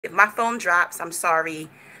If my phone drops, I'm sorry.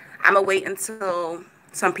 I'm gonna wait until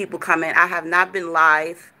some people come in. I have not been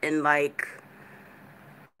live in like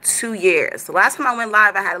 2 years. The last time I went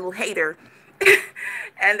live, I had a little hater,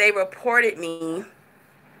 and they reported me.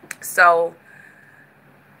 So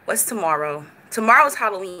what's tomorrow? Tomorrow's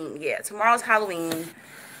Halloween. Yeah, tomorrow's Halloween.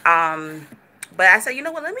 Um, but I said, you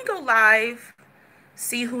know what? Let me go live,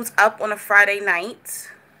 see who's up on a Friday night.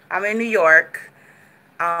 I'm in New York.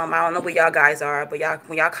 I don't know where y'all guys are, but y'all,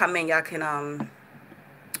 when y'all come in, y'all can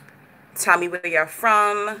tell me where you're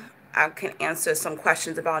from. I can answer some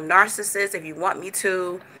questions about narcissists if you want me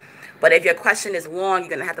to. But if your question is long, you're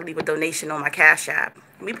gonna have to leave a donation on my Cash App.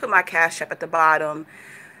 Let me put my Cash App at the bottom.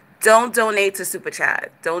 Don't donate to Super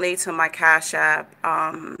Chat. Donate to my Cash App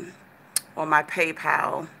or my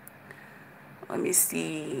PayPal. Let me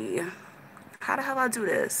see. How the hell I do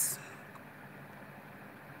this?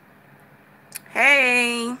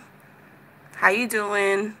 Hey, how you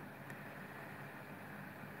doing?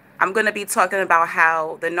 I'm going to be talking about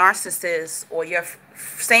how the narcissist or your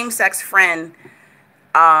same-sex friend,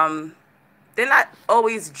 um, they're not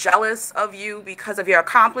always jealous of you because of your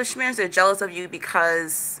accomplishments. They're jealous of you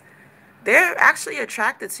because they're actually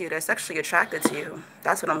attracted to you. They're sexually attracted to you.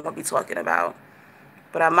 That's what I'm going to be talking about.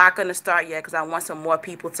 But I'm not going to start yet because I want some more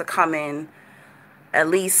people to come in. At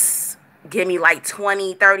least give me like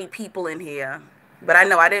 20, 30 people in here. But I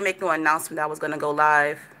know I didn't make no announcement that I was going to go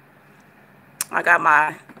live. I got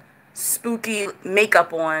my spooky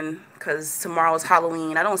makeup on because tomorrow's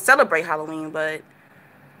Halloween. I don't celebrate Halloween, but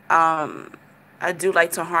um, I do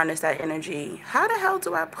like to harness that energy. How the hell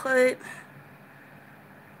do I put...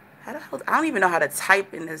 How the hell... I don't even know how to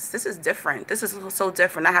type in this. This is different. This is so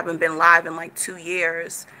different. I haven't been live in like 2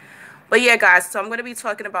 years. But yeah, guys, so I'm going to be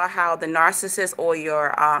talking about how the narcissist or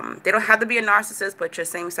your, they don't have to be a narcissist, but your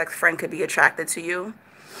same-sex friend could be attracted to you.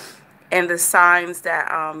 And the signs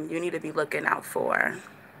that you need to be looking out for.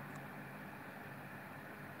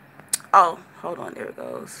 Oh, hold on. There it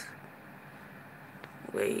goes.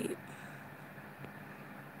 Wait.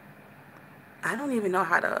 I don't even know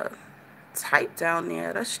how to type down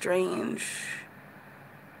there. That's strange.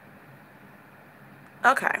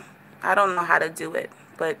 Okay. I don't know how to do it.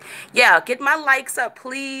 But yeah, get my likes up.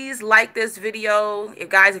 Please like this video.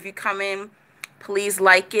 If you come in, please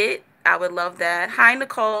like it. I would love that. Hi,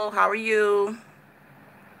 Nicole. How are you?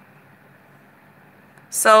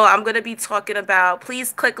 So I'm going to be talking about,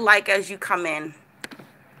 please click like as you come in.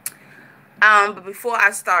 But before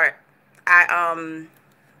I start, I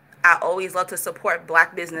always love to support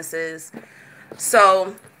Black businesses.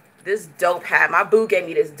 So this dope hat, my boo gave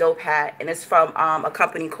me this dope hat, and it's from a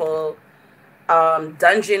company called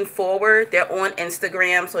Dungeon Forward. They're on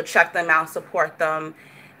Instagram, so check them out, support them.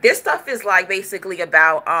 This stuff is like basically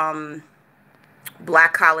about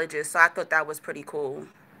Black colleges, so I thought that was pretty cool.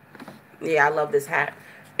 Yeah, I love this hat.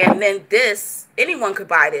 And then this, anyone could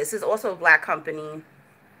buy this. It's also a Black company.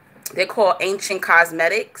 They're called Ancient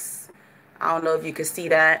Cosmetics. I don't know if you can see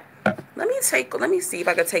that. Let me see if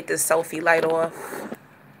I can take this selfie light off,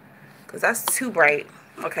 because that's too bright.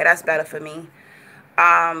 Okay, that's better for me.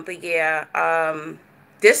 But yeah,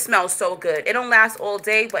 this smells so good. It don't last all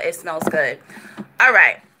day, but it smells good. All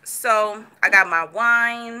right, so I got my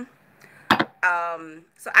wine.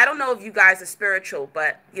 So I don't know if you guys are spiritual,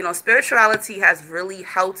 but you know, spirituality has really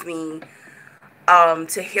helped me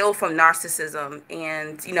to heal from narcissism.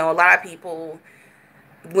 And you know, a lot of people,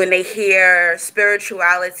 when they hear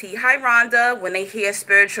spirituality, hi Rhonda, when they hear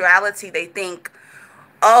spirituality, they think,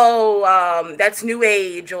 oh, that's New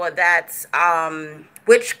Age, or that's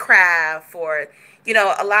witchcraft, or, you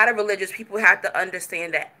know, a lot of religious people have to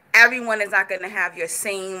understand that everyone is not going to have your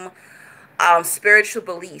same spiritual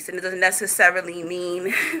beliefs, and it doesn't necessarily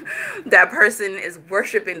mean that person is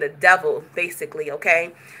worshiping the devil, basically,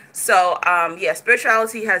 okay? So, yeah,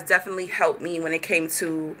 spirituality has definitely helped me when it came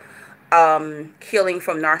to healing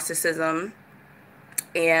from narcissism.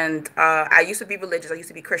 And I used to be religious. I used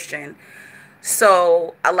to be Christian.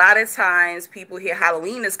 So a lot of times people hear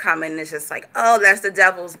Halloween is coming, and it's just like, oh, that's the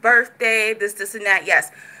devil's birthday, this, and that.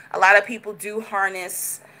 Yes, a lot of people do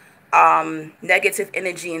harness negative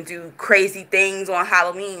energy and do crazy things on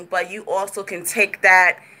Halloween, but you also can take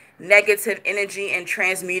that negative energy and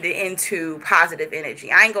transmute it into positive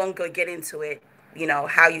energy. I ain't gonna go get into it, you know,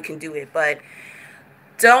 how you can do it, but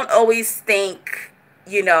don't always think,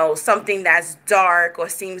 you know, something that's dark or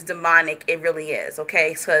seems demonic, it really is,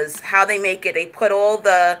 okay? Because how they make it, they put all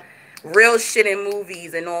the real shit in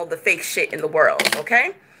movies and all the fake shit in the world,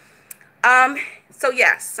 okay? So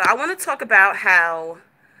yes, so I want to talk about how,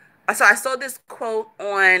 so I saw this quote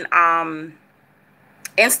on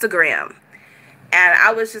Instagram, And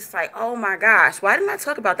I was just like, oh my gosh, why didn't I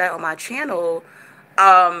talk about that on my channel?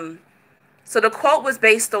 Um, so the quote was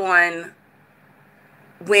based on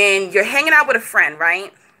when you're hanging out with a friend,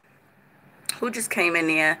 right? Who just came in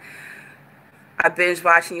there? I binge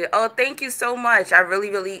watching you. Oh, thank you so much. I really,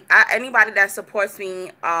 really, anybody that supports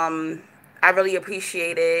me, I really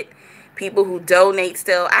appreciate it. People who donate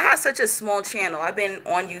still. I have such a small channel. I've been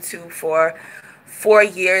on YouTube for 4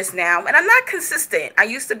 years now, and I'm not consistent. I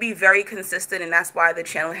used to be very consistent, and that's why the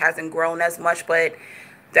channel hasn't grown as much, but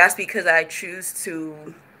that's because I choose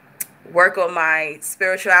to work on my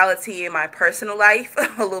spirituality and my personal life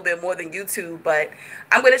a little bit more than YouTube, but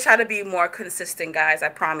I'm going to try to be more consistent, guys. I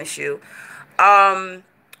promise you. Um,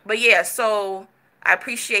 but yeah, so I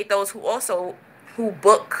appreciate those who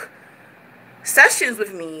book sessions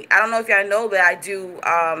with me. I don't know if y'all know, but I do.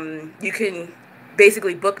 You can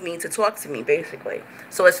basically book me to talk to me, basically.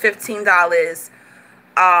 So it's $15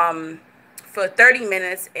 for 30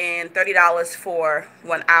 minutes and $30 for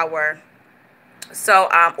 1 hour. So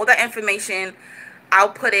all that information, I'll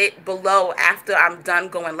put it below after I'm done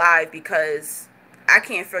going live, because I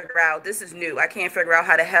can't figure out, this is new, I can't figure out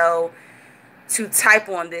how the hell to type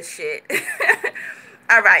on this shit.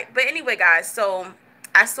 All right, but anyway, guys, so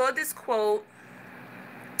I saw this quote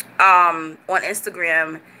on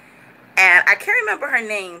Instagram, and I can't remember her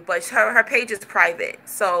name, but her page is private.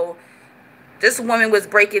 So this woman was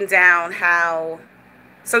breaking down how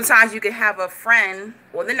sometimes you can have a friend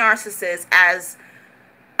or the narcissist as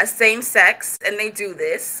a same sex, and they do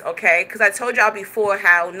this, okay? Because I told y'all before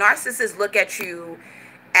how narcissists look at you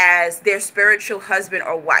as their spiritual husband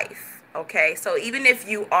or wife, okay? So even if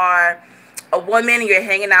you are a woman and you're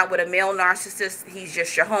hanging out with a male narcissist, he's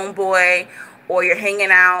just your homeboy, or you're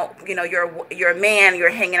hanging out, you know, you're a man, you're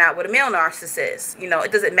hanging out with a male narcissist, you know,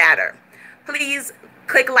 it doesn't matter. Please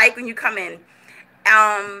click like when you come in.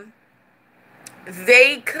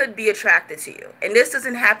 They could be attracted to you. And this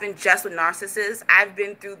doesn't happen just with narcissists. I've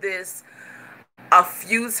been through this a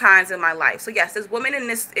few times in my life. So yes, this woman in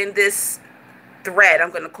this thread, I'm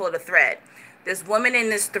going to call it a thread. This woman in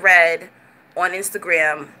this thread on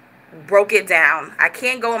Instagram broke it down. I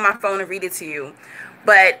can't go on my phone and read it to you.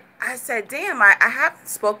 But I said, damn, I haven't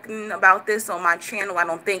spoken about this on my channel, I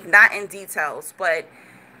don't think. Not in details, but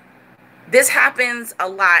this happens a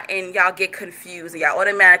lot, and y'all get confused. Y'all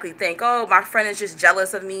automatically think, oh, my friend is just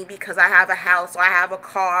jealous of me because I have a house, or I have a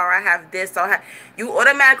car, or I have this, or you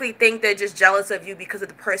automatically think they're just jealous of you because of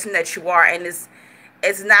the person that you are, and it's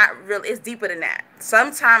not real. It's deeper than that.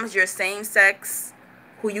 Sometimes your same sex,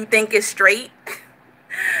 who you think is straight,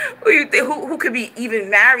 who could be even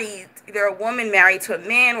married, either a woman married to a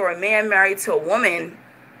man or a man married to a woman,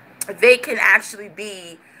 they can actually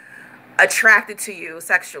be attracted to you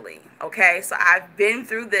sexually, okay? So I've been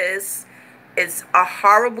through this. It's a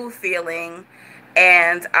horrible feeling,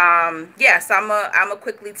 and yes, I'm a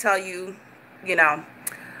quickly tell you, you know,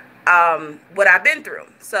 what I've been through.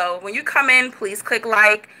 So when you come in, please click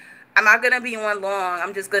like. I'm not gonna be on long.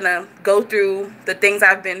 I'm just gonna go through the things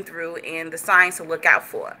I've been through and the signs to look out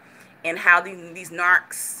for, and how these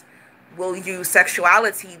narcs will use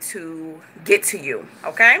sexuality to get to you,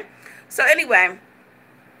 okay? So anyway,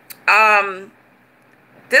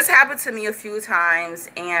 this happened to me a few times,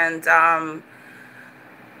 and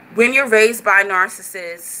when you're raised by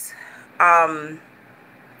narcissists,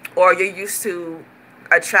 or you're used to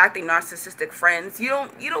attracting narcissistic friends, you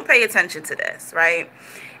don't pay attention to this, right?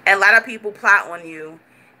 And a lot of people plot on you,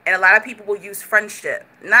 and a lot of people will use friendship,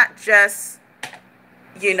 not just,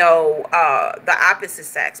 you know, the opposite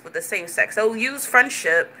sex, but the same sex. They'll use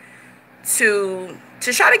friendship to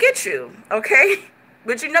try to get you, okay?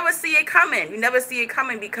 But you never see it coming. You never see it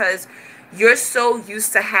coming because you're so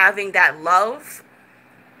used to having that love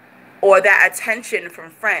or that attention from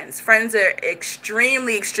friends. Friends are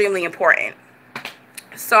extremely, extremely important.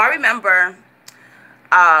 So I remember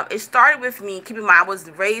it started with me, keep in mind, I was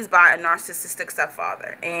raised by a narcissistic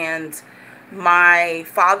stepfather. And my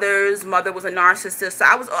father's mother was a narcissist. So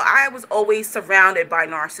I was always surrounded by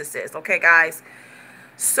narcissists, okay, guys?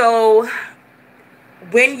 So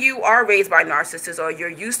when you are raised by narcissists, or you're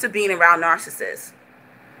used to being around narcissists,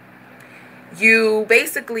 you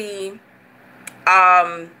basically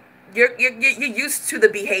you're used to the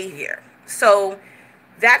behavior. So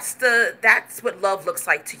that's what love looks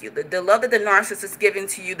like to you. The love that the narcissist is giving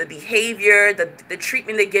to you, the behavior, the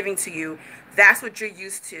treatment they're giving to you, that's what you're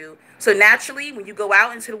used to. So naturally, when you go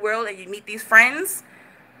out into the world and you meet these friends,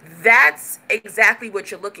 that's exactly what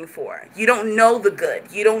you're looking for. You don't know the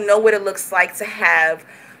good. You don't know what it looks like to have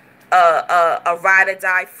a ride or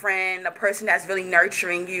die friend, a person that's really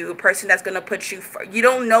nurturing you, a person that's going to put you first. You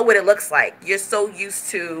don't know what it looks like. You're so used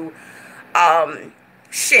to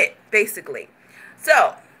shit, basically.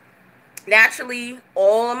 So naturally,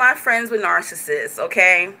 all of my friends were narcissists,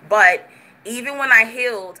 okay? But even when I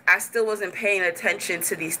healed, I still wasn't paying attention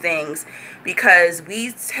to these things because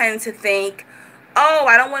we tend to think, oh,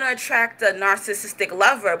 I don't want to attract a narcissistic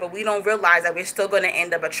lover, but we don't realize that we're still going to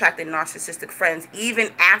end up attracting narcissistic friends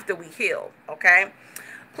even after we heal, okay?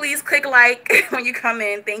 Please click like when you come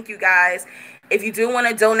in. Thank you guys. If you do want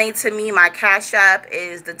to donate to me, my Cash App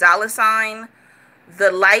is the $ the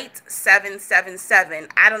light 777.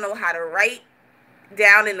 I don't know how to write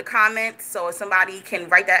down in the comments, so if somebody can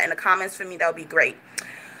write that in the comments for me, that would be great.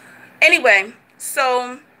 Anyway,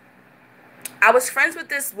 so I was friends with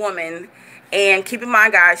this woman, and keep in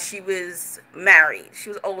mind, guys, she was married. She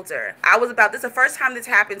was older. This is the first time this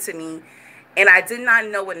happened to me, and I did not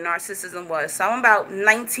know what narcissism was. So I'm about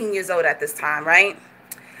 19 years old at this time, right?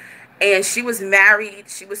 And she was married.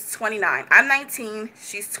 She was 29. I'm 19.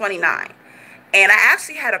 She's 29. And I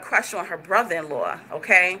actually had a crush on her brother-in-law,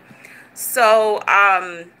 okay? So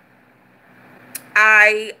I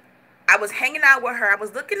was hanging out with her. I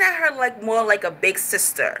was looking at her like more like a big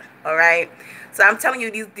sister, all right? So I'm telling you,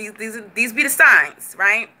 these be the signs,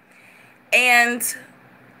 right? And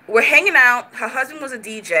we're hanging out. Her husband was a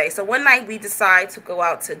DJ. So one night we decided to go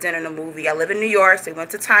out to dinner and a movie. I live in New York, so we went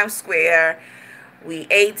to Times Square. We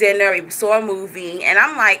ate dinner, we saw a movie, and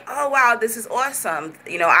I'm like, oh, wow, this is awesome.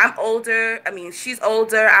 You know, I'm older. I mean, she's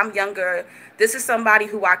older. I'm younger. This is somebody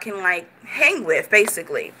who I can, like, hang with,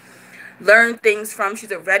 basically. Learn things from.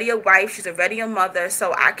 She's already a wife. She's already a mother,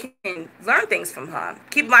 so I can learn things from her.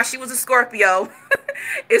 Keep in mind, she was a Scorpio.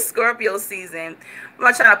 It's Scorpio season. I'm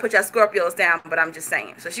not trying to put y'all Scorpios down, but I'm just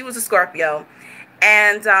saying. So she was a Scorpio,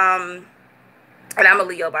 and I'm a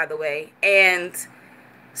Leo, by the way, and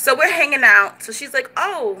so we're hanging out. So she's like,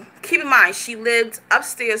 oh, keep in mind, she lived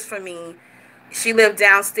upstairs from me. She lived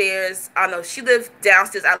downstairs. Oh, no, she lived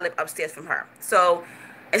downstairs. I lived upstairs from her. So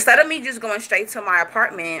instead of me just going straight to my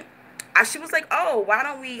apartment, she was like, oh, why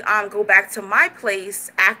don't we go back to my place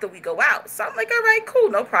after we go out? So I'm like, all right, cool,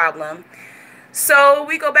 no problem. So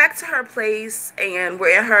we go back to her place, and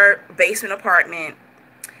we're in her basement apartment.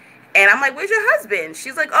 And I'm like, where's your husband?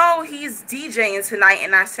 She's like, oh, he's DJing tonight,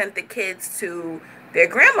 and I sent the kids to their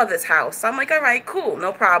grandmother's house. So I'm like, all right, cool,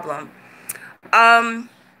 no problem.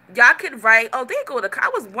 Y'all could write, oh, there go I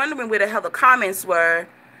was wondering where the hell the comments were.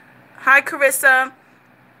 Hi, Carissa.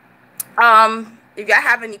 If y'all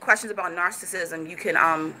have any questions about narcissism, you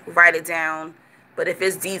can write it down. But if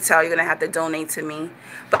it's detailed, you're gonna have to donate to me.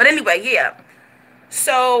 But anyway, yeah.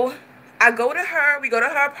 So I go to her, we go to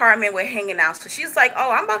her apartment, we're hanging out. So she's like,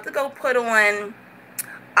 oh, I'm about to go put on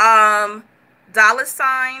 $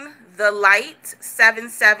 the light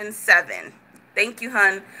 777. Thank you,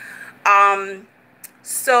 hun.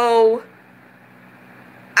 So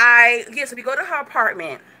we go to her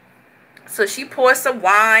apartment. So she pours some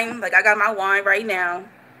wine. Like, I got my wine right now.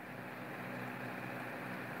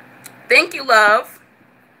 Thank you, love.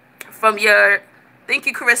 Thank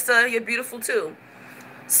you, Carissa. You're beautiful too.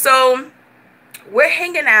 So we're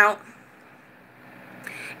hanging out,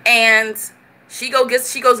 and she goes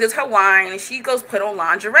gets her wine, and she goes put on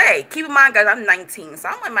lingerie. Keep in mind, guys, I'm 19, so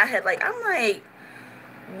I'm in my head like,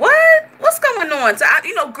 what's going on? So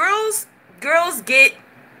girls get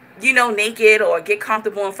naked or get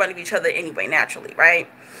comfortable in front of each other anyway, naturally, right?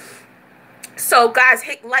 So guys,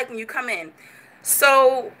 hit like when you come in.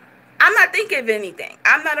 So I'm not thinking of anything.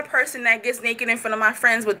 I'm not a person that gets naked in front of my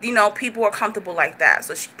friends, but people are comfortable like that.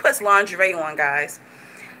 So she puts lingerie on, guys.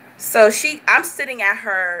 So I'm sitting at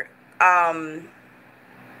her,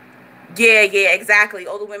 yeah, exactly.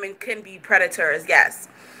 Older women can be predators, yes.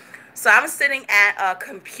 So I'm sitting at a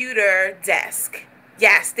computer desk.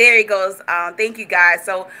 Yes, there he goes. Thank you, guys.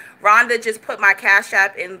 So Rhonda just put my Cash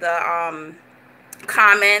App in the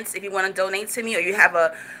comments if you want to donate to me, or you have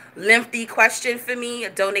a lengthy question for me.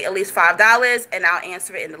 Donate at least $5, and I'll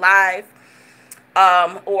answer it in the live.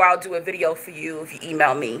 Or I'll do a video for you if you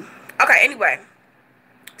email me. Okay, anyway.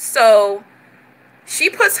 So she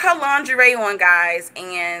puts her lingerie on, guys,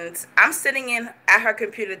 and I'm sitting at her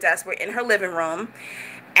computer desk. We're in her living room,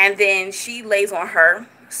 and then she lays on her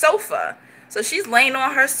sofa. So she's laying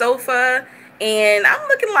on her sofa, and I'm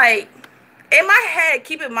looking like, in my head,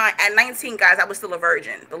 keep in mind, at 19, guys, I was still a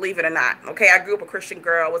virgin, believe it or not. Okay, I grew up a Christian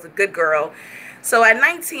girl, I was a good girl. So at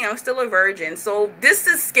 19, I'm still a virgin. So this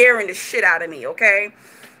is scaring the shit out of me, okay?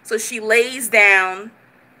 So she lays down,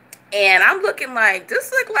 and I'm looking like,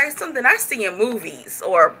 this look like something I see in movies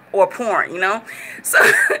or porn, So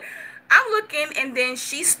I'm looking, and then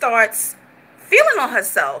she starts feeling on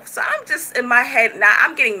herself. So I'm just in my head now.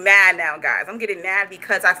 I'm getting mad now, guys. I'm getting mad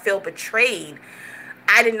because I feel betrayed.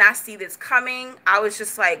 I did not see this coming. I was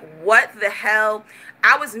just like, what the hell?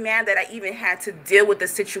 I was mad that I even had to deal with the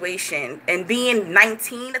situation. And being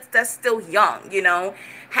 19, that's still young, you know?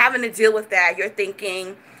 Having to deal with that, you're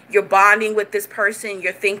thinking you're bonding with this person.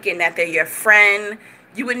 You're thinking that they're your friend.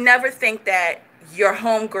 You would never think that your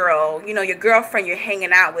homegirl, you know, your girlfriend you're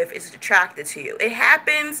hanging out with is attracted to you. It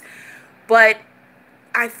happens, but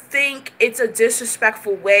I think it's a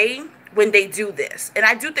disrespectful way when they do this. And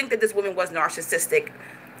I do think that this woman was narcissistic,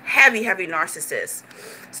 heavy, heavy narcissist,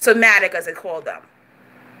 somatic as they call them.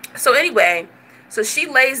 So anyway, so she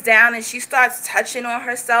lays down and she starts touching on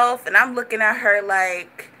herself, and I'm looking at her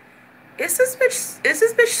like, is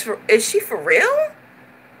she for real?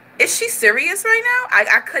 Is she serious right now?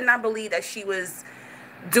 I could not believe that she was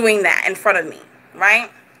doing that in front of me,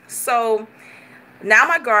 right? So now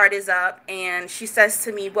my guard is up, and she says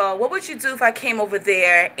to me, well, what would you do if I came over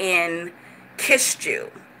there and kissed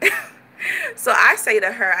you? So I say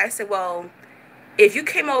to her, I said, well, if you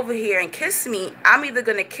came over here and kissed me, I'm either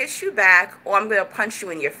going to kiss you back or I'm going to punch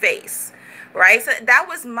you in your face, right? So that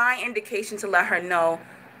was my indication to let her know,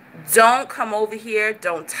 don't come over here,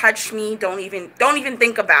 don't touch me, don't even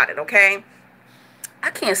think about it, okay?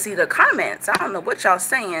 I can't see the comments. I don't know what y'all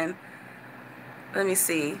saying. Let me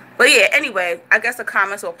see. But yeah, anyway, I guess the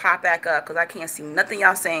comments will pop back up because I can't see nothing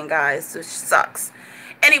y'all saying, guys, which sucks.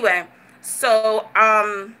 Anyway, so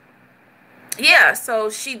yeah, so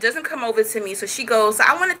she doesn't come over to me. So she goes, so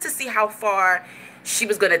I wanted to see how far she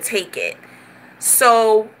was going to take it.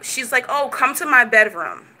 So she's like, oh, come to my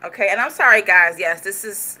bedroom. Okay. And I'm sorry, guys. Yes, this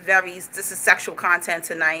is sexual content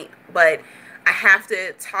tonight, but I have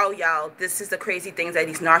to tell y'all, this is the crazy things that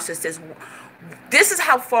these narcissists, this is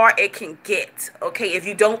how far it can get. Okay. If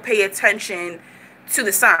you don't pay attention to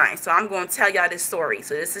the signs. So I'm going to tell y'all this story.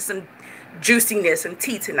 So this is some juiciness, some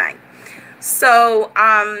tea tonight. So,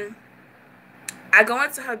 I go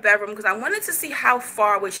into her bedroom because I wanted to see how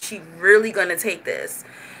far was she really going to take this.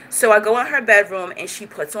 So I go in her bedroom and she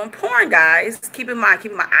puts on porn, guys. Keep in mind,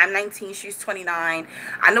 I'm 19, she's 29.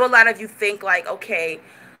 I know a lot of you think like, okay,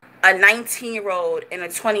 a 19-year-old and a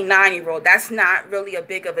 29-year-old, that's not really a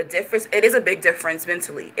big of a difference. It is a big difference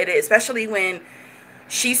mentally. It is, especially when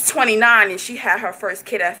she's 29 and she had her first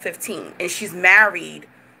kid at 15 and she's married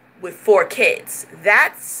with 4 kids.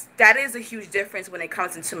 That is a huge difference when it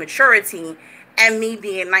comes into maturity, and me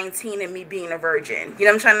being 19 and me being a virgin. You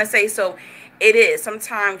know what I'm trying to say? So it is.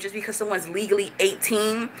 Sometimes just because someone's legally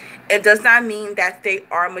 18, it does not mean that they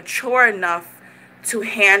are mature enough to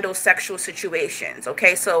handle sexual situations.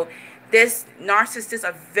 Okay, so this narcissists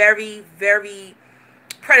are very, very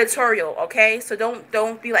predatorial. Okay, so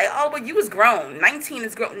don't be like, oh, but you was grown. 19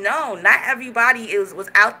 is grown. No, not everybody was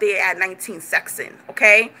out there at 19 sexing.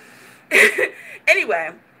 Okay.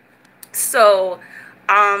 Anyway, so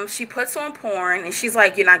she puts on porn and she's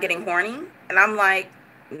like, you're not getting horny? And I'm like,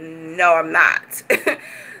 no, I'm not.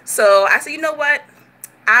 So I said, you know what?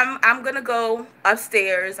 I'm going to go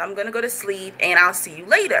upstairs. I'm going to go to sleep and I'll see you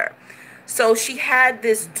later. So she had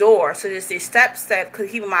this door. So there's these steps that,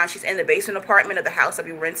 because keep in mind, she's in the basement apartment of the house I'll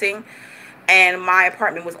be renting. And my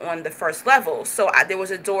apartment was on the first level. So there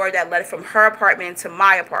was a door that led from her apartment to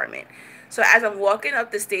my apartment. So as I'm walking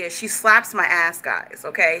up the stairs, she slaps my ass, guys,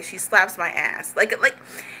 okay? She slaps my ass. Like,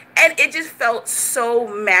 and it just felt so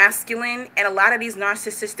masculine. And a lot of these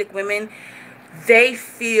narcissistic women, they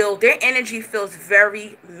feel, their energy feels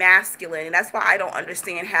very masculine. And that's why I don't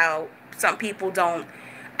understand how some people don't.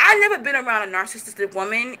 I've never been around a narcissistic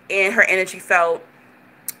woman and her energy felt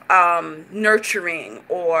nurturing,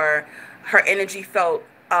 or her energy felt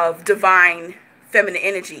of divine feminine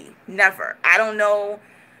energy. Never. I don't know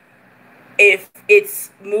if it's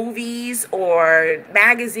movies or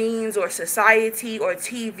magazines or society or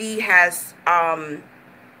TV has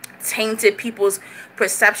tainted people's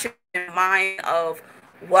perception and mind of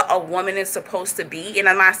what a woman is supposed to be. And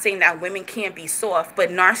I'm not saying that women can't be soft, but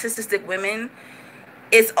narcissistic women,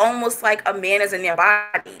 it's almost like a man is in their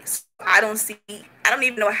body. So I don't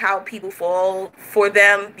even know how people fall for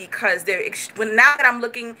them, because now that I'm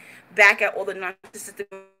looking back at all the narcissistic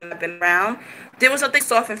women I've been around, there was nothing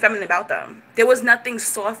soft and feminine about them. There was nothing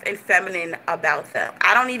soft and feminine about them.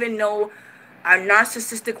 I don't even know a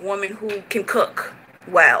narcissistic woman who can cook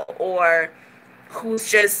well, or who's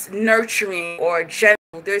just nurturing or gentle.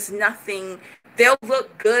 There's nothing. They'll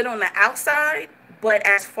look good on the outside, but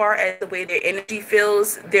as far as the way their energy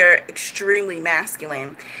feels, they're extremely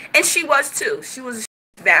masculine. And she was too. She was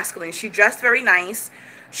masculine. She dressed very nice.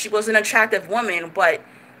 She was an attractive woman, but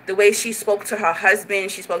the way she spoke to her husband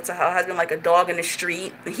like a dog in the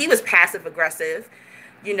street. He was passive aggressive.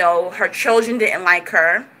 You know, her children didn't like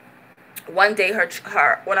her. One day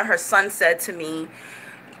one of her sons said to me,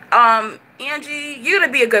 Angie, you're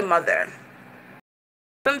gonna be a good mother.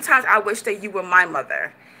 Sometimes I wish that you were my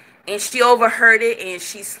mother. And she overheard it and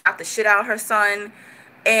she slapped the shit out of her son.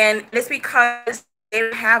 And it's because they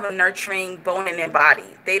don't have a nurturing bone in their body.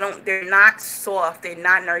 They're not soft, they're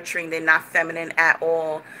not nurturing, they're not feminine at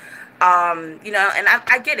all. You know, and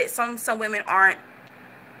I get it. Some women aren't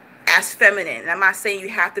as feminine. And I'm not saying you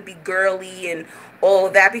have to be girly and all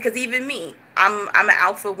of that, because even me, I'm an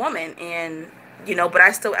alpha woman, and you know, but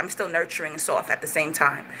I'm still nurturing and soft at the same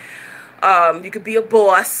time. You could be a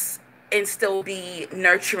boss and still be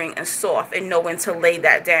nurturing and soft and know when to lay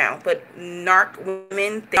that down. But narc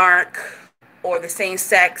women, narc or the same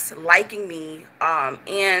sex liking me,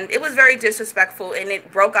 and it was very disrespectful, and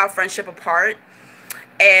it broke our friendship apart.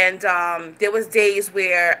 And there was days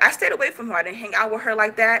where I stayed away from her. I didn't hang out with her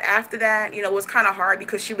like that. After that, you know, it was kind of hard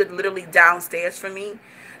because she was literally downstairs from me.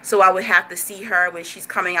 So I would have to see her when she's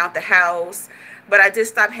coming out the house. But I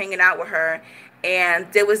just stopped hanging out with her. And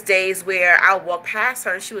there was days where I would walk past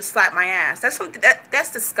her and she would slap my ass. That's something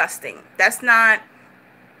that's disgusting. That's not,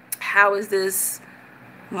 how is this?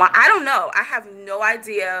 I don't know. I have no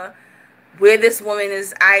idea where this woman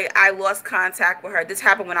is. I lost contact with her. This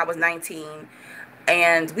happened when I was 19.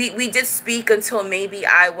 And we did speak until maybe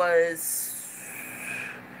I was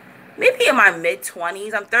maybe in my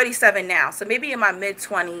mid-20s. I'm 37 now. So maybe in my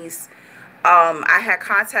mid-20s, I had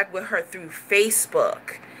contact with her through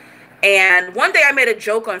Facebook. And one day I made a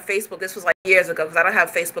joke on Facebook. This was like years ago because I don't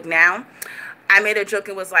have Facebook now. I made a joke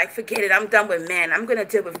and was like, forget it, I'm done with men. I'm going to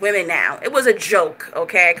deal with women now. It was a joke,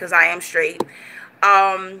 okay, because I am straight.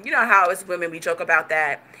 You know how as women we joke about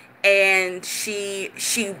that. And she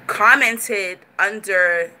commented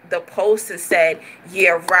under the post and said,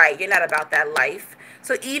 yeah, right, you're not about that life.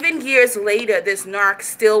 So even years later, this narc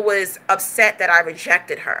still was upset that I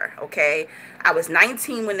rejected her, okay? I was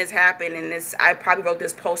 19 when this happened, and I probably wrote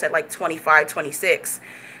this post at like 25, 26.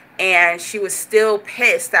 And she was still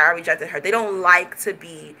pissed that I rejected her. They don't like to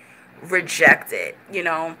be rejected, you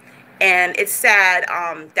know? And it's sad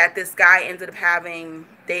that this guy ended up having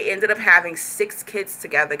 6 kids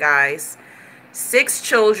together, guys. 6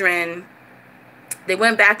 children. He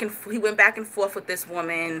went back and forth with this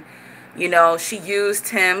woman. You know, she used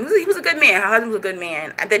him. He was a good man. Her husband was a good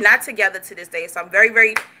man. And they're not together to this day. So I'm very,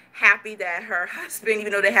 very happy that her husband,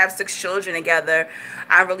 even though they have 6 children together,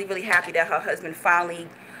 I'm really, really happy that her husband finally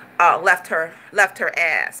left her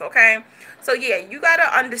ass, okay? So, yeah, you got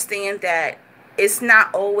to understand that it's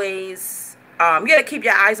not always, you got to keep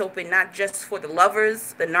your eyes open, not just for the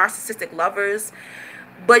lovers, the narcissistic lovers,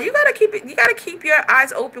 but you got to keep your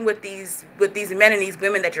eyes open with these men and these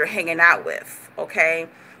women that you're hanging out with, okay?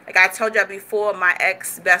 Like I told y'all before, my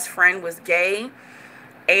ex-best friend was gay,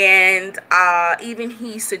 and even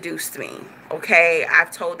he seduced me, okay?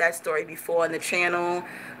 I've told that story before on the channel.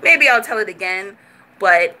 Maybe I'll tell it again,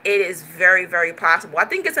 but it is very, very possible. I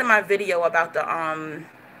think it's in my video about the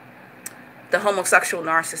homosexual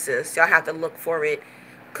narcissist. Y'all have to look for it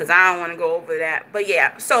because I don't want to go over that. But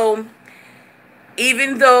yeah, so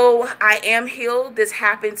even though I am healed, this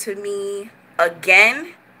happened to me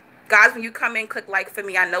again. Guys, when you come in, click like for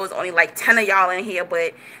me. I know it's only like 10 of y'all in here,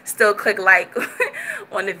 but still click like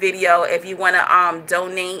on the video. If you want to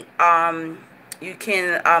donate, you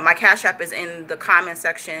can, my Cash App is in the comment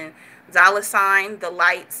section. $the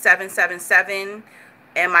light777,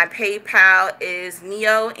 and my PayPal is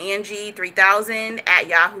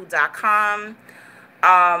neoangie3000@yahoo.com.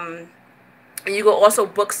 And you can also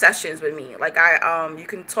book sessions with me. Like you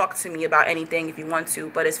can talk to me about anything if you want to,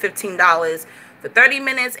 but it's $15 for 30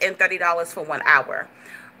 minutes and $30 for 1 hour.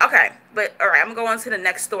 Okay, but all right, I'm going to go on to the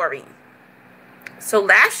next story. So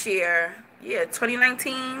last year, yeah,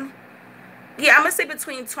 2019, yeah, I'm gonna say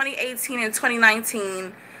between 2018 and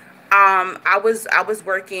 2019, I was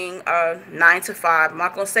working 9 to 5. I'm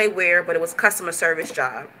not gonna say where, but it was a customer service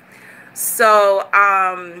job. So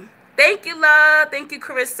thank you, love. Thank you,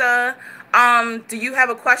 Carissa. Do you have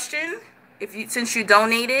a question? Since you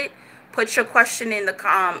donated, put your question in the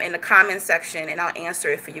comment section, and I'll answer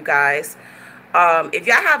it for you guys. If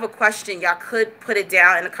y'all have a question, y'all could put it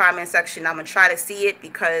down in the comment section. I'm gonna try to see it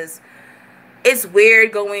because it's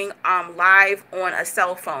weird going live on a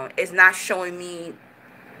cell phone. It's not showing me,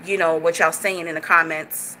 you know, what y'all saying in the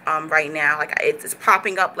comments right now. Like it's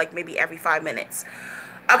popping up like maybe every 5 minutes.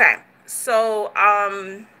 Okay, so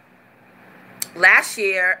last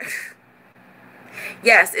year,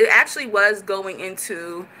 yes, it actually was going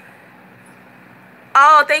into.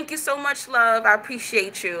 Oh, thank you so much, love. I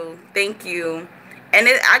appreciate you. Thank you. And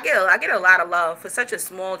I get a lot of love for such a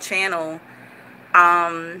small channel.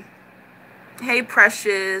 Hey,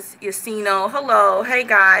 Precious, Yacino, hello. Hey,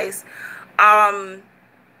 guys.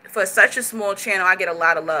 for such a small channel, I get a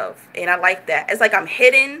lot of love, and I like that. It's like I'm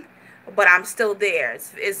hidden, but I'm still there.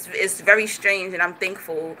 It's very strange, and I'm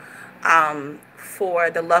thankful for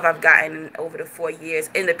the love I've gotten over the 4 years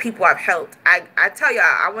and the people I've helped. I tell you,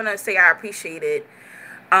 I want to say I appreciate it.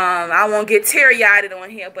 I won't get teary-eyed on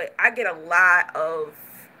here, but I get a lot of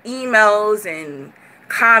emails and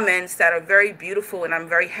comments that are very beautiful, and I'm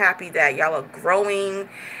very happy that y'all are growing.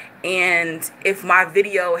 And if my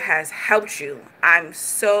video has helped you, I'm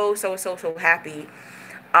so happy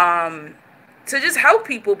to just help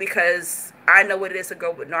people, because I know what it is to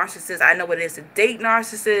go with narcissists. I know what it is to date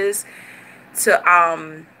narcissists.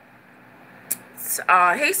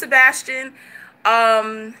 Hey Sebastian.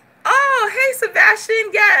 Oh, hey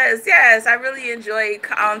Sebastian. Yes. I really enjoyed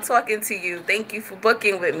talking to you. Thank you for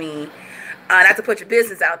booking with me. Not to put your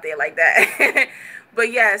business out there like that.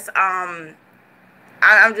 But yes, I'm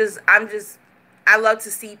just I love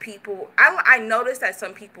to see people. I notice that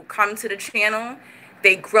some people come to the channel,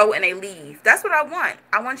 they grow and they leave. That's what I want.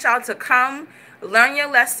 I want y'all to come, learn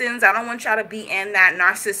your lessons. I don't want y'all to be in that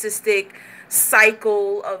narcissistic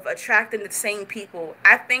cycle of attracting the same people.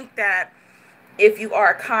 I think that if you are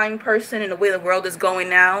a kind person in the way the world is going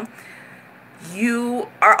now, you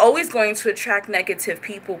are always going to attract negative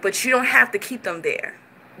people, but you don't have to keep them there.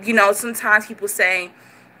 You know, sometimes people say,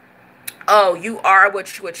 oh, you are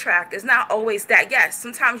what you attract. It's not always that. Yes,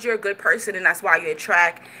 sometimes you're a good person and that's why you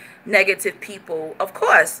attract negative people. Of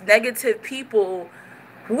course, negative people,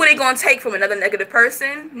 who are they going to take from another negative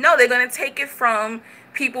person? No, they're going to take it from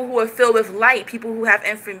people who are filled with light, people who have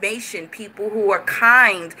information, people who are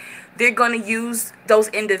kind. They're going to use those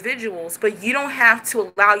individuals, but you don't have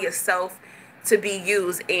to allow yourself to be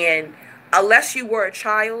used. And unless you were a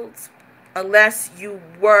child, unless you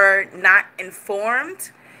were not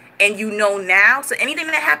informed, and you know now, so anything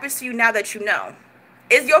that happens to you now that you know,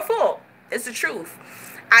 is your fault. It's the truth.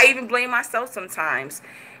 I even blame myself sometimes.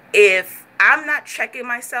 If I'm not checking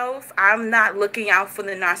myself, I'm not looking out for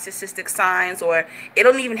the narcissistic signs, or it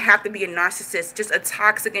don't even have to be a narcissist, just a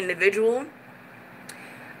toxic individual,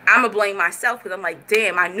 I'm going to blame myself, because I'm like,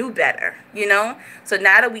 damn, I knew better, you know? So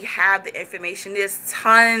now that we have the information, there's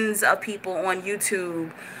tons of people on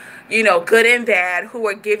YouTube, you know, good and bad, who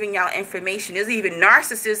are giving y'all information. There's even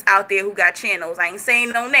narcissists out there who got channels. I ain't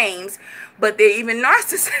saying no names, but there are even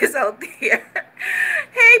narcissists out there.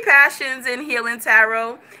 Hey, Passions and Healing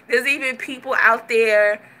Tarot. There's even people out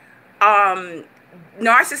there,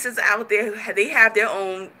 narcissists out there, they have their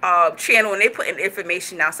own channel, and they put in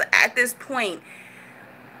information out. So at this point,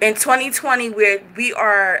 in 2020, where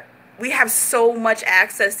we have so much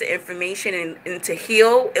access to information and to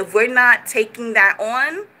heal, if we're not taking that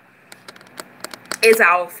on, it's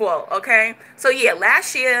our fault, okay? So yeah,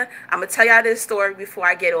 last year, I'm gonna tell y'all this story before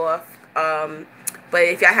I get off. But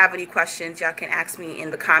if y'all have any questions, y'all can ask me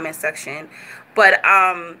in the comment section. But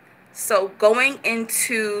so going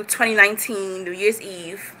into 2019, New Year's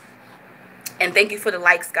Eve, and thank you for the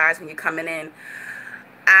likes, guys, when you're coming in.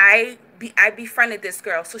 I befriended this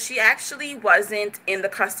girl. So she actually wasn't in the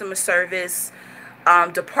customer service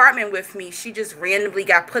department with me. She just randomly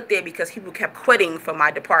got put there because people kept quitting from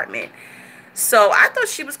my department. So I thought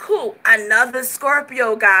she was cool. Another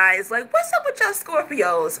Scorpio, guys. Like, what's up with y'all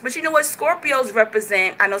Scorpios? But you know what Scorpios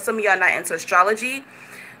represent? I know some of y'all not into astrology,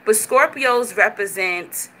 but Scorpios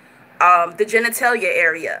represent the genitalia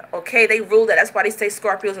area, okay? They rule that. That's why they say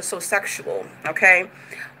Scorpios are so sexual, okay?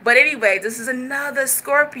 But anyway, this is another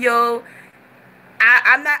Scorpio.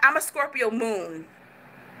 I'm a Scorpio moon.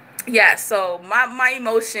 Yeah, so my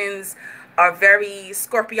emotions are very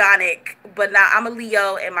scorpionic, but now I'm a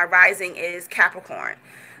Leo and my rising is Capricorn.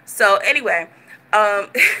 So anyway,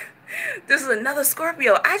 this is another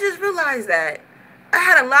Scorpio. I just realized that I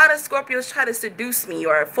had a lot of Scorpios try to seduce me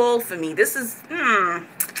or fall for me. This is, I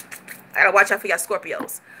gotta watch out for y'all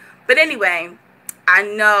Scorpios. But anyway, I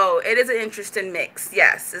know it is an interesting mix.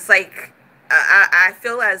 Yes, it's like, I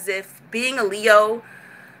feel as if being a Leo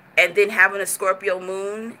and then having a Scorpio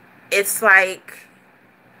moon, it's like,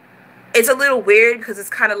 it's a little weird, because it's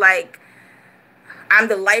kind of like I'm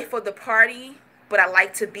the life of the party, but I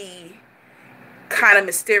like to be kind of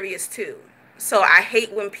mysterious too. So I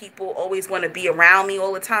hate when people always want to be around me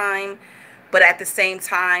all the time, but at the same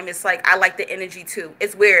time, it's like I like the energy too.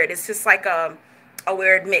 It's weird. It's just like a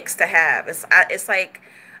weird mix to have. It's like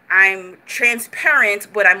I'm transparent,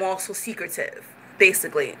 but I'm also secretive,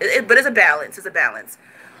 basically. But it's a balance. It's a balance.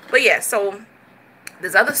 But yeah, so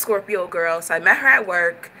this other Scorpio girl, so I met her at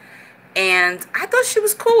work, and I thought she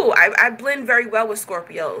was cool. I blend very well with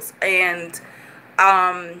Scorpios. And,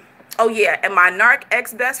 oh yeah, and my narc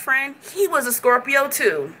ex-best friend, he was a Scorpio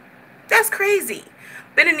too. That's crazy.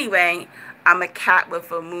 But anyway, I'm a cat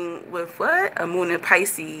with a moon, with what? A moon in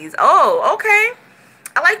Pisces. Oh, okay.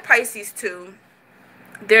 I like Pisces too.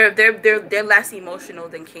 They're less emotional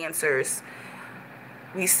than Cancers.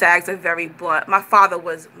 We Sags are very blunt. My father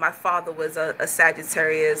was a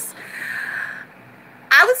Sagittarius.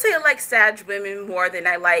 I would say I like Sag women more than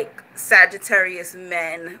I like Sagittarius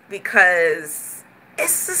men because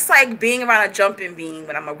it's just like being around a jumping bean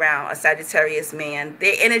when I'm around a Sagittarius man.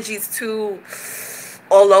 Their energy's too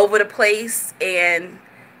all over the place, and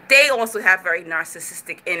they also have very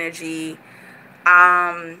narcissistic energy.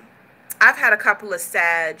 Um, I've had a couple of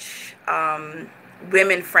Sag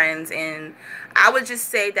women friends, and I would just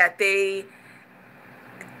say that they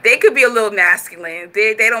could be a little masculine.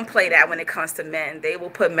 They don't play that when it comes to men. They will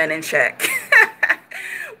put men in check.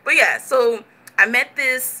 But yeah, so I met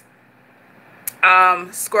this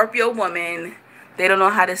Scorpio woman. They don't know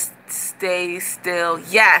how to stay still.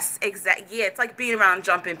 Yes, exactly. Yeah, it's like being around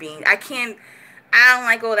jumping bean. I don't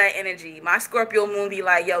like all that energy. My Scorpio moon be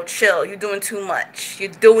like, yo, chill. You're doing too much.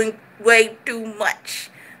 You're doing way too much.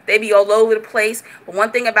 They be all over the place. But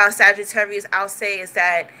one thing about Sagittarius, I'll say, is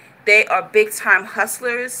that they are big time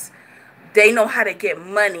hustlers. They know how to get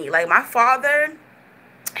money. Like my father,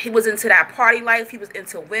 he was into that party life. He was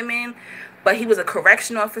into women, but he was a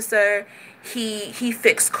correction officer. He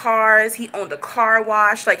fixed cars. He owned a car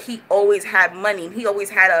wash. Like he always had money. He always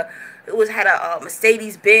had a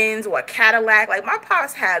Mercedes Benz or a Cadillac. Like my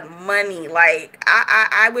pops had money. Like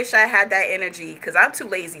I wish I had that energy because I'm too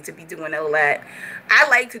lazy to be doing all that. I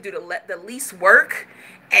like to do the least work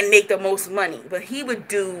and make the most money. But he would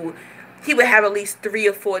have at least 3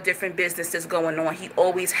 or 4 different businesses going on. He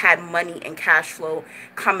always had money and cash flow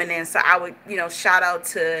coming in. So I would, shout out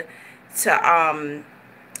to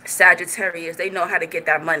Sagittarius. They know how to get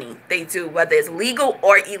that money. They do, whether it's legal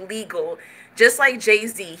or illegal. Just like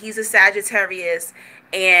Jay-Z, he's a Sagittarius,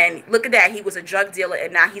 and look at that, he was a drug dealer,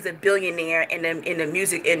 and now he's a billionaire in the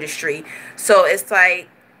music industry. So it's like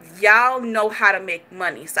y'all know how to make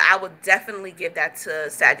money. So I would definitely give that to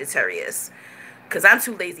Sagittarius, because I'm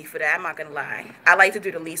too lazy for that. I'm not gonna lie. I like to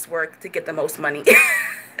do the least work to get the most money.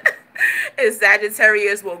 And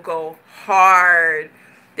Sagittarius will go hard.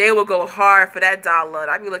 They will go hard for that dollar.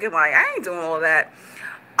 I'd be looking like, I ain't doing all that.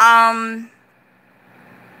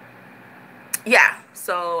 Yeah,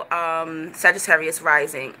 so Sagittarius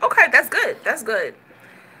rising. Okay, that's good. That's good.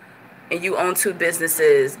 And you own 2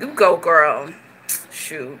 businesses. You go, girl.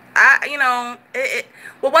 Shoot. Well,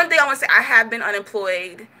 one thing I want to say, I have been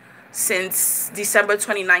unemployed since December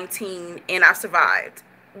 2019, and I've survived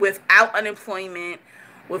without unemployment,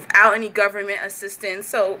 without any government assistance.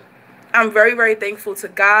 So I'm very, very thankful to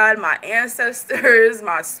God, my ancestors,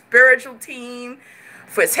 my spiritual team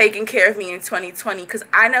for taking care of me in 2020, because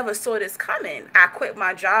I never saw this coming. I quit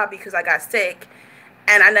my job because I got sick,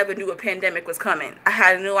 and I never knew a pandemic was coming. I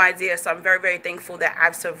had no idea, so I'm very, very thankful that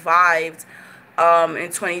I've survived in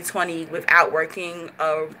 2020 without working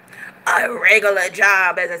a regular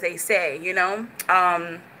job, as they say,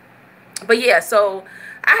 But yeah, so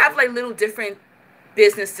I have like little different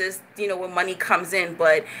businesses, when money comes in,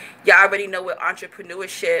 but y'all already know with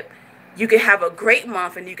entrepreneurship, you can have a great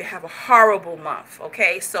month and you can have a horrible month,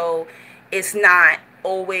 okay? So it's not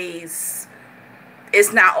always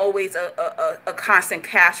a constant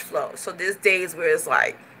cash flow. So there's days where it's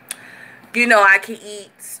like, I can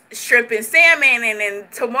eat shrimp and salmon, and then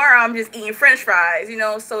tomorrow I'm just eating French fries,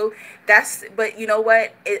 So but you know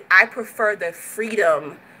what? I prefer the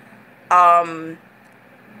freedom that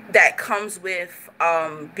comes with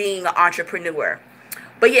being an entrepreneur.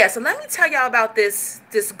 But yeah, so let me tell y'all about this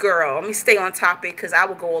girl. Let me stay on topic because I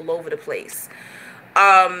will go all over the place.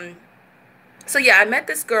 So yeah, I met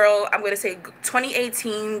this girl, I'm going to say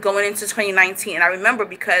 2018 going into 2019. And I remember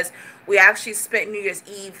because we actually spent New Year's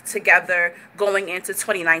Eve together going into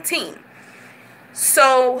 2019.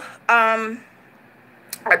 So I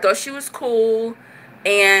thought she was cool.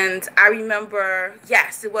 And I remember,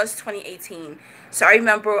 yes, it was 2018. So I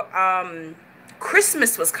remember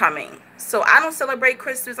Christmas was coming. So I don't celebrate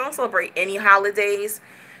Christmas. I don't celebrate any holidays.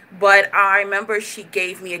 But I remember she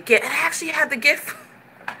gave me a gift. And I actually had the gift.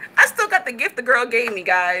 I still got the gift the girl gave me,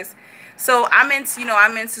 guys. So I'm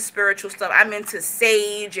into spiritual stuff. I'm into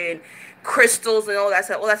sage and crystals and all that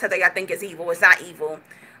stuff. All that stuff that I think is evil. It's not evil.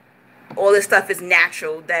 All this stuff is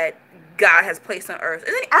natural that God has placed on earth.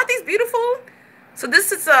 Aren't these beautiful? So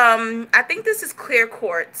this is, I think this is clear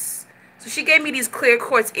quartz. So she gave me these clear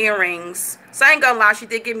quartz earrings. So I ain't gonna lie, she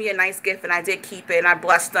did give me a nice gift, and I did keep it, and I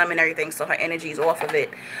blessed them and everything, so her energy is off of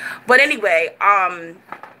it. But anyway,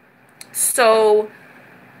 so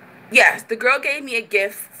Yes, the girl gave me a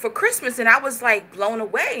gift for Christmas and I was like blown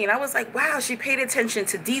away. And I was like, wow, she paid attention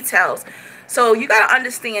to details. So you got to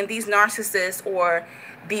understand these narcissists or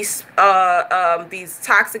these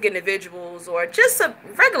toxic individuals or just a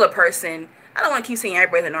regular person. I don't want to keep saying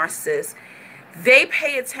everybody's a narcissist. They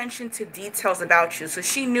pay attention to details about you. So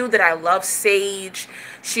she knew that I love sage.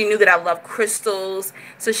 She knew that I love crystals.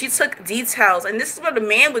 So she took details. And this is what a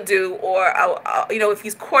man would do, or, if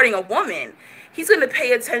he's courting a woman, he's going to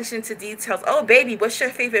pay attention to details. Oh, baby, what's your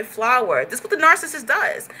favorite flower? This is what the narcissist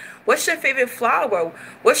does. What's your favorite flower?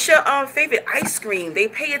 What's your favorite ice cream? They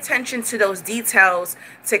pay attention to those details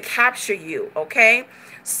to capture you, okay?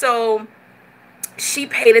 So she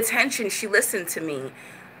paid attention. She listened to me.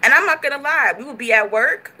 And I'm not going to lie. We would be at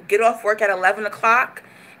work, get off work at 11 o'clock,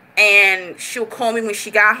 and she'll call me when she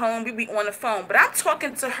got home. We'd be on the phone. But I'm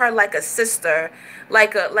talking to her like a sister,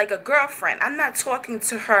 like a girlfriend. I'm not talking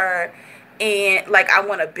to her and like I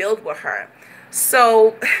want to build with her.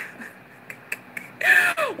 So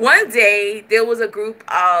one day there was a group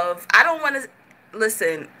of, I don't want to,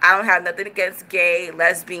 listen, I don't have nothing against gay,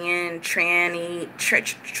 lesbian,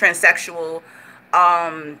 transsexual,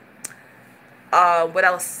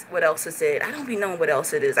 what else is it? I don't even know what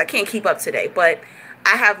else it is. I can't keep up today, but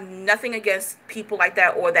I have nothing against people like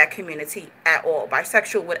that or that community at all,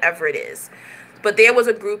 bisexual, whatever it is. But there was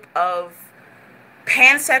a group of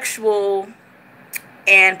pansexual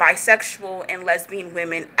and bisexual and lesbian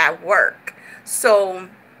women at work. So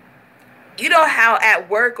you know how at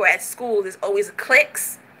work or at school there's always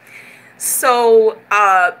cliques. So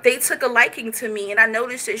they took a liking to me, and I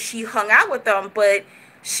noticed that she hung out with them, but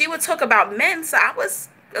she would talk about men, so I was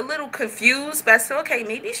a little confused, but I said, okay,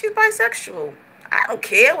 maybe she's bisexual. I don't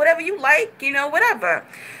care, whatever you like, whatever.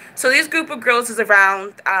 So this group of girls is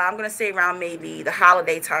around, I'm going to say around maybe the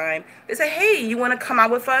holiday time. They said, hey, you want to come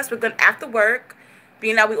out with us? We're going to, after work,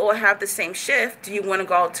 being that we all have the same shift, do you want to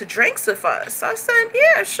go out to drinks with us? So I said,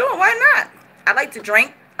 yeah, sure, why not? I like to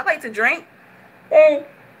drink. Hey.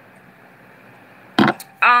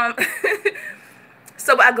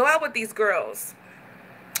 So I go out with these girls.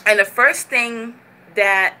 And the first thing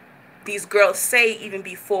that these girls say, even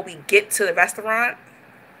before we get to the restaurant,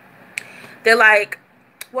 they're like,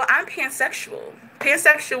 well, I'm pansexual.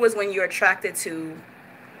 Pansexual is when you're attracted to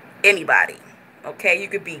anybody. Okay? You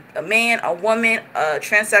could be a man, a woman, a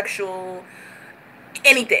transsexual,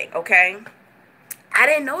 anything. Okay? I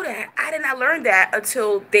didn't know that. I did not learn that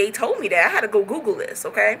until they told me that. I had to go Google this.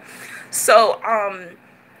 Okay? So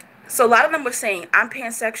a lot of them were saying, I'm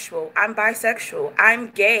pansexual, I'm bisexual, I'm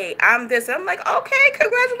gay, I'm this. I'm like, okay,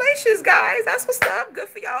 congratulations, guys. That's what's up. Good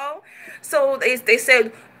for y'all. So they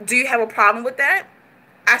said, do you have a problem with that?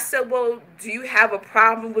 I said, well, do you have a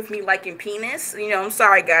problem with me liking penis? I'm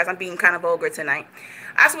sorry, guys. I'm being kind of vulgar tonight.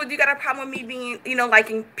 I said, well, do you got a problem with me being,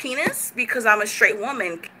 liking penis? Because I'm a straight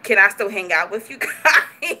woman. Can I still hang out with you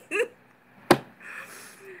guys?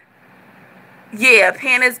 Yeah,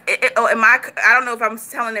 pan is, I don't know if I'm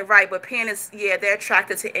telling it right, but pan is, yeah, they're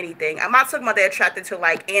attracted to anything. I'm not talking about they're attracted to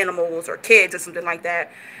like animals or kids or something like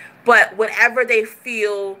that. But whatever they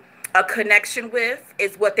feel a connection with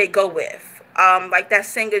is what they go with. Like that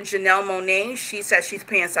singer Janelle Monáe, she says she's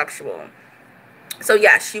pansexual. So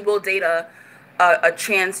yeah, she will date a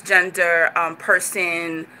transgender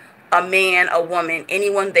person, a man, a woman,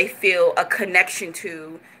 anyone they feel a connection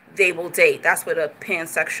to, they will date. That's what a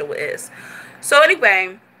pansexual is. So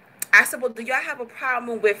anyway, I said, well, do y'all have a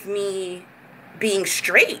problem with me being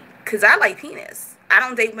straight? Because I like penis. I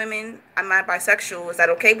don't date women. I'm not bisexual. Is that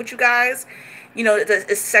okay with you guys?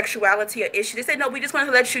 Is sexuality an issue? They said, no, we just want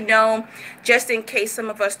to let you know, just in case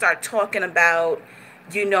some of us start talking about,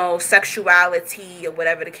 sexuality or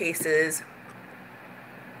whatever the case is.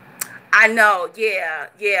 I know. Yeah,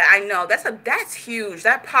 I know. That's huge.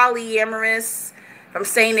 That polyamorous, if I'm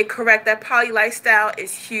saying it correct, that poly lifestyle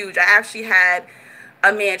is huge. I actually had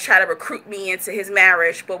a man try to recruit me into his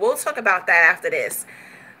marriage, but we'll talk about that after this.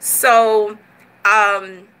 So,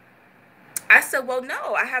 I said, well,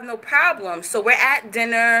 no, I have no problem. So we're at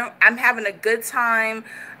dinner. I'm having a good time.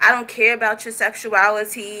 I don't care about your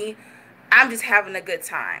sexuality. I'm just having a good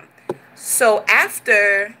time. So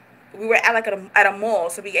after we were at a mall,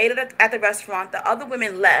 so we ate at the restaurant. The other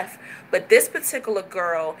women left, but this particular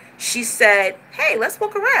girl, she said, hey, let's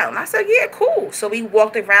walk around. I said, yeah, cool. So we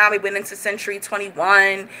walked around. We went into Century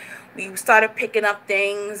 21. We started picking up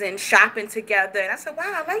things and shopping together. And I said,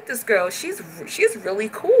 wow, I like this girl. She's really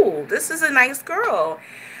cool. This is a nice girl.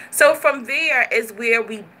 So from there is where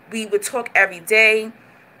we would talk every day.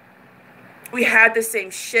 We had the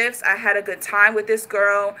same shifts. I had a good time with this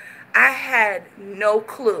girl. I had no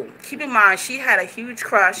clue. Keep in mind, she had a huge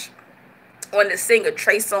crush on the singer,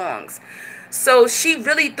 Trey Songz. So she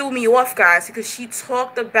really threw me off, guys, because she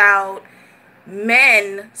talked about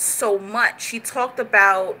men so much. She talked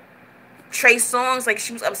about Trey Songz like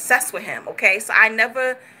she was obsessed with him, okay? So I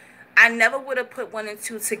never would have put one and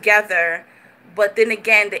two together, but then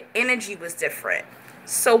again, the energy was different.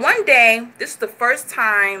 So one day, this is the first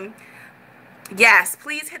time. Yes,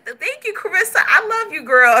 please hit the, thank you, Carissa. I love you,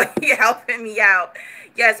 girl. You're helping me out.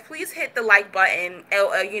 Yes, please hit the like button,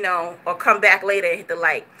 or come back later and hit the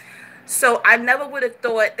like. So I never would have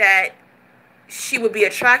thought that she would be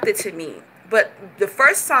attracted to me. But the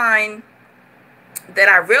first sign that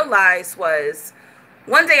I realized was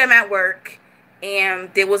one day I'm at work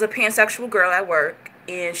and there was a pansexual girl at work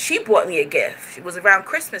and she bought me a gift. It was around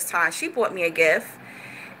Christmas time. She bought me a gift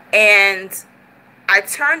and I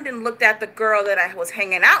turned and looked at the girl that I was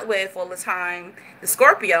hanging out with all the time, the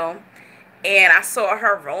Scorpio, and I saw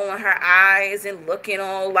her rolling her eyes and looking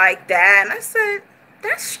all like that. And I said,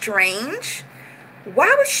 that's strange.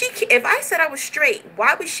 Why would she, if I said I was straight,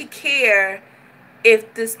 why would she care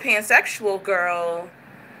if this pansexual girl,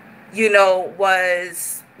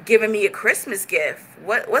 was giving me a Christmas gift?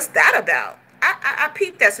 What's that about? I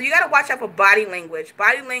peeped that. So you got to watch out for body language.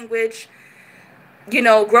 Body language,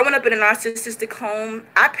 growing up in a narcissistic home,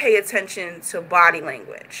 I pay attention to body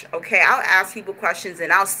language, okay? I'll ask people questions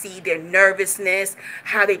and I'll see their nervousness,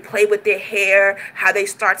 how they play with their hair, how they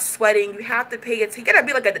start sweating. You have to pay attention. You got to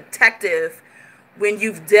be like a detective when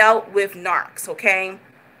you've dealt with narcs, okay?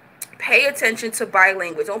 Pay attention to body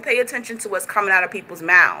language. Don't pay attention to what's coming out of people's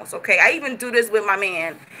mouths, okay? I even do this with my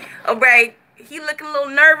man. All right, he looking a little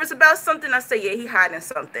nervous about something. I say, yeah, he hiding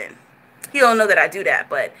something. He don't know that I do that,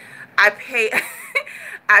 but I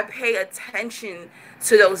pay attention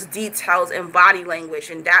to those details in body language,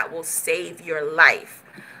 and that will save your life.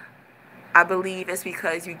 I believe it's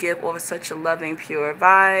because you give off such a loving, pure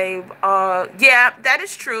vibe. Yeah, that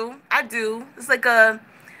is true. I do. It's like a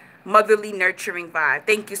motherly, nurturing vibe.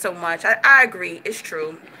 Thank you so much. I agree. It's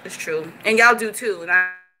true. It's true. And y'all do too. And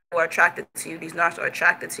I are attracted to you. These narcs are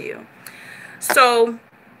attracted to you. So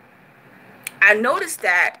I noticed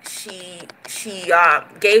that she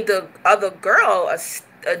gave the other girl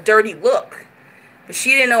a dirty look. But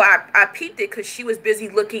she didn't know I peeped it because she was busy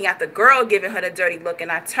looking at the girl giving her the dirty look.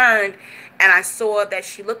 And I turned and I saw that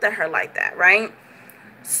she looked at her like that, right?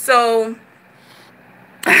 So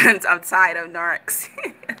I'm tired of narcs.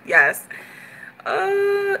 Yes.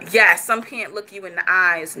 Yes, some can't look you in the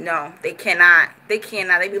eyes. No, they cannot. They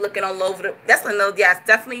cannot. They be looking all over the, that's another, yes,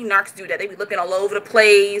 definitely narcs do that. They be looking all over the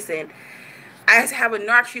place. And I used to have a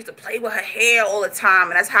narc, she used to play with her hair all the time.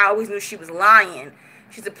 And that's how I always knew she was lying.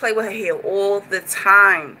 She used to play with her hair all the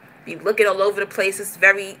time. Be looking all over the place.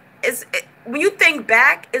 It's when you think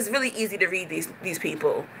back, it's really easy to read these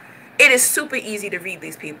people. It is super easy to read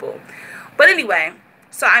these people. But anyway,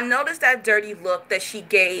 so I noticed that dirty look that she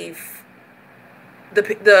gave the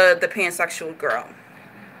pansexual girl.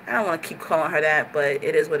 I don't want to keep calling her that, but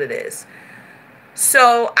it is what it is.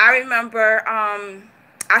 So I remember,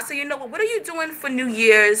 I said, you know what are you doing for New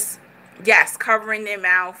Year's? Yes, covering their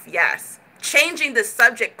mouth. Yes. Changing the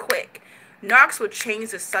subject quick. Narcs will change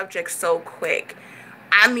the subject so quick.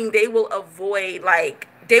 I mean, they will avoid, like,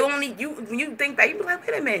 they only, when you think back, you be like,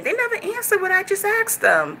 wait a minute, they never answered what I just asked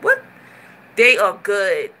them. What? They are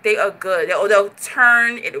good. They are good. They'll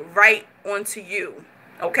turn it right onto you.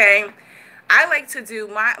 Okay? I like to do,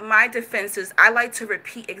 my defenses, I like to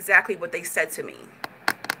repeat exactly what they said to me.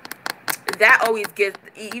 That always gives,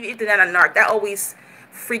 even if they're not a narc, that always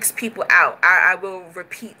freaks people out. I will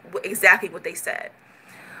repeat exactly what they said.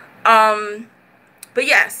 But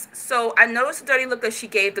yes, so I noticed the dirty look that she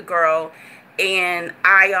gave the girl, and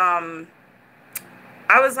I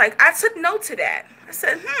was like, I took note to that. I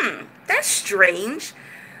said, that's strange.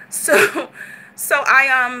 So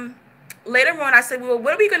I later on I said, well,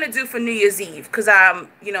 what are we gonna do for New Year's Eve? Because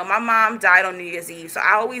my mom died on New Year's Eve, so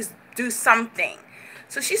I always do something.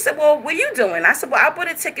 So she said, well, what are you doing? I said, well, I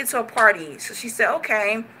bought a ticket to a party. So she said,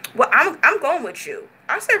 okay, well, I'm going with you.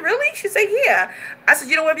 I said, really? She said, yeah. I said,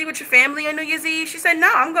 you don't want to be with your family on New Year's Eve? She said,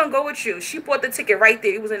 no, I'm going to go with you. She bought the ticket right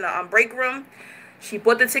there. It was in the break room. She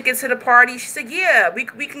bought the ticket to the party. She said, yeah, we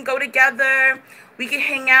can go together. We can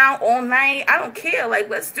hang out all night. I don't care. Like,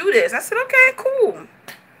 let's do this. I said, okay, cool.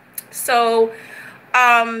 So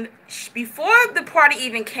before the party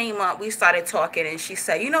even came up, we started talking, and she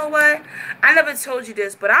said, you know what? I never told you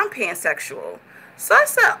this, but I'm pansexual. So I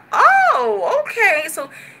said, oh, okay. So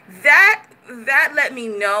that let me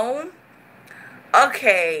know,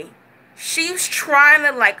 okay, she's trying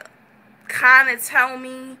to, like, kind of tell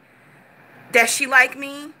me that she liked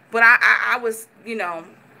me, but I was,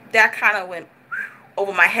 that kind of went,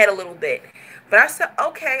 over my head a little bit. But I said,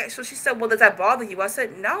 okay. So she said, well, does that bother you? I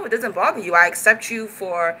said, no, it doesn't bother you. I accept you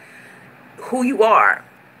for who you are.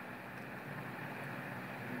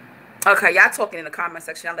 Okay, y'all talking in the comment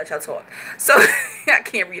section. I'll let y'all talk. So I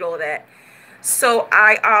can't read all that. So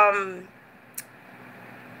I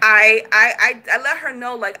let her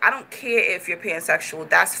know, like, I don't care if you're pansexual.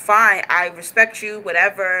 That's fine. I respect you,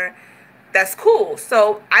 whatever. That's cool.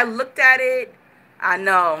 So I looked at it. I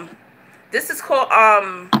know. This is called,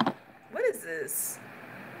 what is this?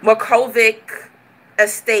 Makovic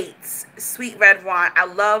Estates sweet red wine. I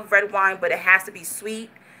love red wine, but it has to be sweet.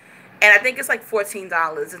 And I think it's like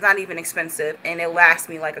 $14. It's not even expensive. And it lasts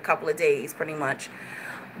me like a couple of days, pretty much.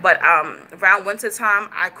 But around winter time,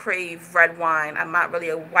 I crave red wine. I'm not really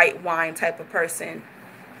a white wine type of person.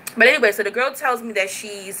 But anyway, so the girl tells me that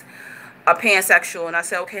she's a pansexual. And I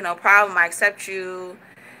said, okay, no problem. I accept you.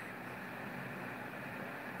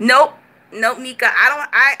 Nope. Nope, Nika. I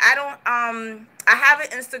have an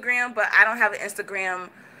Instagram, but I don't have an Instagram,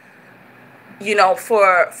 you know,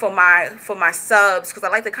 for my subs, because I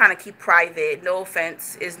like to kind of keep private. No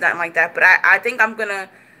offense, it's nothing like that. But I think I'm gonna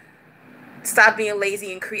stop being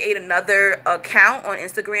lazy and create another account on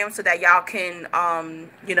Instagram so that y'all can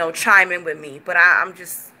you know, chime in with me. But I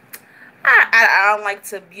don't like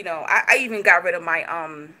to, you know, I even got rid of my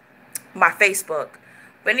my Facebook.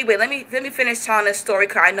 But anyway, let me finish telling this story,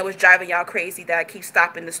 because I know it's driving y'all crazy that I keep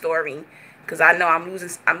stopping the story, because I know I'm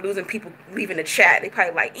losing people leaving the chat. They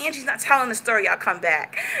probably like, Angie's not telling the story. Y'all come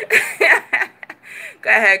back. Go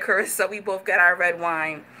ahead, Carissa. We both got our red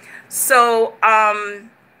wine. So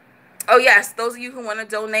oh yes, those of you who want to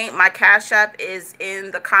donate, my Cash App is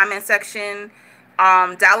in the comment section.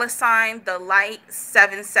 $ the light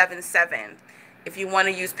 777. If you want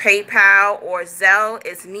to use PayPal or Zelle,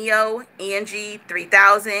 it's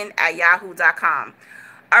neoangie3000 at yahoo.com.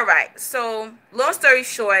 All right, so long story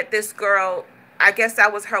short, this girl, I guess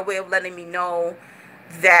that was her way of letting me know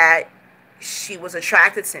that she was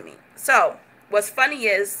attracted to me. So what's funny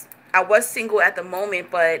is I was single at the moment,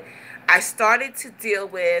 but I started to deal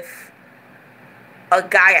with a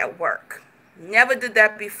guy at work. Never did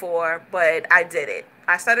that before, but I did it.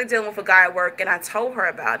 I started dealing with a guy at work, and I told her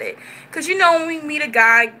about it. Because, you know, when we meet a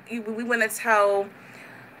guy, we want to tell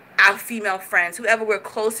our female friends, whoever we're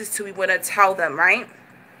closest to, we want to tell them, right?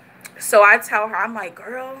 So I tell her, I'm like,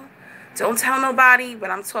 girl, don't tell nobody,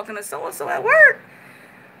 but I'm talking to so-and-so at work.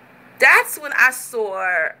 That's when I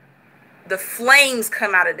saw the flames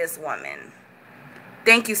come out of this woman.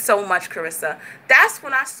 Thank you so much, Carissa. That's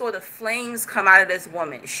when I saw the flames come out of this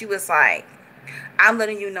woman. She was like, I'm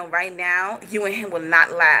letting you know right now, you and him will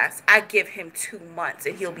not last. I give him 2 months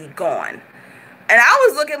and he'll be gone. And I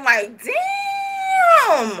was looking like,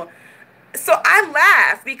 damn. So I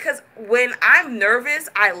laughed, because when I'm nervous,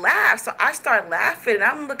 I laugh. So I start laughing, and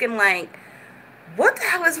I'm looking like, what the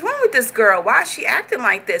hell is wrong with this girl? Why is she acting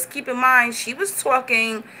like this? Keep in mind, she was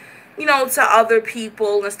talking, you know, to other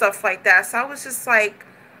people and stuff like that. So I was just like,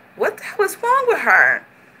 what the hell is wrong with her?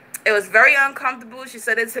 It was very uncomfortable. She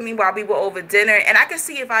said it to me while we were over dinner. And I could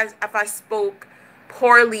see if I spoke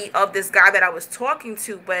poorly of this guy that I was talking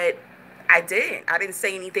to, but I didn't. I didn't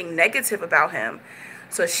say anything negative about him.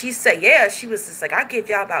 So she said, yeah, she was just like, I'll give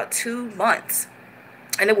y'all about 2 months,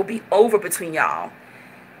 and it will be over between y'all.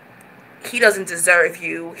 He doesn't deserve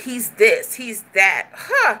you. He's this. He's that.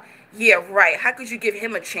 Huh. Yeah, right. How could you give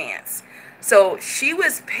him a chance? So she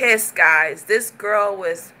was pissed, guys. This girl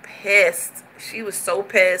was pissed. She was so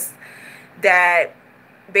pissed that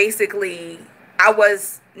basically I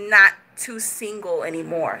was not too single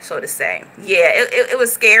anymore, so to say. Yeah, it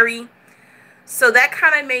was scary. So that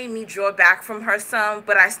kind of made me draw back from her some,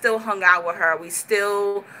 but I still hung out with her. We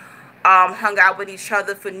still hung out with each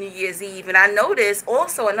other for New Year's Eve. And I noticed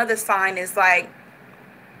also another sign is like,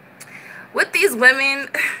 with these women,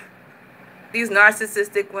 these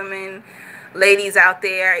narcissistic women, ladies out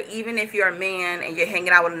there, even if you're a man and you're hanging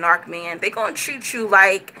out with a narc man, they're going to treat you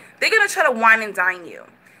like, they're going to try to wine and dine you.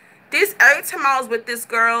 Every time I was with this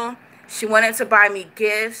girl, she wanted to buy me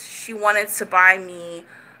gifts. She wanted to buy me,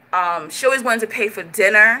 she always wanted to pay for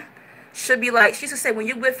dinner. She'd be like, she used to say, when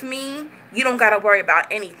you're with me, you don't got to worry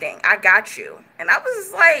about anything. I got you. And I was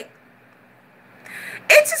just like,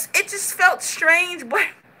 it just felt strange, but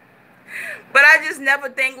I just never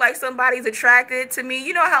think like somebody's attracted to me.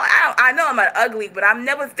 You know how I know I'm not ugly, but I'm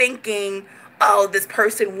never thinking, oh, this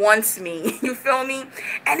person wants me. You feel me?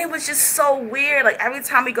 And it was just so weird. Like every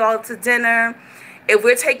time we go out to dinner, if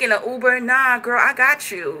we're taking an Uber, nah, girl, I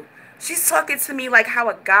got you. She's talking to me like how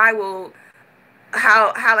a guy will,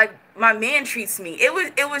 how like my man treats me.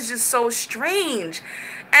 It was just so strange.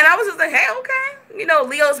 And I was just like, hey, okay.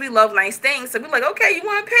 Leos, we love nice things. So we're like, okay, you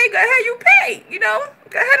want to pay? Go ahead, you pay.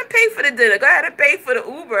 Go ahead and pay for the dinner. Go ahead and pay for the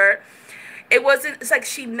Uber. It's like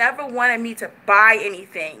she never wanted me to buy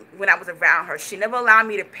anything when I was around her. She never allowed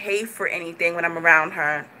me to pay for anything when I'm around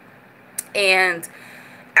her. And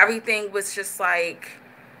everything was just like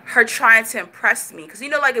her trying to impress me. Because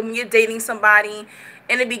like when you're dating somebody,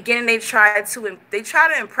 in the beginning they try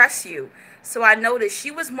to impress you. So I noticed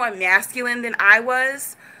she was more masculine than I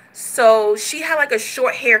was. So she had like a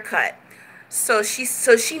short haircut. So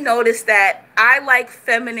she noticed that I like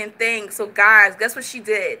feminine things. So guys, guess what she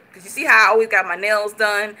did? Because you see how I always got my nails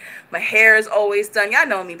done, my hair is always done. Y'all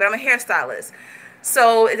know me, but I'm a hairstylist.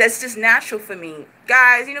 So that's just natural for me.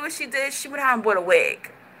 Guys, you know what she did? She went out and bought a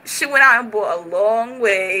wig. She went out and bought a long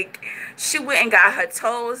wig. She went and got her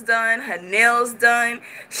toes done, her nails done.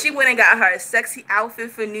 She went and got her a sexy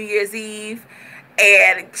outfit for New Year's Eve.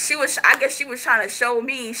 And I guess she was trying to show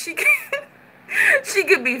me she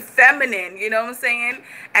could be feminine, you know what I'm saying?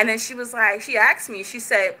 And then she asked me, she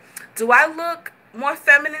said, do I look more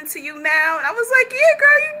feminine to you now? And I was like, yeah,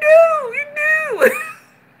 girl, you do.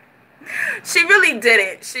 She really did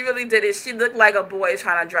it. She really did it. She looked like a boy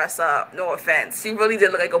trying to dress up. No offense. She really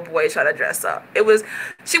did look like a boy trying to dress up.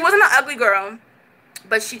 She wasn't an ugly girl,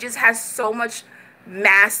 but she just has so much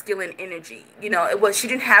masculine energy. She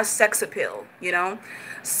didn't have sex appeal.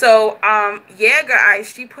 So, yeah, guys,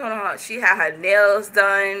 she had her nails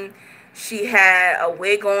done. She had a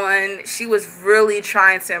wig on. She was really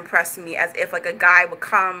trying to impress me, as if like a guy would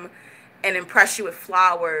come and impress you with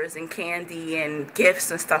flowers and candy and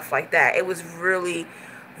gifts and stuff like that. It was really,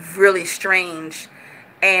 really strange.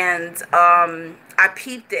 And I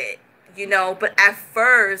peeped it. But at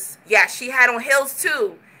first, yeah, she had on heels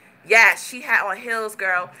too. Yeah, she had on heels,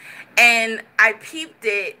 girl. And I peeped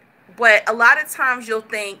it, but a lot of times you'll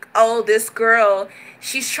think, oh, this girl,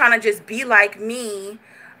 she's trying to just be like me.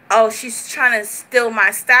 Oh, she's trying to steal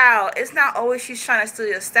my style. It's not always she's trying to steal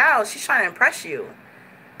your style. She's trying to impress you,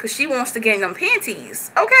 because she wants to get in them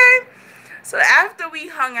panties. Okay? So after we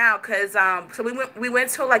hung out, because so we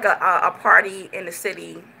went to like a party in the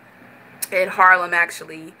city, in Harlem,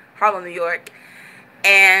 actually. Harlem, New York.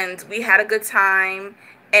 And we had a good time.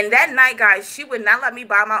 And that night, guys, she would not let me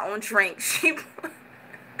buy my own drink.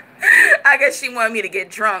 I guess she wanted me to get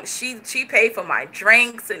drunk. She paid for my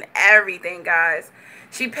drinks and everything, guys.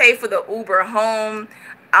 She paid for the Uber home.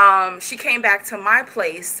 She came back to my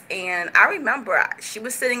place, and I remember she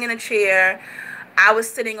was sitting in a chair. I was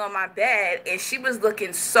sitting on my bed, and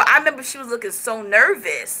I remember she was looking so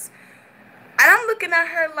nervous. And I'm looking at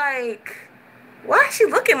her like, why is she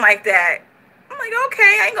looking like that? I'm like,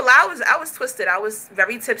 okay, I ain't gonna lie, I was twisted. I was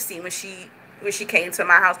very tipsy when she came to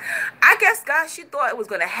my house. I guess, guys, she thought it was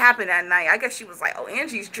gonna happen that night. I guess she was like, oh,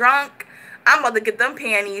 Angie's drunk. I'm about to get them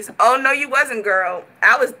panties. Oh no, you wasn't, girl.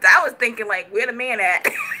 I was thinking like, where the man at?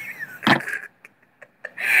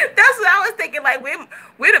 That's what I was thinking, like,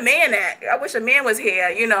 where the man at? I wish a man was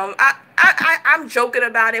here. I'm joking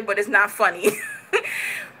about it, but it's not funny.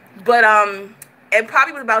 But it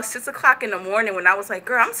probably was about 6 o'clock in the morning when I was like,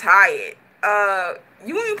 girl, I'm tired.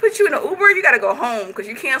 You want me to put you in an Uber? You gotta go home because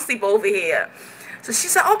you can't sleep over here. So she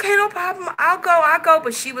said, okay, no problem. I'll go.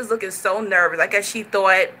 But she was looking so nervous. I guess she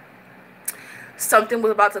thought something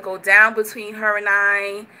was about to go down between her and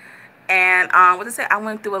I. And what to say? I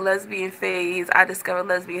went through a lesbian phase. I discovered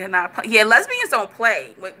lesbians not play. Yeah, lesbians don't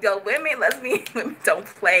play. Lesbian women don't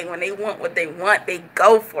play. When they want what they want, they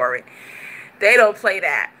go for it. They don't play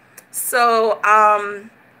that. So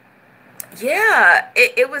yeah,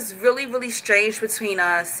 it was really, really strange between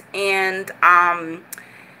us. And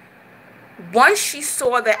once she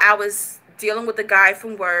saw that I was dealing with the guy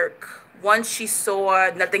from work, once she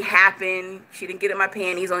saw nothing happened, she didn't get in my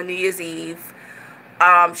panties on New Year's Eve,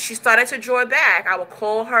 she started to draw back. I would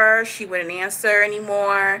call her. She wouldn't answer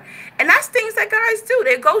anymore. And that's things that guys do.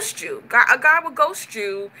 They ghost you. A guy will ghost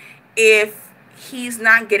you if he's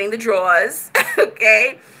not getting the draws.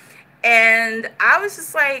 Okay? And I was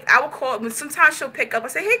just like, I would call. Sometimes she'll pick up. I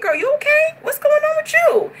say, hey, girl, you okay? What's going on with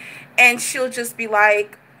you? And she'll just be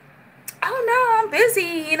like, oh, no, I'm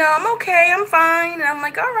busy. I'm okay. I'm fine. And I'm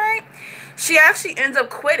like, all right. She actually ends up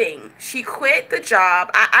quitting. She quit the job.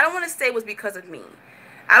 I don't want to say it was because of me.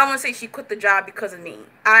 I don't want to say she quit the job because of me.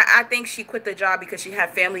 I think she quit the job because she had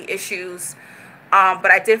family issues. But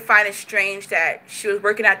I did find it strange that she was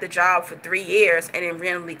working at the job for 3 years and then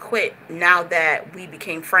randomly quit now that we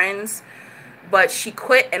became friends. But she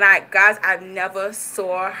quit, and I never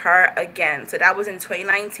saw her again. So that was in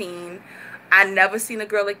 2019. I never seen the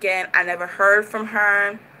girl again. I never heard from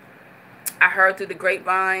her. I heard through the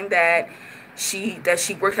grapevine that she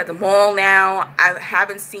works at the mall now. I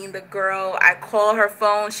haven't seen the girl. I called her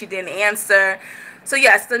phone. She didn't answer. So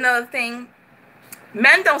yes, another thing.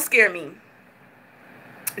 Men don't scare me.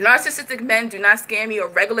 Narcissistic men do not scare me, or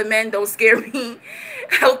regular men don't scare me.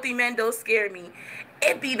 Healthy men don't scare me.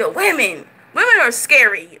 It be the women. Women are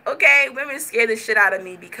scary, okay? Women scare the shit out of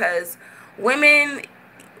me because women,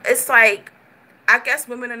 it's like, I guess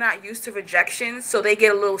women are not used to rejection, so they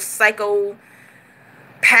get a little psychopath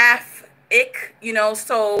ick, you know.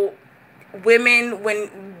 So women,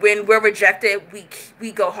 when we're rejected,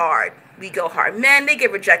 we go hard. We go hard. Men, they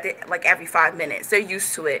get rejected like every 5 minutes. They're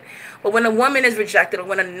used to it. But when a woman is rejected, or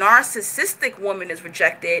when a narcissistic woman is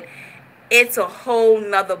rejected, it's a whole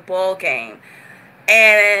nother ball game.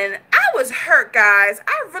 And I was hurt, guys.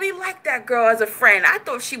 I really liked that girl as a friend. I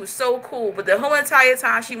thought she was so cool. But the whole entire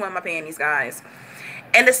time, she won my panties, guys.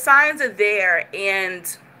 And the signs are there.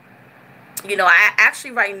 And, you know, I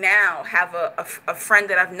actually right now have a friend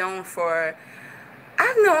that I've known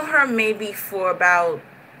her maybe for about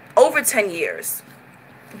over 10 years.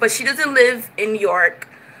 But she doesn't live in New York.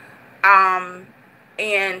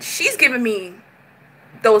 And she's giving me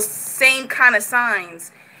those same kind of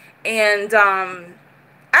signs. And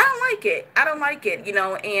I don't like it. I don't like it, you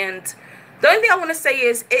know. And the only thing I want to say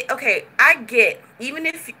is, okay, I get, even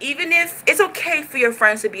if it's okay for your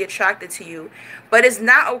friends to be attracted to you, but it's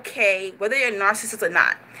not okay, whether you're a narcissist or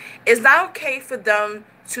not, it's not okay for them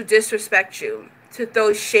to disrespect you, to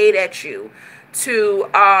throw shade at you, to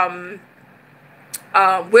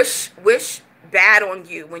wish bad on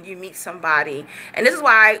you when you meet somebody. And this is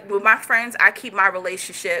why with my friends, I keep my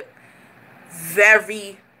relationship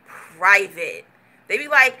very private. They be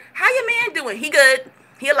like, how your man doing? He good.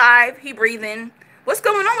 He alive. He breathing. What's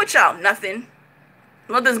going on with y'all? Nothing.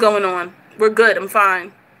 Nothing's going on. We're good. I'm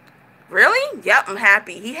fine. Really? Yep, I'm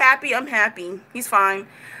happy. He happy. I'm happy. He's fine.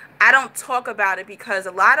 I don't talk about it because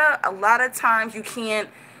a lot of times you can't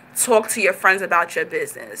talk to your friends about your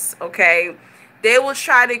business, okay? They will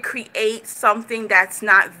try to create something that's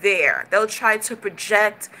not there. They'll try to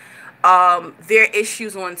project their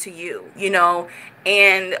issues onto you, you know.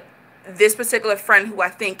 And this particular friend who I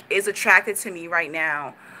think is attracted to me right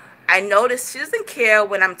now, I noticed she doesn't care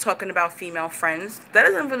when I'm talking about female friends. That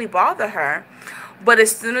doesn't really bother her. But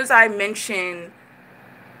as soon as I mention,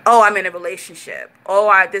 oh, I'm in a relationship,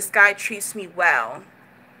 oh, this guy treats me well,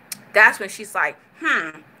 that's when she's like,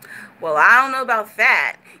 well, I don't know about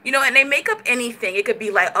that. You know, and they make up anything. It could be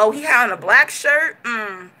like, oh, he had on a black shirt.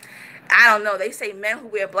 I don't know. They say men who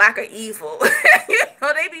wear black are evil. You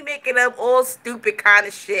know, they be making up all stupid kind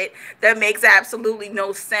of shit that makes absolutely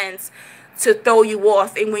no sense to throw you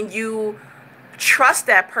off. And when you trust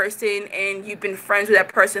that person and you've been friends with that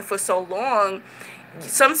person for so long,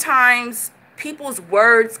 sometimes people's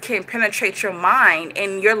words can penetrate your mind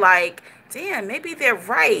and you're like, damn, maybe they're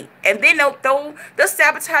right. And then they'll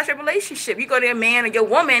sabotage your relationship. You go to your man or your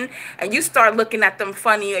woman and you start looking at them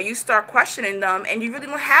funny, or you start questioning them, and you really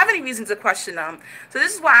don't have any reason to question them. So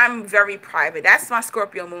this is why I'm very private. That's my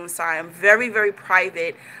Scorpio moon sign. I'm very, very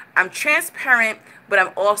private. I'm transparent, but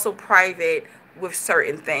I'm also private with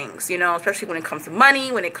certain things, you know, especially when it comes to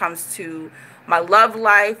money, when it comes to my love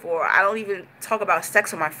life, or I don't even talk about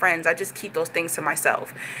sex with my friends. I just keep those things to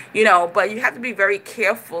myself, you know. But you have to be very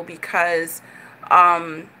careful because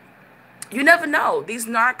you never know. These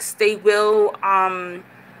narcs, they will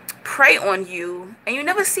prey on you and you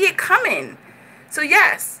never see it coming. So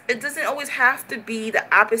yes, it doesn't always have to be the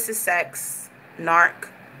opposite sex narc.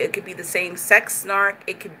 It could be the same sex narc.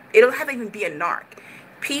 It don't have to even be a narc.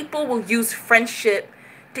 People will use friendship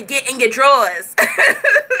to get in your drawers.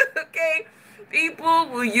 Okay? People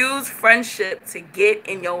will use friendship to get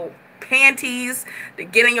in your panties, to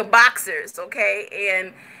get in your boxers, okay?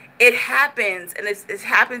 And it happens, and it's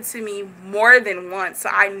happened to me more than once, so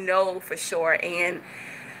I know for sure. And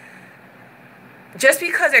just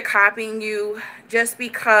because they're copying you, just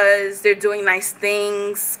because they're doing nice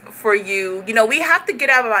things for you, you know, we have to get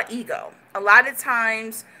out of our ego. A lot of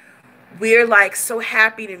times, we're like so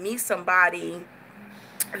happy to meet somebody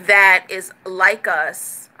that is like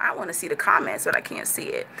us. I want to see the comments, but I can't see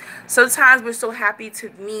it. Sometimes we're so happy to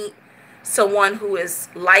meet someone who is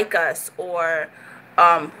like us, or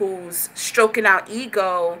who's stroking our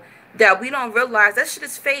ego, that we don't realize that shit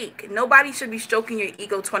is fake. Nobody should be stroking your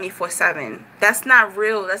ego 24/7. That's not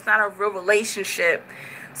real. That's not a real relationship.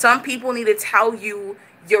 Some people need to tell you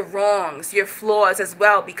your wrongs, your flaws as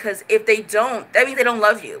well, because if they don't, that means they don't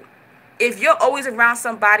love you. If you're always around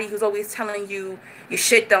somebody who's always telling you your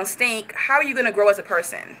shit don't stink, how are you going to grow as a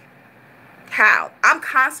person? How? I'm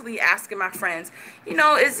constantly asking my friends,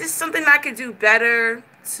 is this something I could do better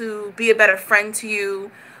to be a better friend to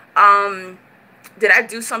you? Um, did I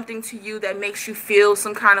do something to you that makes you feel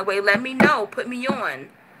some kind of way? Let me know. Put me on.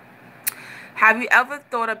 Have you ever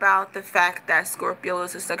thought about the fact that Scorpio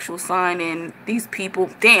is a sexual sign and these people,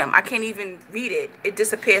 damn, I can't even read it. It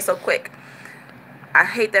disappears so quick. I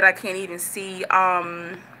hate that I can't even see.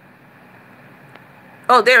 Oh,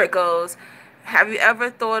 there it goes. Have you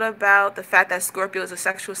ever thought about the fact that Scorpio is a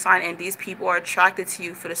sexual sign and these people are attracted to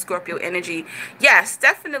you for the Scorpio energy? Yes,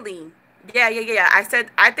 definitely. Yeah. I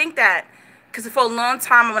think that because for a long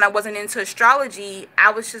time when I wasn't into astrology,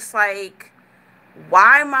 I was just like,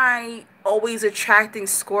 why am I always attracting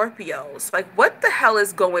Scorpios? Like, what the hell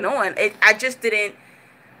is going on? I just I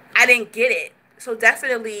didn't get it. So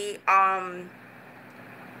definitely, I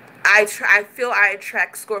feel I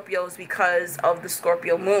attract Scorpios because of the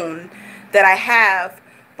Scorpio moon that I have.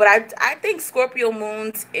 But I think Scorpio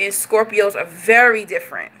moons and Scorpios are very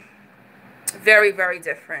different. Very, very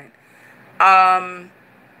different.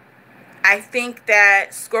 I think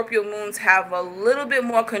that Scorpio moons have a little bit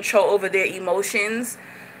more control over their emotions,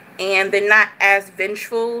 and they're not as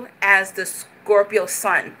vengeful as the Scorpio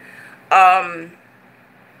sun. Um,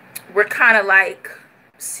 we're kind of like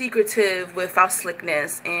secretive with our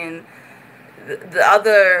slickness, and the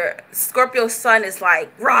other Scorpio sun is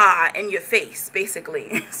like raw in your face,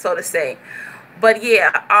 basically, so to say. But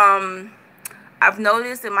yeah, I've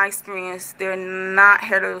noticed in my experience they're not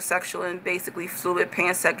heterosexual and basically fluid,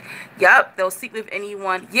 pansexual. Yep, they'll sleep with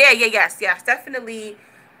anyone. Yes, definitely.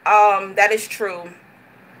 That is true.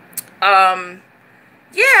 Um,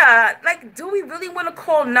 yeah, like, do we really want to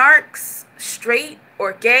call narcs straight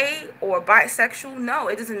or gay or bisexual? No,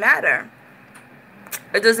 it doesn't matter.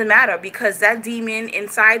 It doesn't matter because that demon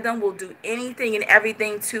inside them will do anything and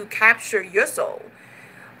everything to capture your soul.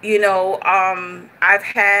 I've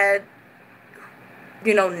had,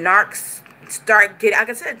 narcs start getting, like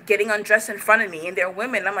I said, getting undressed in front of me, and they're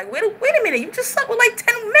women. I'm like, wait a minute, you just slept with like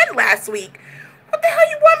 10 men last week. What the hell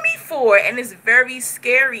you want me for? And it's very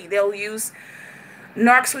scary.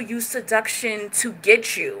 Narcs will use seduction to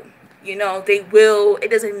get you. They will, it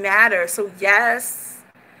doesn't matter. So yes,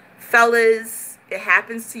 fellas, it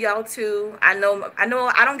happens to y'all too. I know I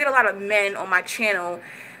don't get a lot of men on my channel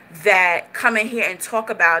that come in here and talk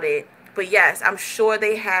about it. But yes, I'm sure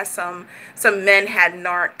they had some men had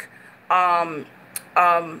narc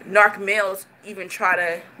males even try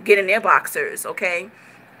to get in their boxers, okay?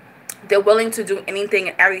 They're willing to do anything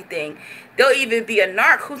and everything. They'll even be a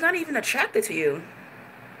narc who's not even attracted to you.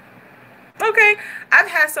 Okay, I've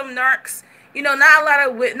had some narcs. Not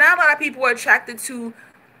a lot of people are attracted to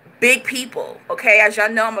big people. Okay, as y'all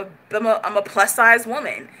know, I'm a plus size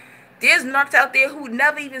woman. There's narcs out there who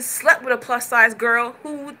never even slept with a plus size girl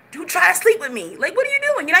who try to sleep with me. Like, what are you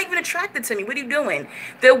doing? You're not even attracted to me. What are you doing?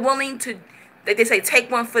 They're willing to, like they say, take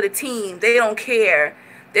one for the team. They don't care.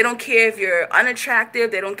 They don't care if you're unattractive.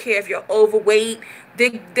 They don't care if you're overweight.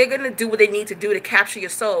 They're gonna do what they need to do to capture your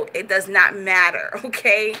soul. It does not matter.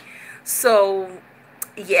 Okay, so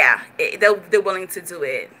yeah, they're willing to do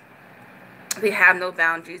it. They have no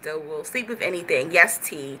boundaries. They will sleep with anything. Yes,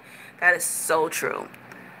 T, that is so true.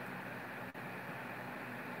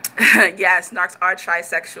 Yes, narcs are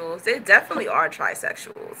trisexuals. They definitely are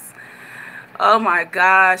trisexuals. Oh my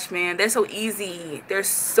gosh, man. They're so easy. They're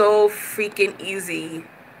so freaking easy.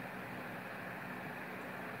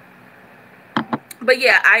 But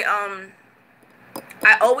yeah, I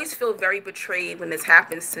always feel very betrayed when this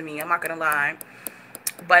happens to me. I'm not gonna lie.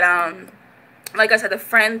 But like I said, the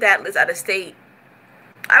friend that lives out of state,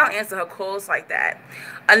 I don't answer her calls like that.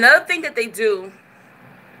 Another thing that they do,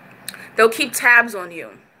 they'll keep tabs on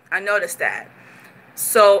you. I noticed that.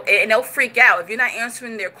 So, and they'll freak out if you're not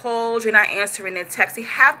answering their calls, you're not answering their texts. They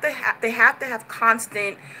have to have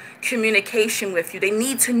constant communication with you. They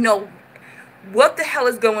need to know what the hell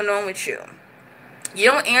is going on with you.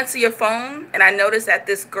 You don't answer your phone, and I noticed that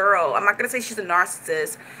this girl, I'm not gonna say she's a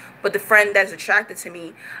narcissist, but the friend that's attracted to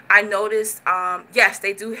me, I noticed, yes,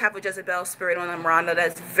 they do have a Jezebel spirit on them, Rhonda.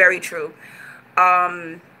 That's very true.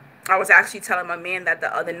 I was actually telling my man that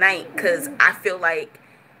the other night because I feel like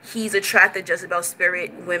he's attracted Jezebel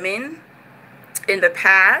spirit women in the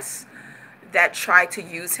past that tried to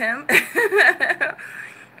use him.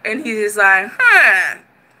 And he's just like,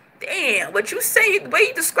 damn, what you say, the way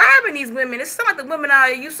you describing these women, it's some of the women I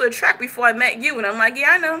used to attract before I met you. And I'm like,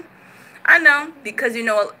 yeah, I know. Because,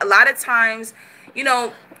 a lot of times, in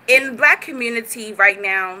the Black community right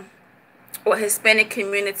now, or Hispanic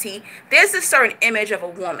community, there's a certain image of a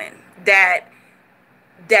woman that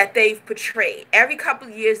that they've portrayed. Every couple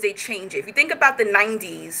of years they change it. If you think about the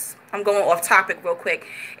 90s, I'm going off topic real quick.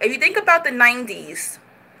 If you think about the 90s,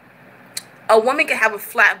 a woman can have a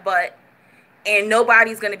flat butt and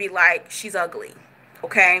nobody's going to be like, she's ugly.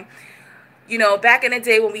 Okay? You know, back in the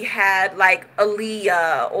day when we had like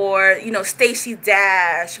Aaliyah or, you know, Stacey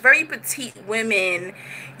Dash, very petite women,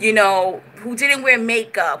 you know, who didn't wear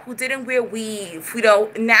makeup, who didn't wear weave, you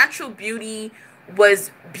know, natural beauty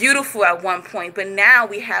was beautiful at one point, but now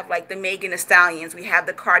we have like the Megan Thee Stallions, we have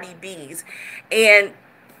the Cardi B's, and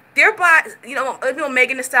their body, you know,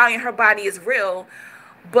 Megan Thee Stallion, her body is real,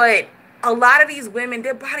 but a lot of these women,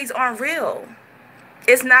 their bodies aren't real.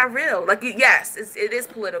 It's not real. Like, yes, it is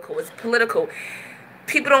political. It's political.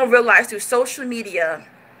 People don't realize through social media,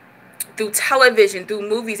 through television, through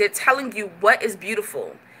movies, they're telling you what is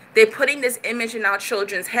beautiful. They're putting this image in our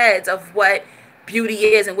children's heads of what beauty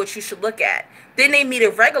is and what you should look at. Then they meet a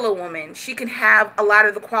regular woman. She can have a lot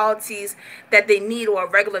of the qualities that they need, or a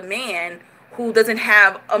regular man who doesn't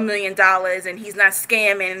have $1 million and he's not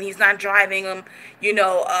scamming and he's not driving them, you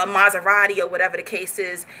know, a Maserati or whatever the case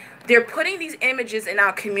is. They're putting these images in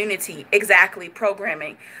our community, exactly,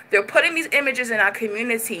 programming. They're putting these images in our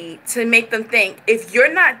community to make them think, if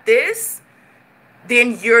you're not this,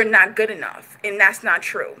 then you're not good enough. And that's not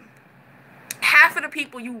true. Half of the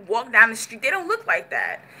people you walk down the street, they don't look like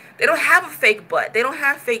that. They don't have a fake butt. They don't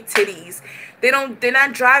have fake titties. They're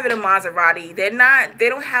not driving a Maserati. They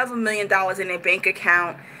don't have $1 million in their bank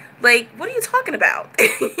account. Like, what are you talking about?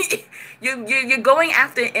 You're going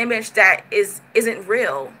after an image that isn't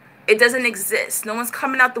real. It doesn't exist. No one's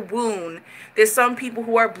coming out the womb. There's some people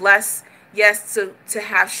who are blessed, yes, to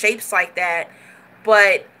have shapes like that.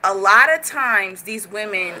 But a lot of times, these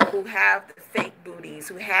women who have the fake booties,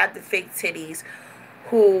 who have the fake titties,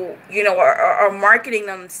 who, you know, are marketing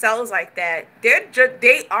themselves like that,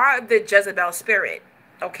 they are the Jezebel spirit,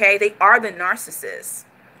 okay? They are the narcissists.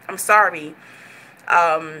 I'm sorry.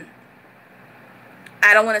 I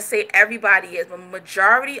don't want to say everybody is, but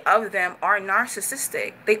majority of them are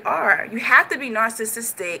narcissistic. They are. You have to be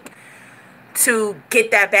narcissistic to get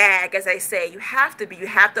that bag, as I say. You have to be. You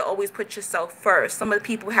have to always put yourself first. Some of the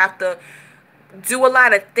people have to do a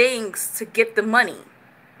lot of things to get the money.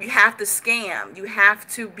 You have to scam. You have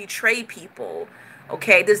to betray people.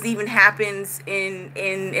 Okay, this even happens in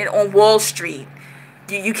on Wall Street.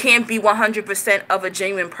 You can't be 100% of a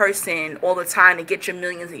genuine person all the time to get your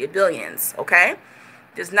millions and your billions. Okay,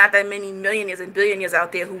 there's not that many millionaires and billionaires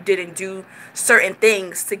out there who didn't do certain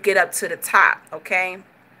things to get up to the top. Okay,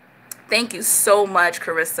 thank you so much,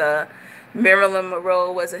 Carissa. Marilyn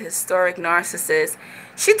Monroe was a historic narcissist.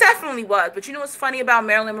 She definitely was. But you know what's funny about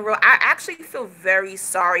Marilyn Monroe? I actually feel very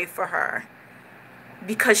sorry for her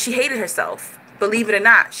because she hated herself. Believe it or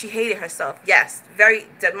not, she hated herself. Yes, very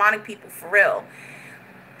demonic people, for real.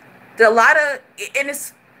 And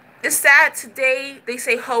it's sad today, they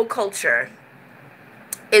say hoe culture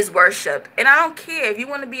is worshipped. And I don't care. If you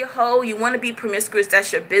want to be a hoe, you want to be promiscuous,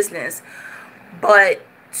 that's your business. But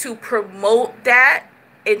to promote that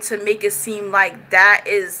and to make it seem like that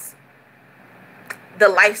is the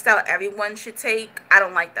lifestyle everyone should take, I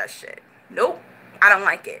don't like that shit. Nope. I don't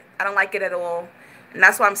like it. I don't like it at all. And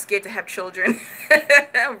that's why I'm scared to have children.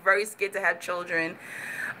 I'm very scared to have children.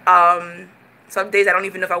 Some days I don't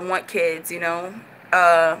even know if I want kids, you know.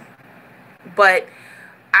 But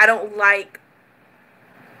I don't like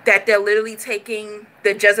that they're literally taking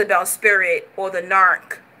the Jezebel spirit or the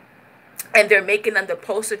narc and they're making them the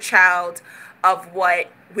poster child of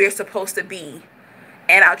what we're supposed to be.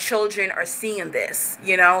 And our children are seeing this,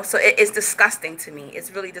 you know. So it's disgusting to me.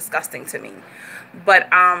 It's really disgusting to me. But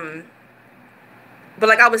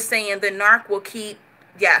like I was saying, the narc will keep,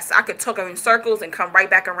 yes, I could talk in circles and come right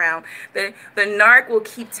back around. The narc will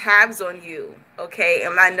keep tabs on you, okay?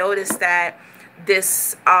 And I noticed that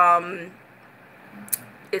this,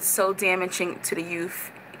 it's so damaging to the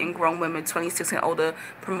youth and grown women, 26 and older,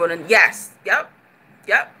 promoting, yes, yep.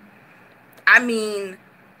 I mean,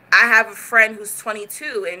 I have a friend who's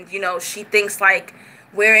 22 and, you know, she thinks like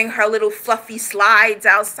wearing her little fluffy slides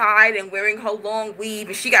outside and wearing her long weave,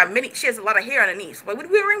 and she has a lot of hair underneath. Like, what are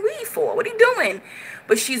you wearing weave for? What are you doing?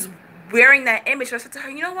 But she's wearing that image. And I said to her,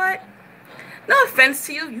 you know what? No offense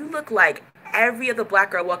to you. You look like every other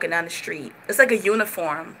black girl walking down the street. It's like a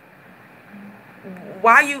uniform.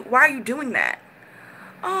 Why are you doing that?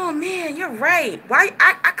 Oh man, you're right. Why?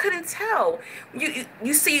 I couldn't tell.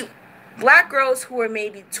 You see black girls who are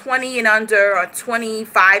maybe 20 and under or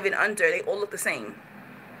 25 and under, they all look the same.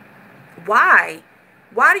 Why?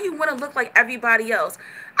 Why do you want to look like everybody else?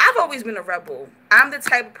 I've always been a rebel. I'm the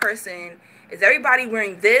type of person, is everybody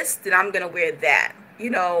wearing this, then I'm going to wear that.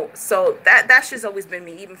 So that's just always been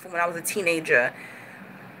me, even from when I was a teenager.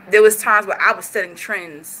 There was times where I was setting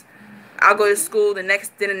trends. I'll go to school the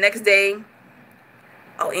next day.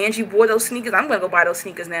 Oh, Angie wore those sneakers. I'm gonna go buy those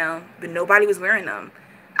sneakers now. But nobody was wearing them.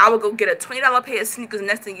 I would go get a $20 pair of sneakers.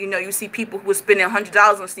 Next thing you know, you see people who are spending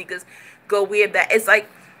 $100 on sneakers go wear that. It's like,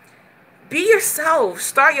 be yourself.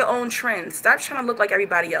 Start your own trends. Stop trying to look like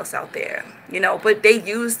everybody else out there. But they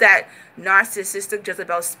use that narcissistic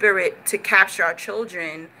Jezebel spirit to capture our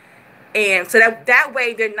children. And so that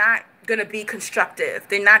way they're not going to be constructive.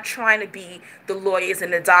 They're not trying to be the lawyers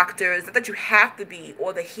and the doctors that you have to be,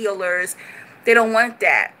 or the healers. They don't want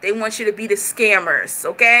that. They want you to be the scammers,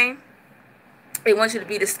 okay? They want you to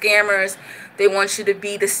be the scammers. They want you to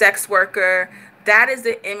be the sex worker. That is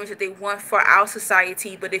the image that they want for our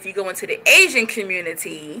society. But if you go into the Asian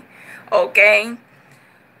community, okay,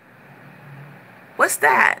 what's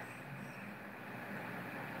that?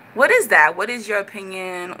 What is that? What is your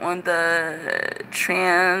opinion on the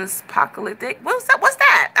trans-apocalyptic? What's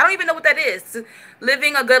that? I don't even know what that is.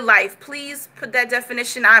 Living a good life. Please put that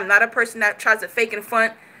definition. I'm not a person that tries to fake in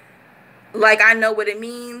front like I know what it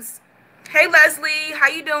means. Hey, Leslie. How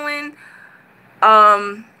you doing?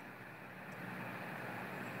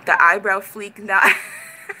 The eyebrow fleek. Now,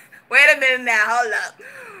 wait a minute now. Hold up.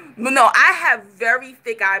 No, I have very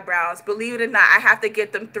thick eyebrows. Believe it or not, I have to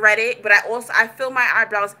get them threaded. But I fill my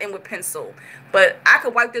eyebrows in with pencil. But I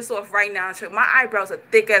could wipe this off right now. My eyebrows are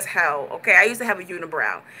thick as hell. Okay, I used to have a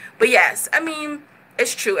unibrow. But yes, I mean,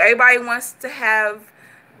 it's true. Everybody wants to have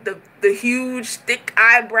the huge, thick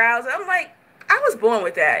eyebrows. I'm like, I was born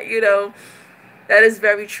with that, That is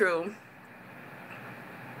very true.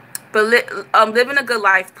 But living a good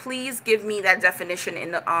life, please give me that definition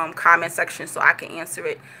in the comment section so I can answer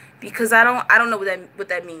it, because I don't know what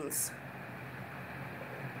that means.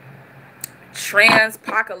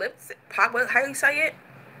 Trans-apocalypse. How do you say it?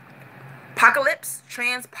 Apocalypse.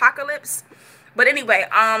 Trans-apocalypse. But anyway,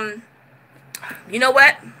 you know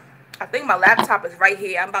what? I think my laptop is right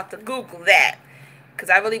here. I'm about to Google that because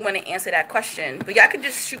I really want to answer that question. But y'all can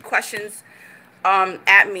just shoot questions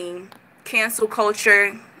at me. Cancel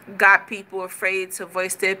culture got people afraid to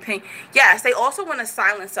voice their opinion. Yes, they also want to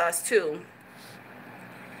silence us too.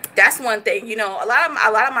 That's one thing. A lot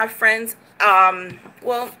of my friends,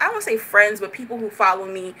 well, I won't say friends, but people who follow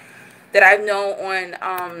me that I know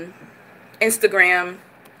on Instagram,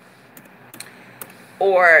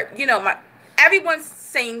 or everyone's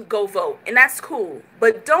saying go vote, and that's cool.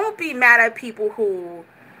 But don't be mad at people who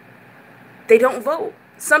they don't vote.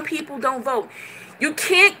 Some people don't vote. You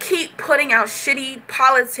can't keep putting out shitty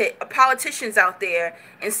politicians out there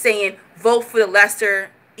and saying vote for the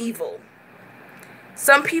lesser evil.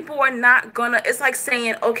 Some people are not gonna. It's like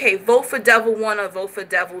saying, okay, vote for devil 1 or vote for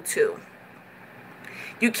devil 2.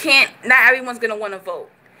 You can't. Not everyone's gonna want to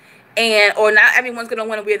vote, or not everyone's gonna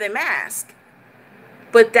want to wear their mask.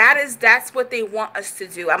 But that's what they want us to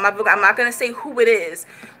do. I'm not gonna say who it is,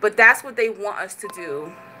 but that's what they want us to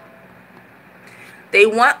do. They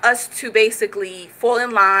want us to basically fall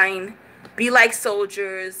in line, be like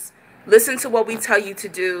soldiers, listen to what we tell you to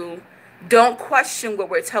do. Don't question what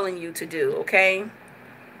we're telling you to do, okay?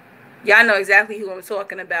 Y'all know exactly who I'm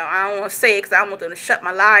talking about. I don't want to say it because I want them to shut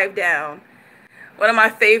my live down. One of my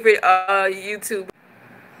favorite YouTube.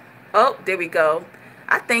 Oh, there we go.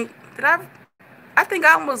 I think I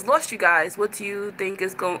almost lost you guys. What do you think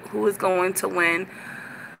who is going to win?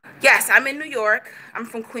 Yes, I'm in New York. I'm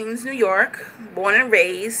from Queens, New York, born and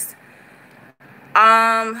raised. You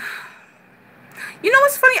know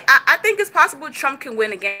what's funny? I think it's possible Trump can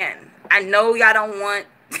win again. I know y'all don't want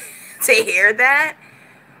to hear that,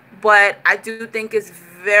 but I do think it's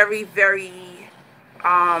very, very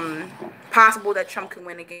possible that Trump can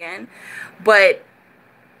win again. But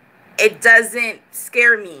it doesn't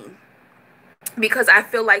scare me because I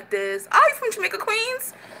feel like this. Oh, you from Jamaica,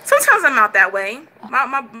 Queens? Sometimes I'm out that way.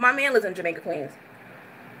 My man lives in Jamaica, Queens.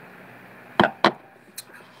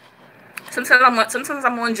 Sometimes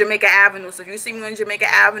I'm on Jamaica Avenue. So if you see me on Jamaica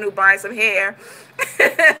Avenue buying some hair,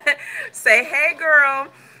 say, hey, girl.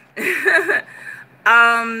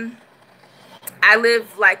 I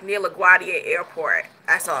live like near LaGuardia Airport.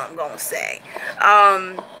 That's all I'm going to say.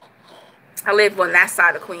 I live on that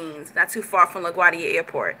side of Queens, not too far from LaGuardia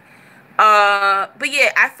Airport. But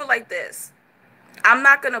yeah, I feel like this. I'm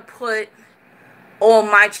not going to put all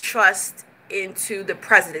my trust into the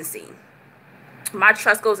presidency. My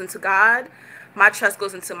trust goes into God. My trust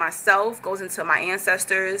goes into myself, goes into my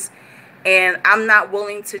ancestors. And I'm not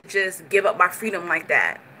willing to just give up my freedom like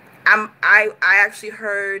that. I actually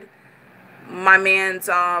heard my man's,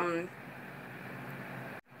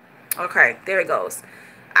 okay, there it goes.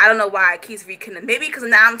 I don't know why it keeps reconnecting. Maybe because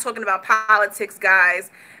now I'm talking about politics, guys.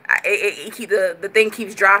 The thing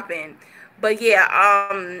keeps dropping. But yeah,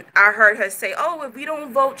 I heard her say, "Oh, if we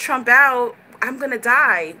don't vote Trump out, I'm gonna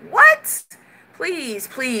die." What? Please,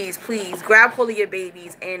 please, please, grab hold of your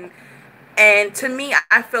babies. And to me,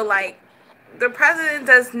 I feel like the president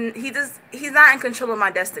doesn't. He's not in control of my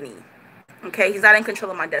destiny. Okay, he's not in control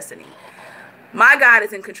of my destiny. My God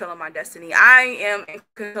is in control of my destiny. I am in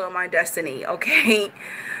control of my destiny. Okay,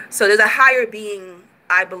 so there's a higher being,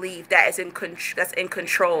 I believe, that's in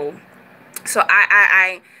control. So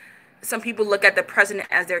some people look at the president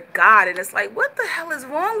as their God, and it's like, what the hell is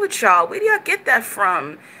wrong with y'all? Where do y'all get that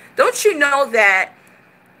from? Don't you know that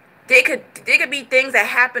there could be things that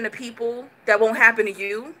happen to people that won't happen to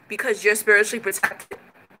you because you're spiritually protected?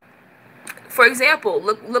 For example,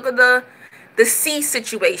 look at the C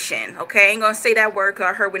situation. Okay, I ain't gonna say that word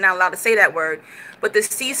because I heard we're not allowed to say that word. But the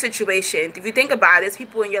C situation, if you think about it, there's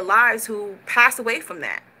people in your lives who passed away from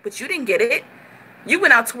that, but you didn't get it. You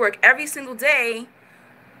went out to work every single day,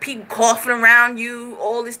 people coughing around you,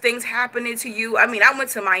 all these things happening to you. I mean, I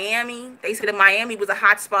went to Miami. They said that Miami was a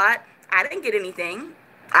hot spot. I didn't get anything.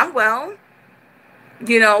 I'm well.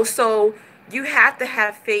 So you have to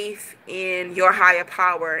have faith in your higher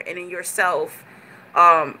power and in yourself,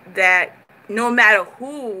 that no matter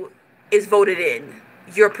who is voted in,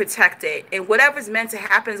 you're protected. And whatever's meant to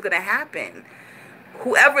happen is going to happen.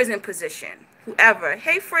 Whoever is in position. Whoever.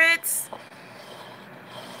 Hey, Fritz.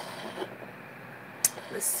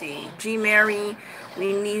 Let's see. G. Mary,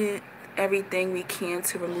 we need everything we can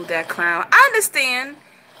to remove that clown. I understand.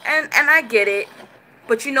 And I get it.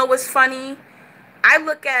 But you know what's funny? I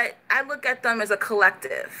look at them as a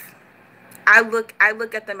collective. I look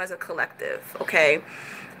at them as a collective, okay?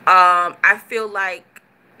 I feel like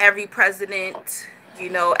every president,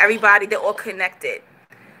 everybody, they're all connected.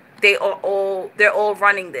 They're all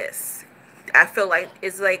running this. I feel like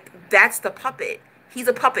it's like that's the puppet. He's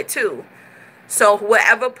a puppet too. So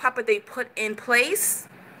whatever puppet they put in place,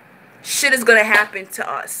 shit is gonna happen to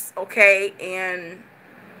us, okay? And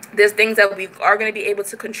there's things that we are gonna be able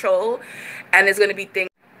to control, and there's gonna be things.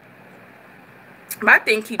 My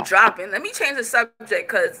thing keep dropping. Let me change the subject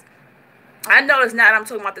because I notice now that I'm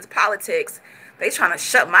talking about this politics, they trying to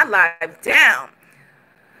shut my life down.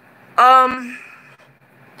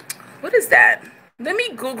 What is that? Let me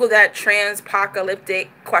Google that transpocalyptic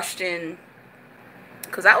question,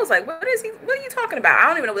 because I was like, what are you talking about? I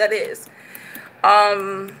don't even know what that is.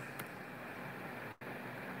 I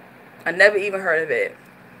never even heard of it.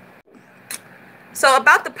 So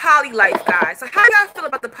about the poly life, guys. So how y'all feel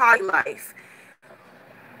about the poly life?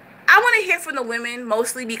 I want to hear from the women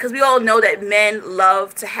mostly, because we all know that men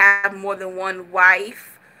love to have more than one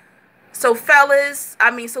wife. So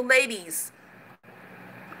ladies,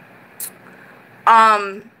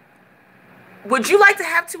 would you like to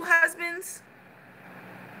have two husbands?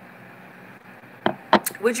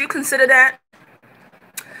 Would you consider that?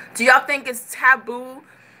 Do y'all think it's taboo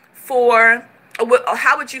or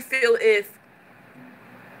how would you feel if,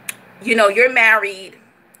 you're married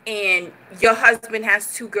and your husband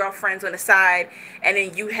has two girlfriends on the side and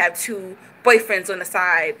then you have two boyfriends on the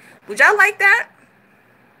side? Would y'all like that?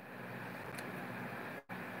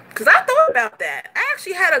 Because I thought about that. I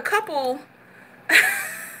actually had a couple.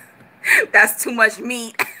 That's too much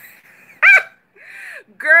meat.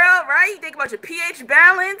 Girl, right? You think about your pH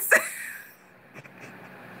balance.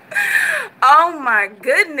 Oh my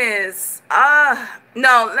goodness.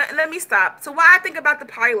 No, let me stop. So why I think about the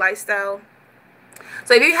poly lifestyle.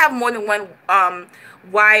 So if you have more than one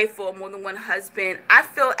wife or more than one husband, I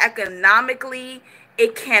feel economically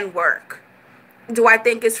it can work. Do I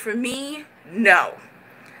think it's for me? No.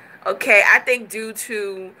 Okay, I think due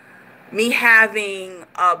to me having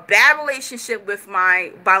a bad relationship with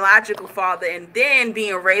my biological father and then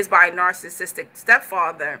being raised by a narcissistic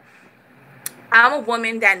stepfather, I'm a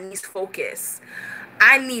woman that needs focus.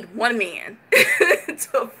 I need one man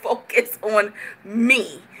to focus on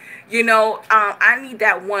me. I need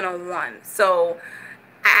that one-on-one. So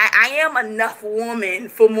I am enough woman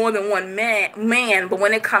for more than one man. But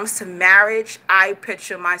when it comes to marriage, I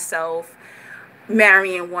picture myself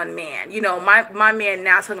marrying one man. My man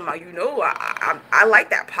now talking about, I like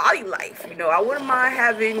that poly life. I wouldn't mind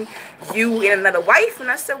having you and another wife. And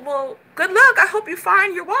I said, well, good luck. I hope you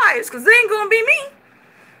find your wives, because they ain't gonna be me.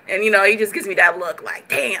 And he just gives me that look like,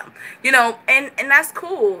 damn, and that's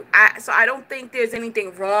cool. So I don't think there's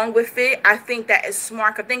anything wrong with it. I think that is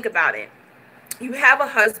smart. Cause think about it. You have a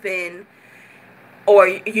husband, or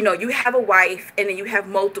you have a wife, and then you have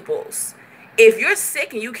multiples. If you're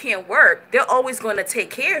sick and you can't work, they're always going to take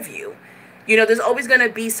care of you. There's always going to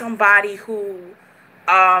be somebody who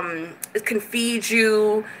it can feed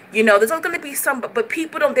you. You know, there's going to be some, but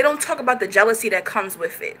people don't talk about the jealousy that comes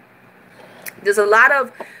with it. There's a lot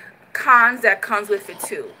of cons that comes with it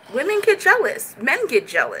too. Women get jealous, men get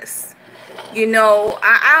jealous. You know,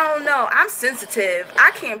 I don't know. I'm sensitive.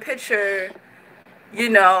 I can't picture, you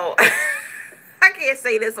know, I can't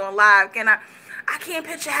say this on live, can I? I can't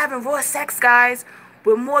picture having raw sex, guys,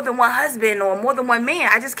 with more than one husband or more than one man.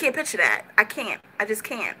 I just can't picture that. I can't. I just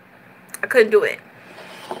can't. I couldn't do it.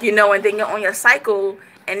 You know, and then you're on your cycle,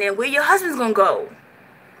 and then where your husband's gonna go?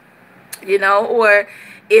 You know, or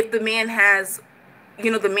if the man has, you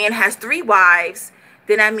know, the man has 3 wives,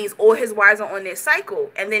 then that means all his wives are on their cycle.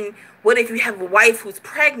 And then what if you have a wife who's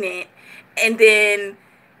pregnant, and then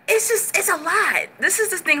it's a lot. This is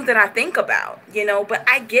the things that I think about, you know, but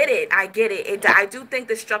I get it. I do think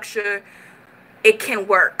the structure, it can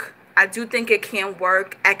work. I do think it can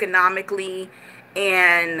work economically,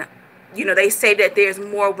 and you know, they say that there's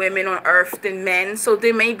more women on earth than men, so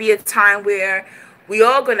there may be a time where we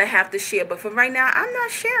all gonna have to share, but for right now, I'm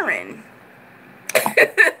not sharing.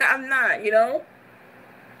 I'm not, you know.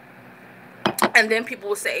 And then people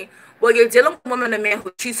will say, well, you're dealing with a woman and a man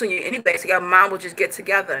who cheats on you anyway, so your mom will just get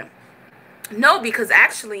together. No, because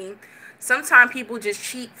actually, sometimes people just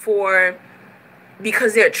cheat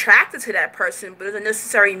because they're attracted to that person, but it doesn't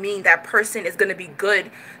necessarily mean that person is going to be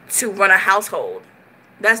good to run a household.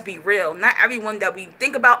 Let's be real. Not everyone that we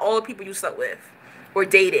think about, all the people you slept with or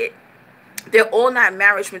dated, they're all not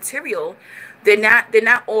marriage material. They're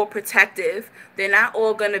not all protective. They're not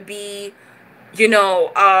all going to be, you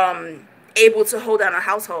know, able to hold down a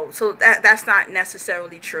household. So that's not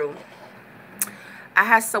necessarily true. I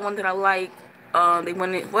had someone that I like.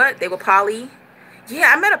 They were poly.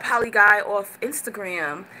 Yeah, I met a poly guy off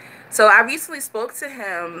Instagram. So I recently spoke to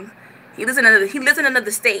him. He lives in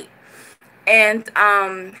another state. And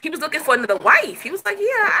he was looking for another wife. He was like,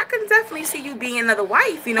 yeah, I can definitely see you being another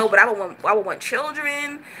wife, you know, but I would want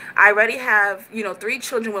children. I already have, you know, 3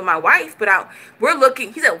 children with my wife, but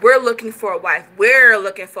he said, we're looking for a wife. We're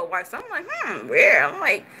looking for a wife. So I'm like, where? I'm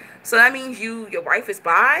like, so that means your wife is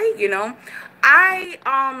bi, you know? I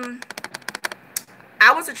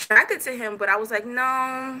was attracted to him, but I was like,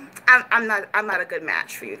 no, I'm not a good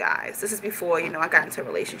match for you guys. This is before, you know, I got into a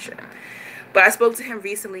relationship. But I spoke to him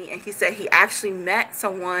recently, and he said he actually met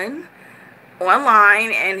someone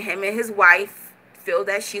online, and him and his wife feel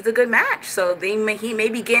that she's a good match. So he may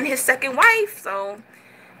be getting his second wife. So,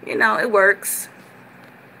 you know, it works.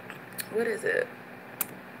 What is it?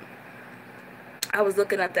 I was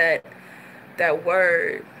looking at that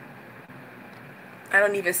word. I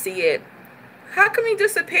don't even see it. How come you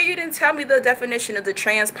disappear? You didn't tell me the definition of the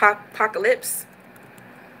transpocalypse.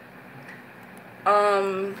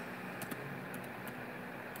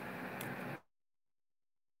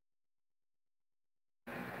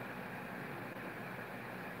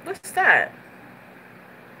 What's that?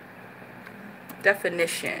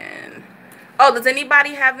 Definition. Oh, does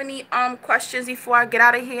anybody have any questions before I get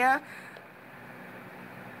out of here?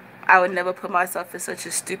 I would never put myself in such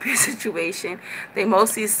a stupid situation. They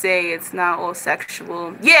mostly say it's not all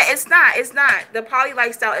sexual. Yeah, it's not. It's not. The poly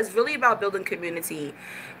lifestyle is really about building community.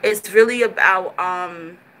 It's really about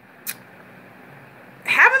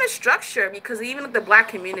having a structure, because even the Black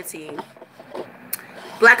community,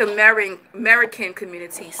 Black American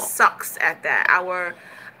community sucks at that. Our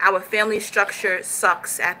family structure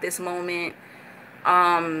sucks at this moment.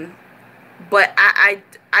 But I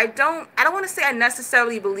don't want to say I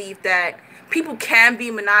necessarily believe that people can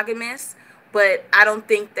be monogamous, but I don't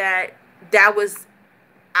think that was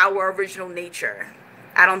our original nature.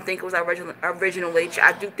 I don't think it was our original nature.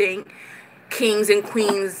 I do think kings and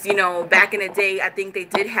queens, you know, back in the day, I think they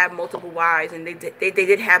did have multiple wives, and they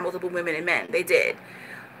did have multiple women and men. They did.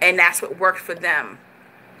 And that's what worked for them.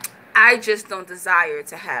 I just don't desire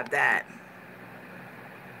to have that.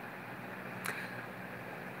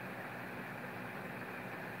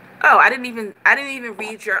 Oh, I didn't even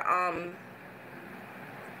read your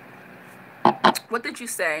what did you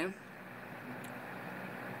say?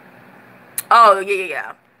 Oh,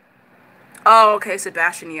 yeah. Oh, okay,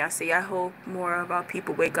 Sebastian, yeah, I see. I hope more about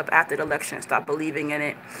people wake up after the election and stop believing in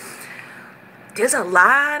it. There's a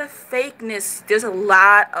lot of fakeness. There's a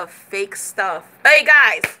lot of fake stuff. Hey,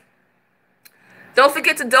 guys, don't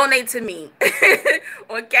forget to donate to me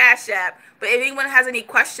on Cash App. But if anyone has any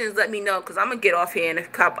questions, let me know, because I'm going to get off here in a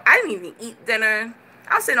couple. I didn't even eat dinner.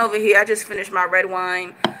 I'm sitting over here. I just finished my red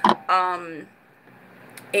wine.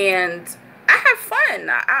 And I have fun.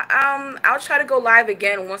 I'll try to go live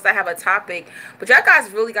again once I have a topic. But y'all guys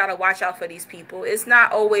really got to watch out for these people. It's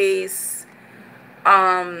not always...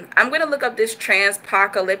 I'm going to look up this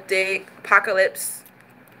apocalypse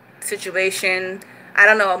situation. I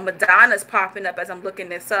don't know. Madonna's popping up as I'm looking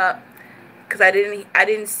this up because I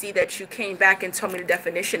didn't see that you came back and told me the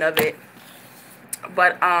definition of it.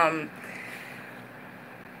 But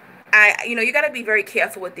you got to be very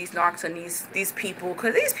careful with these narcs and these people,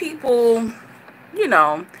 because these people, you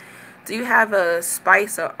know, do you have a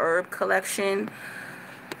spice or herb collection?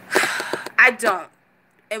 I don't,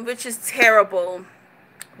 and which is terrible.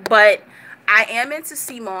 But I am into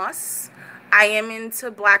sea moss. I am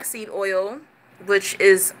into black seed oil, which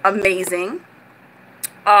is amazing.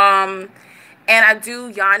 And I do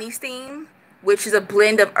yoni steam, which is a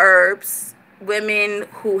blend of herbs. Women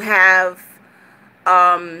who have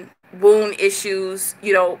wound issues,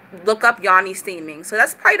 look up yoni steaming. So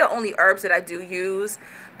that's probably the only herbs that I do use.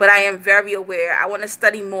 But I am very aware. I want to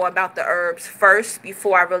study more about the herbs first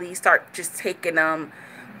before I really start just taking them.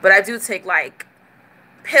 But I do take like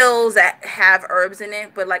pills that have herbs in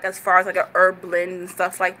it. But like as far as like a herb blend and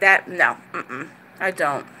stuff like that, no, I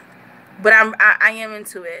don't. But I am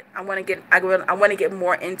into it. I want to get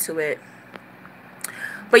more into it.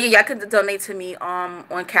 But yeah, y'all can donate to me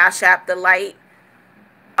on Cash App, the Light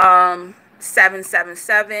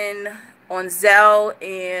 777 on Zelle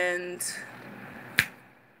and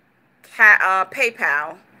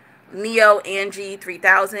PayPal,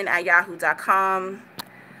 neoangie3000 at yahoo.com.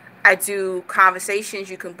 I do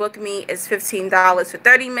conversations. You can book me. It's $15 for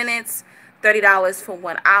 30 minutes, $30 for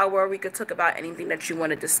 1 hour. We could talk about anything that you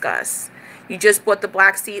want to discuss. You just bought the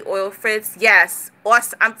black seed oil, Fritz? Yes.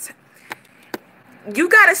 Also, you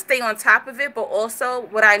got to stay on top of it, but also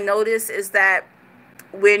what I notice is that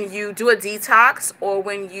when you do a detox or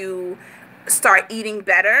when you start eating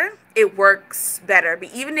better, it works better.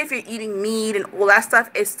 But even if you're eating meat and all that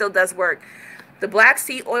stuff, it still does work. The black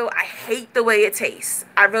seed oil, I hate the way it tastes.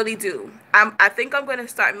 I really do. I think I'm going to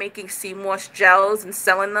start making sea moss gels and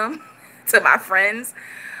selling them to my friends.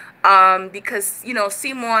 Because,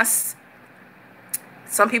 sea moss,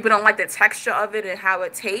 some people don't like the texture of it and how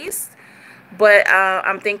it tastes. But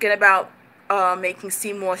I'm thinking about making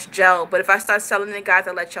sea moss gel. But if I start selling it, guys,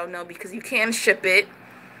 I'll let y'all know, because you can ship it.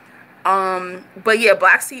 But yeah,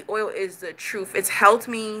 black seed oil is the truth. It's helped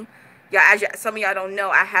me. Yeah, as some of y'all don't know,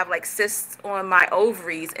 I have like cysts on my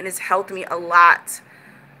ovaries, and it's helped me a lot.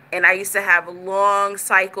 And I used to have long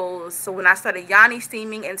cycles. So when I started yoni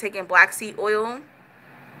steaming and taking black seed oil,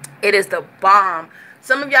 it is the bomb.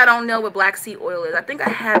 Some of y'all don't know what black seed oil is. I think I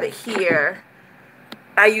have it here.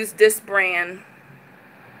 I use this brand.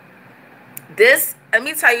 Let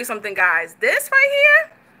me tell you something, guys. This right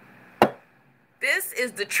here, this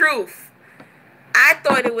is the truth. I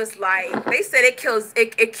thought it was like, they said it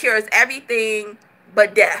cures everything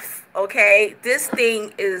but death, okay? This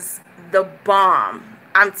thing is the bomb.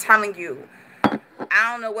 I'm telling you.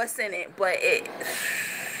 I don't know what's in it, but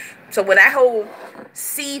so when that whole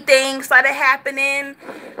seed thing started happening,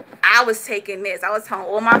 I was taking this. I was telling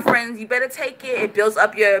all my friends, you better take it. It builds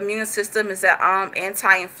up your immune system. It's an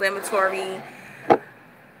anti-inflammatory.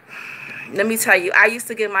 Let me tell you, I used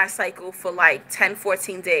to get my cycle for like 10,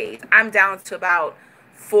 14 days. I'm down to about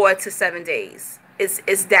 4 to 7 days.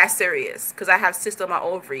 It's that serious because I have cysts on my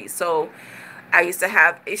ovaries. So I used to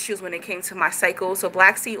have issues when it came to my cycle. So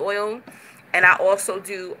black seed oil, and I also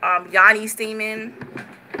do yoni steaming.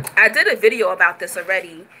 I did a video about this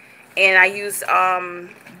already, and I use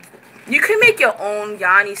you can make your own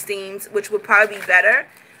yoni steams, which would probably be better,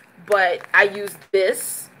 but I use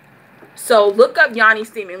this. So look up yoni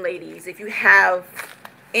steaming, ladies, if you have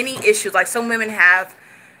any issues. Like some women have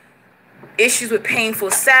issues with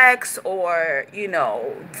painful sex, or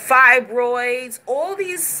fibroids, all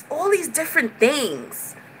these different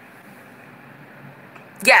things.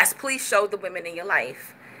 Yes, please show the women in your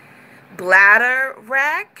life. Bladder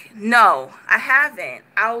wreck? No, I haven't.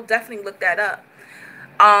 I'll definitely look that up.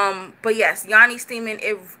 But yes, yoni steaming,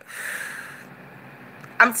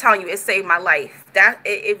 I'm telling you, it saved my life.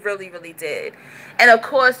 It really, really did. And of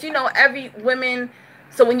course, every women,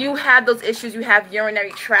 so when you have those issues, you have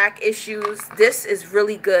urinary tract issues, this is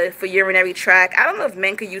really good for urinary tract. I don't know if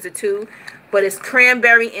men could use it too, but it's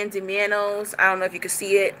cranberry and Domino's. I don't know if you can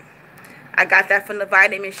see it. I got that from the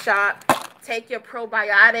vitamin shop. Take your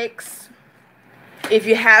probiotics. If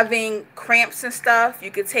you're having cramps and stuff,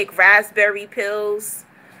 you could take raspberry pills.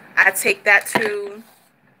 I take that too.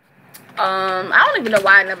 I don't even know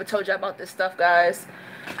why I never told you about this stuff, guys.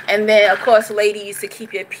 And then, of course, ladies, to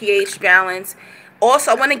keep your pH balance.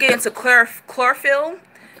 Also, I want to get into chlorophyll.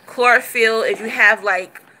 Chlorophyll, if you have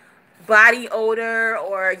like body odor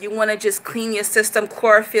or you want to just clean your system,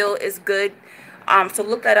 chlorophyll is good. So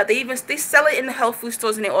look that up. They sell it in the health food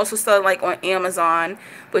stores, and they also sell it like on Amazon.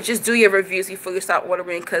 But just do your reviews before you start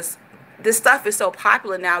ordering, because this stuff is so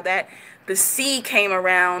popular now that the C came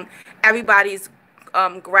around. Everybody's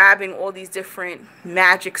grabbing all these different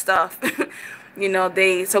magic stuff. You know,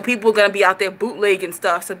 so people are gonna be out there bootlegging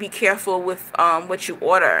stuff. So be careful with what you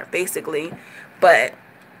order, basically. But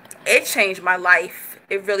it changed my life.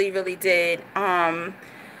 It really, really did.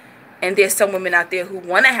 And there's some women out there who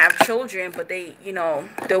want to have children, but they, you know,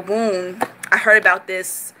 the womb. I heard about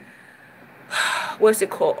this. What's it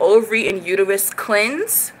called? Ovary and uterus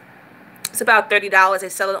cleanse. It's about $30. They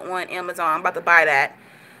sell it on Amazon. I'm about to buy that.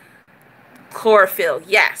 Chlorophyll.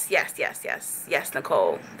 Yes,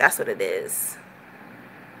 Nicole. That's what it is.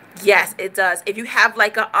 Yes, it does. If you have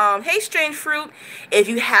like a hey strange fruit, if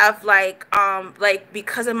you have like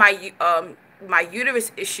because of my my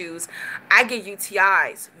uterus issues, I get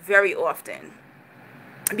UTIs very often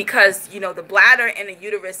because, you know, the bladder and the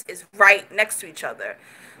uterus is right next to each other.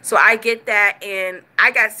 So I get that, and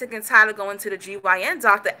I got sick and tired of going to the GYN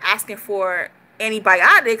doctor asking for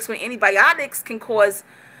antibiotics when antibiotics can cause,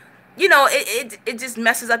 you know, it just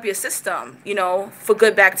messes up your system, you know, for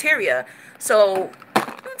good bacteria. So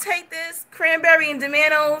you take this cranberry and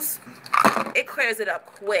Domino's, it clears it up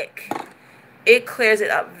quick. It clears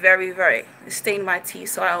it up very, very. It stained my teeth,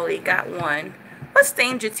 so I only got one. What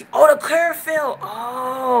stained your teeth? Oh, the chlorophyll.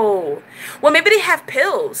 Oh. Well, maybe they have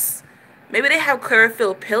pills. Maybe they have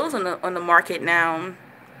chlorophyll pills on the market now.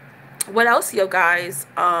 What else, yo guys?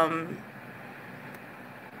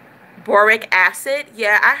 Boric acid.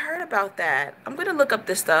 Yeah, I heard about that. I'm gonna look up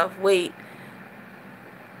this stuff. Wait.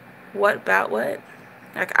 What about what?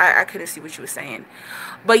 I couldn't see what you were saying.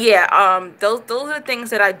 But yeah, those are the things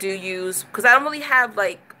that I do use because I don't really have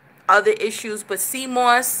like other issues. But sea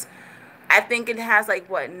moss, I think it has like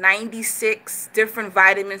what 96 different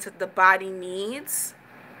vitamins that the body needs.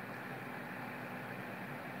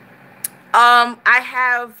 I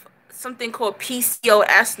have something called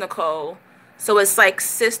PCOS, Nicole. So it's like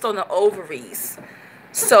cyst on the ovaries.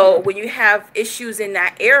 So when you have issues in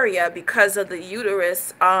that area because of the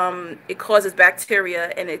uterus, it causes bacteria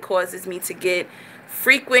and it causes me to get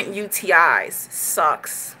frequent UTIs.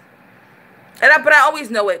 Sucks. But I always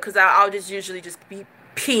know it because I'll just usually just be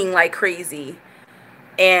peeing like crazy.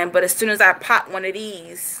 But as soon as I pop one of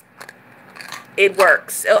these, it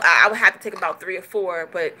works. I would have to take about 3 or 4,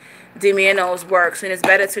 but Domino's works, and it's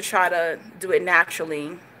better to try to do it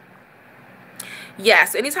naturally.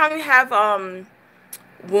 Yes, anytime you have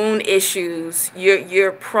wound issues,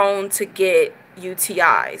 you're prone to get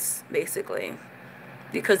UTIs, basically,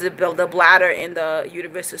 because the bladder and the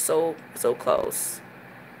uterus is so close.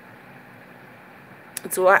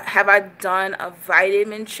 So have I done a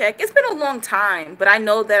vitamin check? It's been a long time, but I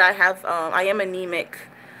know that I have I am anemic,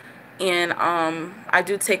 and I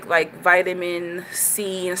do take like vitamin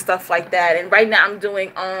C and stuff like that. And right now I'm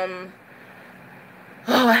doing oh,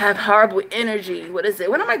 I have horrible energy. What is it?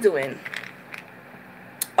 What am I doing?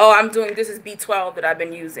 Oh, I'm doing, this is B12 that I've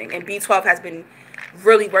been using. And B12 has been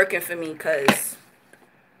really working for me because,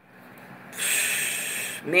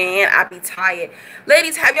 man, I be tired.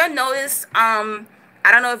 Ladies, have y'all noticed, I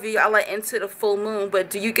don't know if y'all are into the full moon, but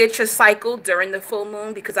do you get your cycle during the full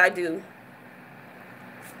moon? Because I do.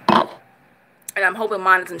 And I'm hoping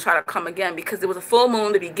mine doesn't try to come again because there was a full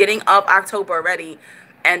moon the beginning of October already.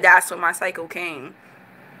 And that's when my cycle came.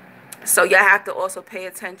 So y'all have to also pay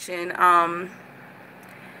attention.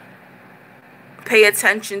 Pay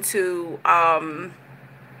attention to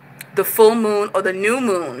the full moon or the new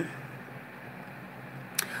moon.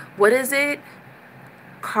 What is it?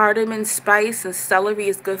 Cardamom, spice, and celery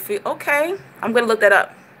is good for you. Okay, I'm going to look that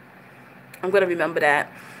up. I'm going to remember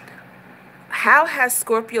that. How has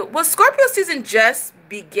Scorpio... Well, Scorpio season just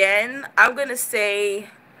began. I'm going to say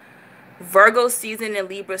Virgo season and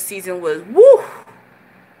Libra season was... Woo!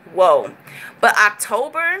 Whoa. But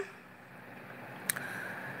October...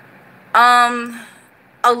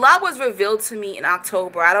 a lot was revealed to me in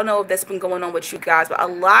October. I don't know if that's been going on with you guys, but a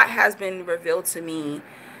lot has been revealed to me.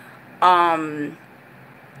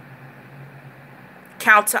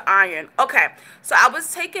 Counter iron. Okay, so I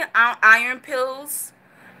was taking iron pills,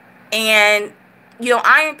 and you know,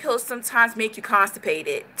 iron pills sometimes make you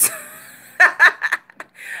constipated.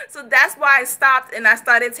 So that's why I stopped and I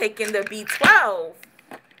started taking the B12.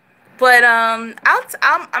 But I'm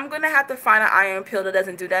gonna have to find an iron pill that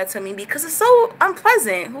doesn't do that to me because it's so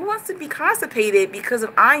unpleasant. Who wants to be constipated because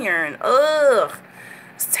of iron? Ugh,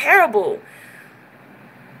 it's terrible.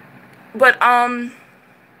 But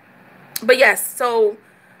yes. So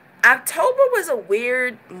October was a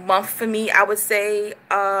weird month for me. I would say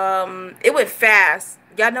it went fast.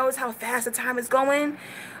 Y'all notice how fast the time is going?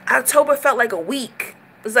 October felt like a week.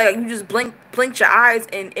 It's like you just blinked your eyes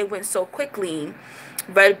and it went so quickly.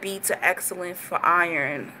 Red beets are excellent for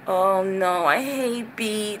iron. Oh no, I hate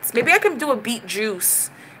beets. Maybe I can do a beet juice,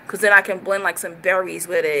 because then I can blend like some berries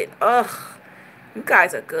with it. Ugh, you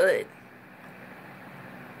guys are good.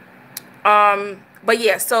 But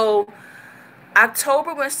yeah, so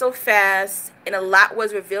October went so fast and a lot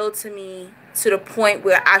was revealed to me to the point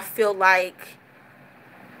where I feel like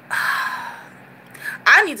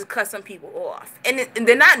I need to cut some people off. And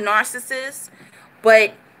they're not narcissists,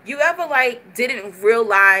 but you ever like didn't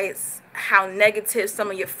realize how negative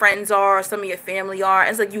some of your friends are, some of your family are.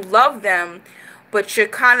 It's like you love them, but you're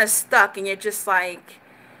kind of stuck and you're just like,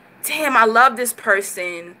 damn, I love this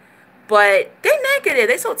person, but they're negative.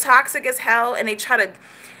 They're so toxic as hell and they try to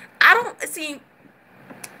I don't see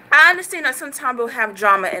I understand that sometimes we'll have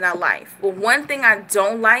drama in our life. But one thing I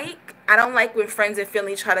don't like when friends and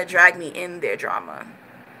family try to drag me in their drama.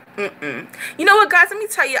 Mm-mm. You know what, guys? Let me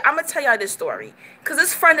tell you. I'm gonna tell y'all this story because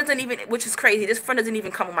this friend doesn't even, which is crazy. This friend doesn't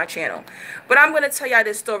even come on my channel, but I'm gonna tell y'all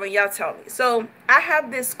this story. And y'all tell me. So I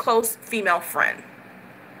have this close female friend.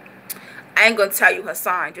 I ain't gonna tell you her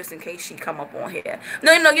sign just in case she come up on here.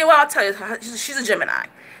 No, you know what? I'll tell you. She's a Gemini.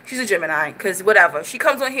 She's a Gemini because whatever. She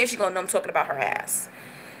comes on here, she gonna know I'm talking about her ass.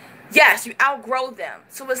 Yes, you outgrow them.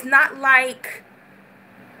 So it's not like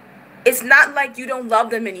you don't love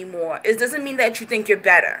them anymore. It doesn't mean that you think you're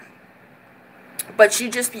better. But you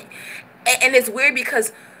just be, and it's weird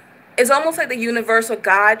because it's almost like the universe or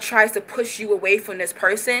God tries to push you away from this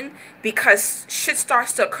person because shit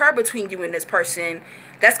starts to occur between you and this person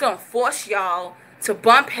that's going to force y'all to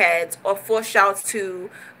bump heads or force y'all to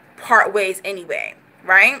part ways anyway,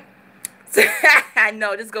 right? So, I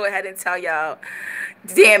know, just go ahead and tell y'all,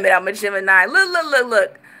 damn it, I'm a Gemini.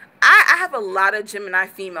 Look. I have a lot of Gemini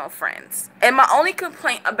female friends. And my only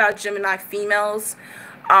complaint about Gemini females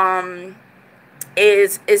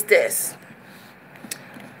is this.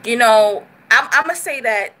 You know, I'm going to say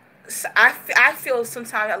that I feel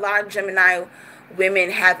sometimes a lot of Gemini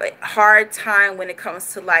women have a hard time when it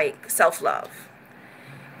comes to, like, self-love.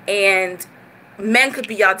 And men could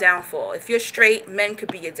be your downfall. If you're straight, men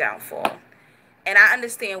could be your downfall. And I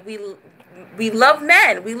understand we love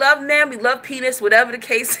men. We love penis, whatever the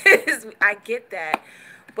case is. I get that.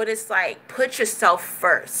 But it's like, put yourself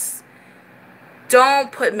first.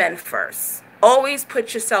 Don't put men first. Always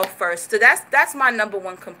put yourself first. So that's my number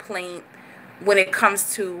one complaint when it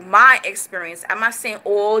comes to my experience. I'm not saying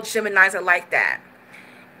all Geminis are like that.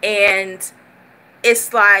 And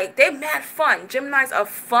it's like, they're mad fun. Geminis are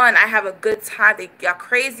fun. I have a good time. Y'all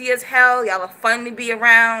crazy as hell. Y'all are fun to be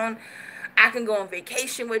around. I can go on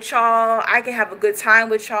vacation with y'all. I can have a good time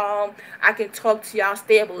with y'all. I can talk to y'all,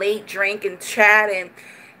 stay up late, drink and chat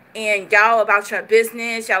and y'all about your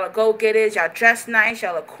business. Y'all are go-getters. Y'all dress nice.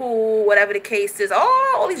 Y'all are cool. Whatever the case is.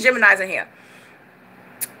 Oh, all these Geminis in here.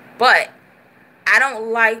 But I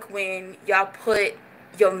don't like when y'all put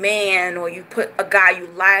your man or you put a guy you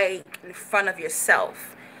like in front of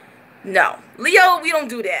yourself. No. Leo, we don't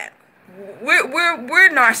do that. We're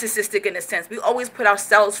narcissistic in a sense. We always put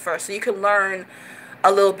ourselves first. So you can learn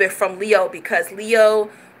a little bit from Leo because Leo,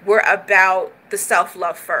 we're about the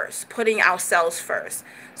self-love first, putting ourselves first.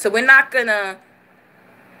 So we're not gonna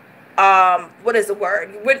what is the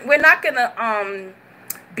word? We're not gonna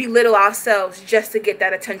belittle ourselves just to get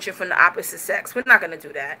that attention from the opposite sex. We're not gonna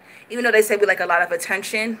do that. Even though they say we like a lot of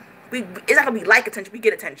attention, it's not gonna be like attention, we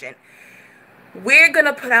get attention. We're going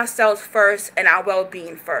to put ourselves first and our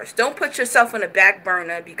well-being first. Don't put yourself on the back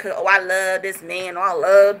burner because, oh, I love this man or I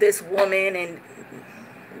love this woman. And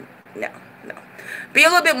no. Be a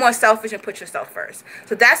little bit more selfish and put yourself first.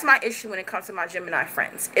 So that's my issue when it comes to my Gemini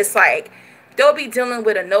friends. It's like, they'll be dealing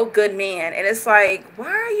with a no-good man. And it's like, why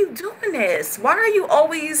are you doing this? Why are you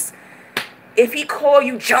always, if he call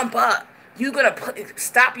you, jump up. You're going to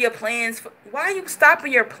stop your plans. Why are you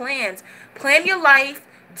stopping your plans? Plan your life.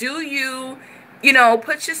 Do you... You know,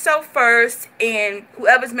 put yourself first, and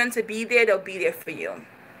whoever's meant to be there, they'll be there for you.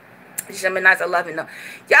 Geminis are loving, though.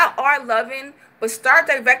 Y'all are loving, but start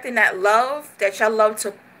directing that love that y'all love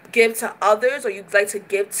to give to others, or you like to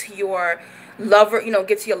give to your lover, you know,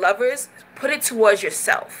 give to your lovers. Put it towards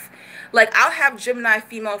yourself. Like, I'll have Gemini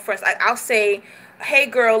female friends. Like, I'll say, hey,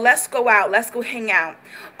 girl, let's go out. Let's go hang out.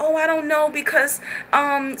 Oh, I don't know because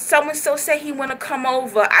so-and-so said he want to come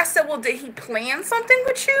over. I said, well, did he plan something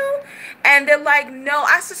with you? And they're like, no.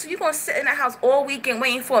 I said, so you going to sit in the house all weekend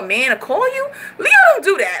waiting for a man to call you? Leo don't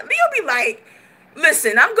do that. Leo be like,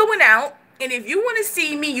 listen, I'm going out, and if you want to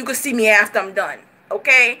see me, you can see me after I'm done,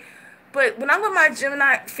 okay? But when I'm with my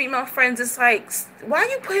Gemini female friends, it's like, why are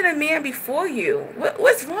you putting a man before you?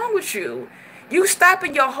 What's wrong with you? You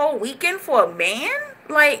stopping your whole weekend for a man?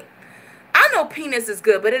 Like, I know penis is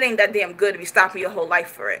good, but it ain't that damn good to be stopping your whole life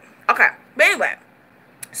for it. Okay, but anyway,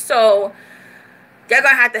 so you're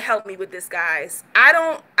gonna have to help me with this, guys.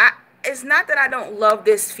 It's not that I don't love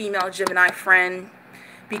this female Gemini friend,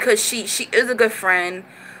 because she is a good friend,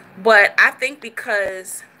 but I think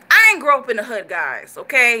because I ain't grow up in the hood, guys.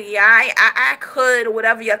 Okay, yeah, I act hood or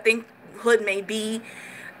whatever you think hood may be.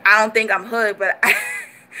 I don't think I'm hood, but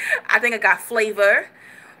I think I got flavor.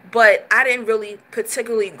 But I didn't really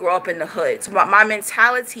particularly grow up in the hood. So my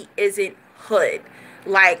mentality isn't hood.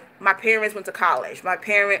 Like, my parents went to college. My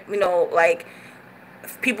parent, like,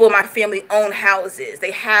 people in my family own houses. They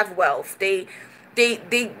have wealth. They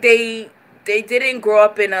didn't grow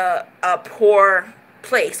up in a poor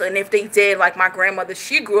place. And if they did, like my grandmother,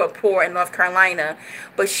 she grew up poor in North Carolina,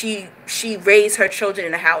 but she raised her children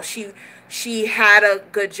in the house. She had a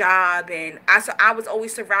good job, and I was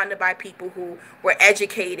always surrounded by people who were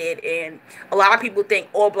educated. And a lot of people think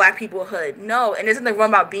all black people are hood. No, and there's nothing wrong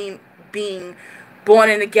about being born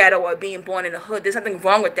in the ghetto or being born in the hood. There's nothing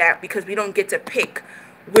wrong with that, because we don't get to pick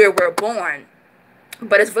where we're born.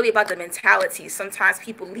 But it's really about the mentality. Sometimes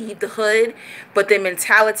people leave the hood, but their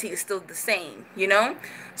mentality is still the same,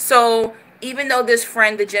 So even though this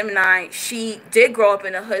friend, the Gemini, she did grow up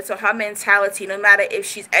in the hood, so her mentality, no matter if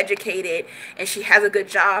she's educated and she has a good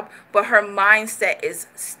job, but her mindset is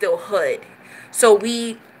still hood. So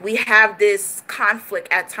we have this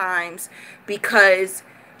conflict at times, because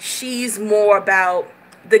she's more about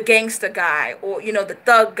the gangster guy, or the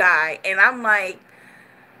thug guy, and I'm like,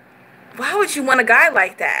 why would you want a guy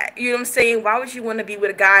like that? You know what I'm saying? Why would you want to be with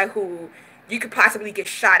a guy who you could possibly get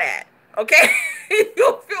shot at? Okay?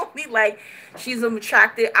 You feel me? Like,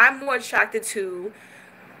 I'm more attracted to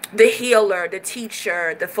the healer, the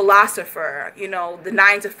teacher, the philosopher, the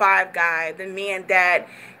 9-to-5 guy, the man that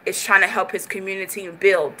is trying to help his community and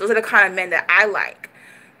build. Those are the kind of men that I like.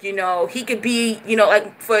 He could be,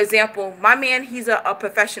 like, for example, my man, he's a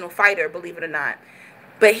professional fighter, believe it or not.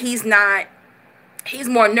 But he's more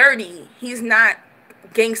nerdy. He's not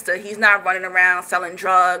gangster. He's not running around selling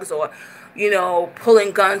drugs or,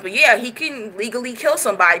 pulling guns. But yeah, he can legally kill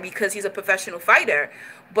somebody because he's a professional fighter.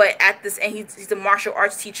 But and he's a martial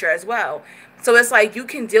arts teacher as well. So it's like, you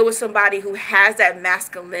can deal with somebody who has that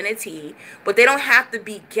masculinity, but they don't have to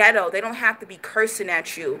be ghetto. They don't have to be cursing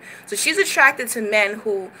at you. So she's attracted to men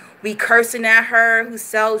who be cursing at her, who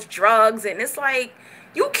sells drugs. And it's like,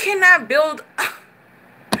 you cannot build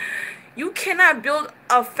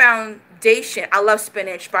a foundation. I love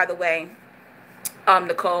spinach, by the way,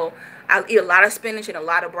 Nicole. I eat a lot of spinach and a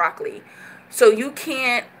lot of broccoli. So you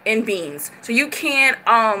can't, and beans. So you can't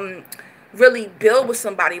really build with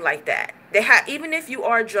somebody like that. Even if you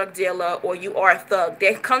are a drug dealer or you are a thug,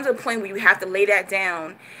 there comes a point where you have to lay that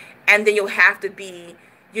down, and then you'll have to be,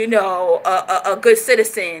 a good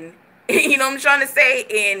citizen. You know what I'm trying to say,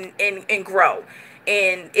 and grow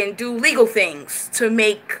and do legal things to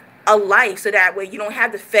make a life, so that way you don't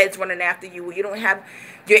have the feds running after you, or you don't have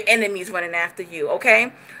your enemies running after you.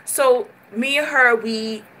 Okay, so me and her,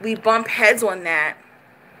 we bump heads on that.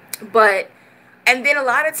 And then a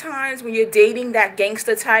lot of times when you're dating that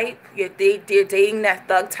gangster type, you're dating that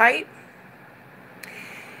thug type,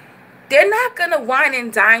 they're not going to wine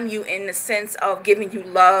and dine you in the sense of giving you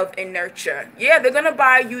love and nurture. Yeah, they're going to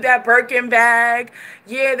buy you that Birkin bag.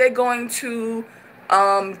 Yeah, they're going to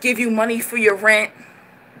give you money for your rent.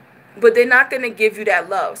 But they're not going to give you that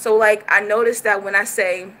love. So, like, I noticed that when I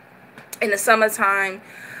say in the summertime,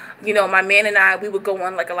 my man and I, we would go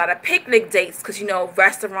on, like, a lot of picnic dates because,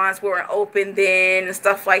 restaurants weren't open then and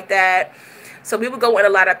stuff like that. So we would go on a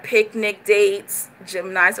lot of picnic dates.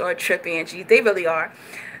 Geminis are trippy, Angie. They really are.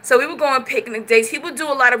 So we would go on picnic dates. He would do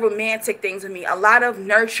a lot of romantic things with me, a lot of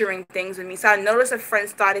nurturing things with me. So I noticed a friend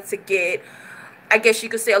started to get, I guess you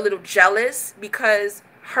could say, a little jealous, because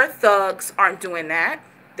her thugs aren't doing that.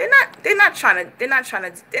 They're not trying to do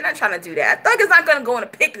that. A thug is not gonna go on a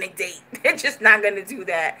picnic date. They're just not gonna do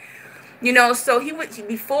that. So he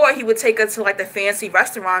would take her to, like, the fancy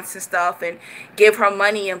restaurants and stuff, and give her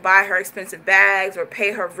money and buy her expensive bags or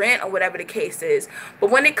pay her rent or whatever the case is. But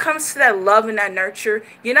when it comes to that love and that nurture,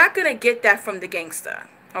 you're not gonna get that from the gangster.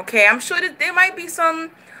 Okay, I'm sure that there might be some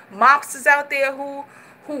mobsters out there who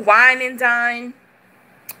wine and dine.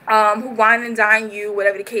 You,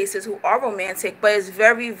 whatever the case is, who are romantic, but it's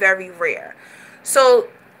very, very rare. So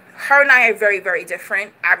her and I are very, very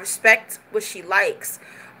different. I respect what she likes,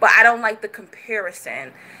 but I don't like the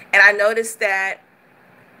comparison. And I noticed that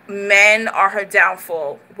men are her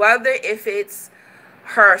downfall, whether if it's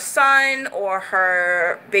her son or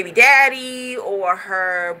her baby daddy or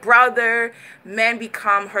her brother, men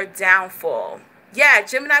become her downfall. Yeah,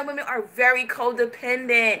 Gemini women are very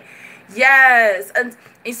codependent. Yes. And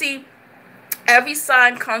you see, every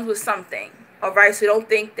sign comes with something. All right, so don't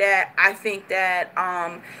think that I think that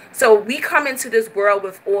so we come into this world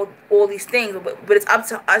with all these things, but it's up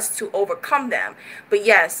to us to overcome them. But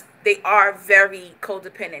yes, they are very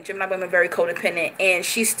codependent. Gemini women are very codependent, and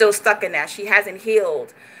she's still stuck in that. She hasn't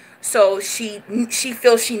healed, so she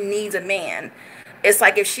feels she needs a man. It's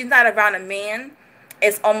like if she's not around a man,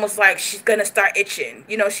 it's almost like she's gonna start itching.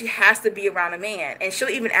 You know, she has to be around a man. And she'll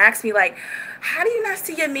even ask me like, how do you not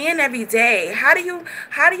see your man every day? How do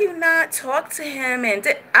you not talk to him? And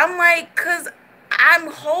I'm like, cause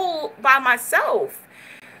I'm whole by myself.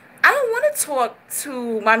 I don't want to talk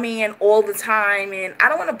to my man all the time, and I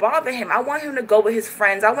don't want to bother him. I want him to go with his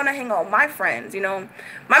friends. I want to hang out with my friends. You know,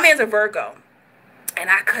 my man's a Virgo, and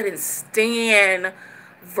I couldn't stand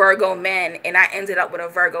Virgo men, and I ended up with a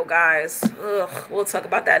Virgo, guys. Ugh, we'll talk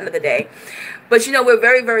about that another day. But you know, we're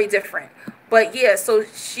very, very different. But yeah, so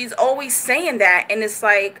she's always saying that, and it's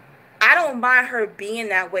like, I don't mind her being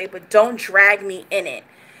that way, but don't drag me in it.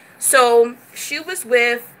 So she was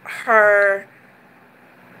with her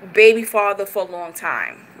baby father for a long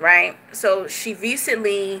time, right? So she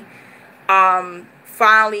recently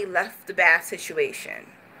finally left the bad situation.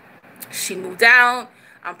 She moved out.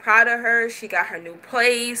 I'm proud of her. She got her new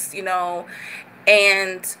place, you know.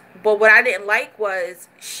 And but what I didn't like was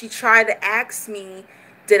she tried to ask me,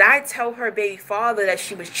 did I tell her baby father that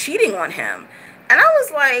she was cheating on him? And I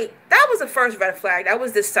was like, that was the first red flag. That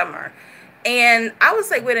was this summer. And I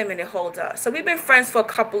was like, wait a minute, hold up. So we've been friends for a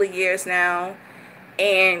couple of years now.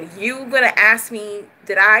 And you gonna ask me,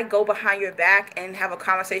 did I go behind your back and have a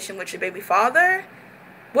conversation with your baby father?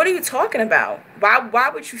 What are you talking about? Why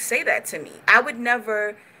would you say that to me? I would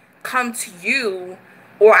never come to you,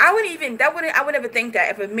 or I would never think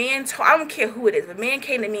that if a man I don't care who it is, if a man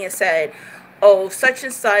came to me and said, oh, such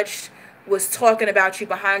and such was talking about you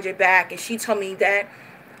behind your back, and she told me that,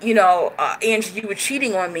 you know, Angie, you were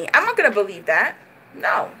cheating on me. I'm not gonna believe that.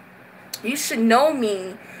 No. You should know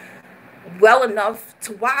me well enough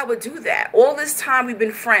to why I would do that. All this time we've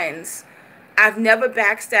been friends. I've never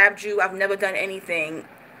backstabbed you. I've never done anything.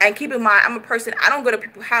 And keep in mind, I'm a person, I don't go to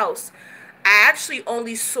people's house. I actually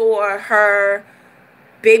only saw her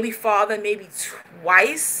baby father maybe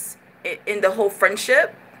twice in the whole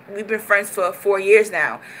friendship. We've been friends for 4 years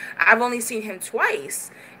now. I've only seen him twice.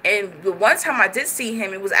 And the one time I did see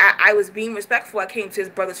him, it was I was being respectful. I came to his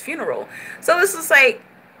brother's funeral. So it's just like,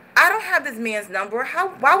 I don't have this man's number.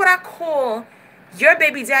 Why would I call your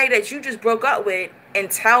baby daddy that you just broke up with and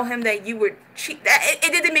tell him that you were cheat?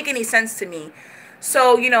 It didn't make any sense to me.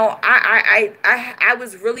 So, you know, I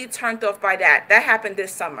was really turned off by that. That happened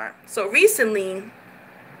this summer. So recently,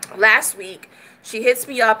 last week, she hits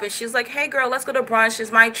me up and she's like, hey girl, let's go to brunch.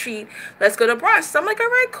 It's my treat. Let's go to brunch. So I'm like, all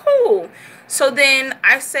right, cool. So then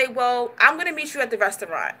I say, well, I'm going to meet you at the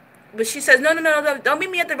restaurant. But she says, no, don't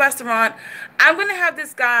meet me at the restaurant. I'm going to have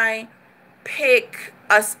this guy pick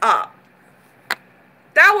us up.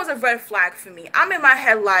 That was a red flag for me. I'm in my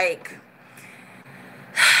head like,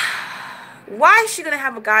 why is she going to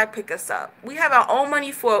have a guy pick us up? We have our own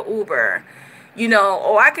money for an Uber, you know,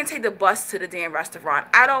 or I can take the bus to the damn restaurant.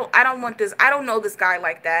 I don't want this. I don't know this guy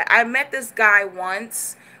like that. I met this guy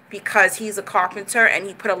once because he's a carpenter and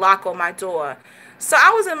he put a lock on my door. So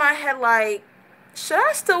I was in my head like, should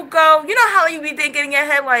I still go? You know how you be thinking in your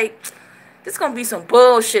head like, this is going to be some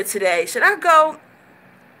bullshit today. Should I go?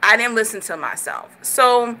 I didn't listen to myself.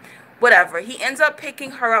 So whatever. He ends up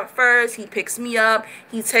picking her up first. He picks me up.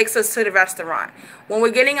 He takes us to the restaurant. When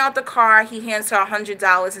we're getting out the car, he hands her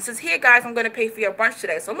 $100 and says, here, guys, I'm going to pay for your brunch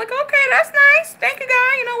today. So I'm like, okay, that's nice. Thank you,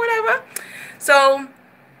 guy. You know, whatever. So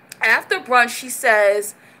after brunch, she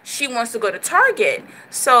says she wants to go to Target.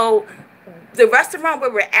 So the restaurant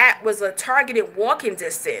where we're at was a Targeted walking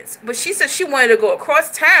distance. But she said she wanted to go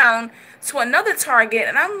across town to another Target.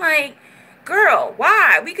 And I'm like, girl,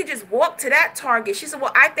 why? We could just walk to that Target. She said,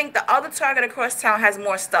 well, I think the other Target across town has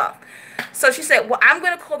more stuff. So she said, well, I'm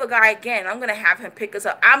going to call the guy again. I'm going to have him pick us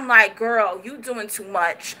up. I'm like, girl, you doing too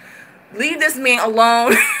much. Leave this man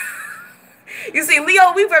alone. You see,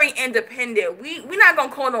 Leo, we very independent. We're not going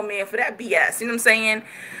to call no man for that BS. You know what I'm saying?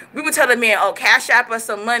 We would tell the man, oh, cash app us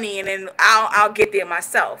some money and then I'll get there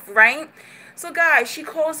myself, right? So, guys, she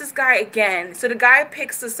calls this guy again. So the guy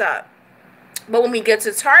picks us up. But when we get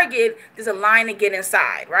to Target, there's a line to get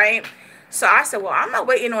inside, right? So I said, well, I'm not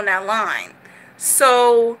waiting on that line.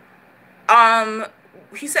 So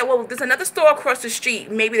he said, well, there's another store across the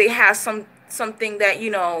street. Maybe they have something that,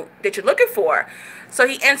 you know, that you're looking for. So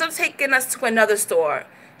he ends up taking us to another store.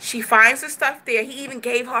 She finds the stuff there. He even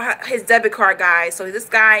gave her his debit card, guys. So this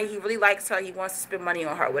guy, he really likes her. He wants to spend money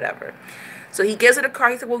on her, whatever. So he gives her the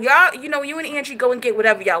card. He said, well, y'all, you know, you and Angie go and get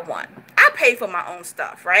whatever y'all want. I pay for my own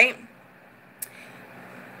stuff, right?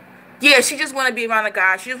 Yeah, she just want to be around the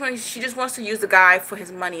guy. She just wants to use the guy for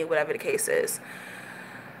his money or whatever the case is.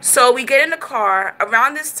 So we get in the car.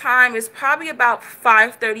 Around this time, it's probably about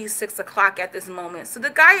 5:30, 6 o'clock at this moment. So the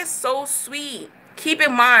guy is so sweet. Keep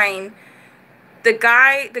in mind, the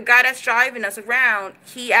guy that's driving us around,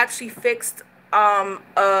 he actually fixed,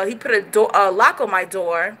 he put a lock on my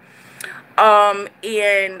door,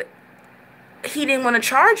 and he didn't want to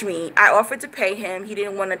charge me. I offered to pay him. He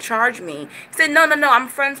didn't want to charge me. He said, no, I'm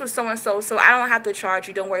friends with so-and-so, so I don't have to charge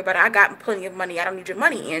you. Don't worry about it. I got plenty of money. I don't need your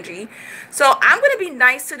money, Angie. So I'm going to be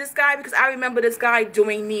nice to this guy because I remember this guy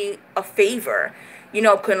doing me a favor. You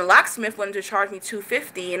know, because the locksmith wanted to charge me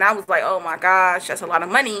 $250, and I was like, oh my gosh, that's a lot of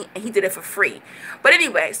money, and he did it for free. But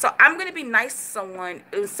anyway, so I'm going to be nice to someone.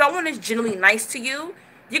 If someone is genuinely nice to you,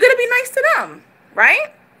 you're going to be nice to them,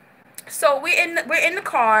 right? So we're in the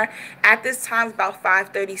car at this time. It's about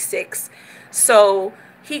 5:36. So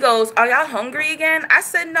he goes, are y'all hungry again? I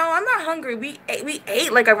said, no, I'm not hungry. We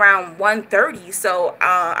ate like around 1:30, so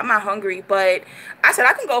I'm not hungry. But I said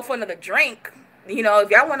I can go for another drink. You know, if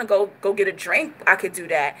y'all want to go get a drink, I could do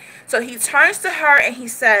that. So he turns to her and he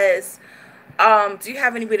says, do you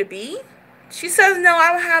have anywhere to be? She says, no,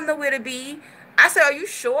 I don't have nowhere to be. I said, are you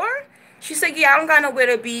sure? She said, yeah, I don't got nowhere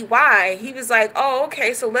to be. Why? He was like, oh,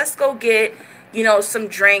 okay, so let's go get, you know, some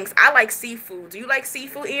drinks. I like seafood. Do you like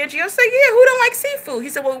seafood, Angie? I said, yeah, who don't like seafood? He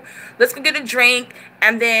said, well, let's go get a drink,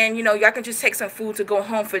 and then, you know, y'all can just take some food to go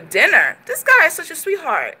home for dinner. This guy is such a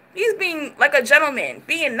sweetheart. He's being like a gentleman,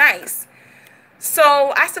 being nice.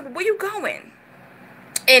 So I said, well, where you going?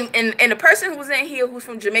 And the person who was in here who's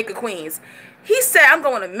from Jamaica, Queens, he said, I'm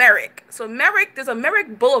going to Merrick. So Merrick, there's a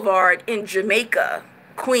Merrick Boulevard in Jamaica,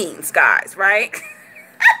 Queens, guys, right?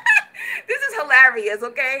 This is hilarious,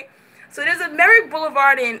 okay? So there's a Merrick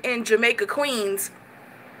Boulevard in Jamaica, Queens.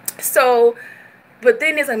 So, but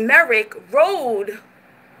then there's a Merrick Road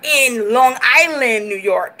in Long Island, New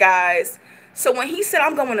York, guys. So when he said,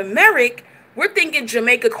 I'm going to Merrick, we're thinking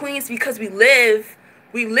Jamaica, Queens, because we live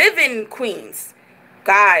in Queens.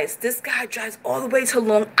 Guys, this guy drives all the way to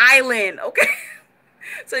Long Island, okay?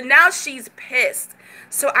 So now she's pissed.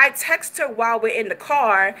 So I text her while we're in the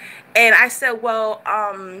car, and I said, well,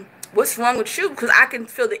 what's wrong with you? Because I can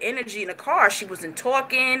feel the energy in the car. She wasn't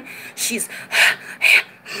talking. She's,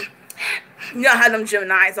 you know how them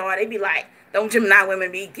Geminis are. They be like, them Gemini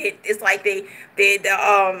women it's like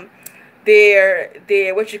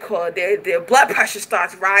their what you call it, their blood pressure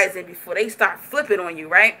starts rising before they start flipping on you,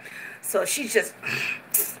 right? So she's just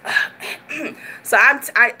so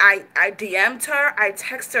I DM'd her, I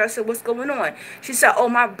texted her, I said, what's going on? She said, oh,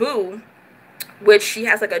 my boo, which she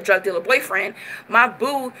has like a drug dealer boyfriend, my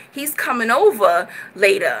boo, he's coming over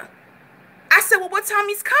later. I said, well, what time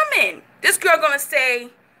he's coming? This girl gonna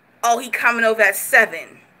say, oh, he coming over at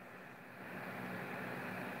 7.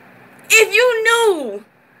 If you knew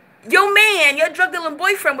your man, your drug dealing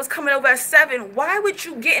boyfriend was coming over at 7, why would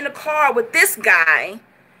you get in the car with this guy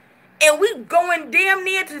and we going damn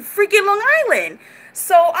near to freaking Long Island?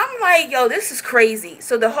 So I'm like, yo, this is crazy.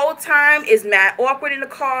 So the whole time is mad awkward in the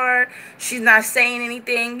car. She's not saying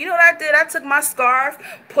anything. You know what I did? I took my scarf,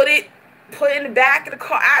 put it in the back of the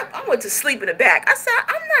car. I went to sleep in the back. I said,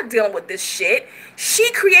 I'm not dealing with this shit.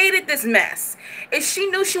 She created this mess. If she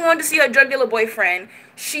knew she wanted to see her drug dealer boyfriend,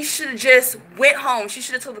 she should have just went home. She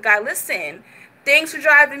should have told the guy, listen, thanks for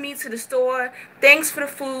driving me to the store. Thanks for the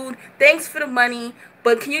food. Thanks for the money.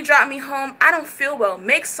 But can you drop me home? I don't feel well.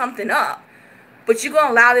 Make something up. But you're going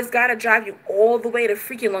to allow this guy to drive you all the way to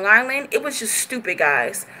freaking Long Island? It was just stupid,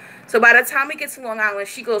 guys. So by the time we get to Long Island,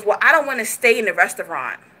 she goes, well, I don't want to stay in the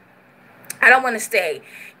restaurant. I don't want to stay.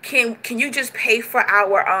 Can you just pay for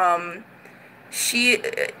our, she's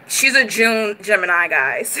a June Gemini,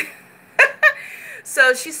 guys.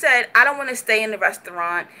 So she said, I don't want to stay in the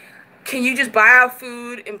restaurant. Can you just buy our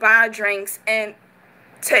food and buy our drinks and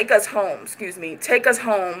take us home? Excuse me. Take us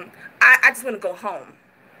home. I just want to go home.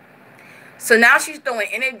 So now she's throwing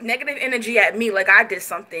negative energy at me like I did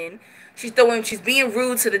something. She's being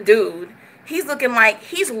rude to the dude. He's looking like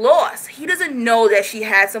he's lost. He doesn't know that she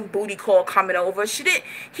had some booty call coming over. He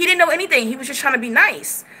didn't know anything. He was just trying to be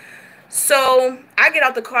nice. So I get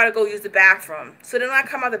out the car to go use the bathroom. So then I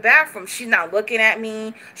come out the bathroom. She's not looking at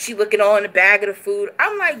me. She's looking all in the bag of the food.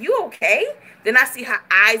 I'm like, you okay? Then I see her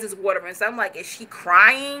eyes is watering. So I'm like, is she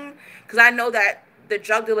crying? Because I know that the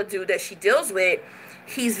drug dealer dude that she deals with,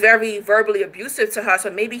 he's very verbally abusive to her. So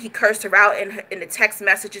maybe he cursed her out in the text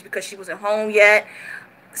messages because she wasn't home yet.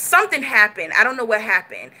 something happened. I don't know what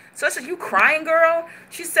happened. So I said, you crying, girl?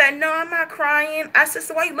 She said, no, I'm not crying. I said,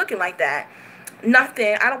 so why are you looking like that?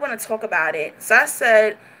 Nothing. I don't want to talk about it. So I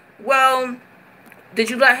said, well, did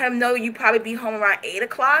you let him know you probably be home around 8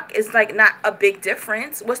 o'clock? It's like not a big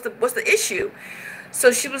difference. What's the issue?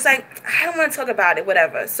 So she was like, I don't want to talk about it,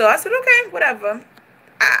 whatever. So I said, okay, whatever.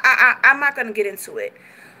 I'm not gonna get into it.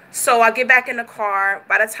 So I get back in the car.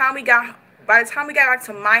 By the time we got back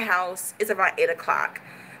to my house, it's about 8 o'clock.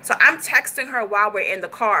 So I'm texting her while we're in the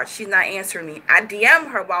car. She's not answering me. I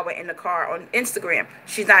DM her while we're in the car on Instagram.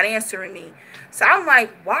 She's not answering me. So I'm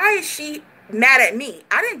like, why is she mad at me?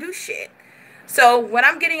 I didn't do shit. So when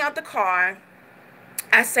I'm getting out the car,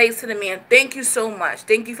 I say to the man, thank you so much.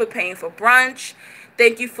 Thank you for paying for brunch.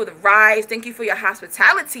 Thank you for the rides. Thank you for your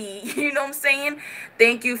hospitality. You know what I'm saying?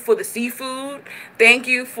 Thank you for the seafood. Thank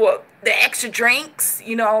you for the extra drinks.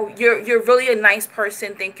 You know, you're really a nice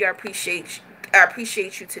person. Thank you. I appreciate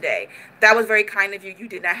you today. That was very kind of you. You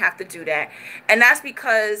did not have to do that. And that's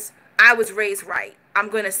because I was raised right. I'm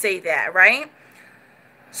going to say that, right?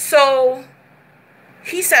 So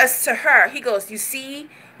he says to her, he goes, you see,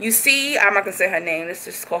 I'm not going to say her name. Let's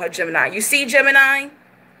just call her Gemini. You see, Gemini?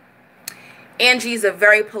 Angie's a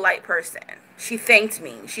very polite person. She thanked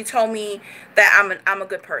me. She told me that I'm a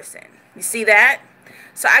good person. You see that?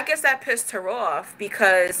 So I guess that pissed her off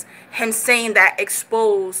because him saying that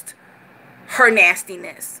exposed her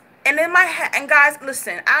nastiness. And in my head, and guys,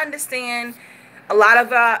 listen, I understand a lot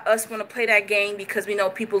of us want to play that game because we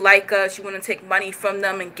know people like us. You want to take money from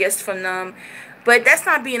them and gifts from them. But that's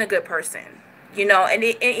not being a good person. You know, and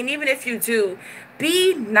even if you do,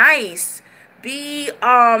 be nice. Just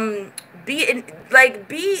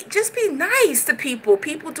be nice to people.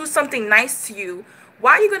 People do something nice to you.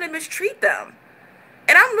 Why are you going to mistreat them?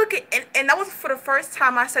 And I'm looking, and that was for the first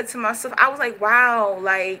time I said to myself, I was like, wow,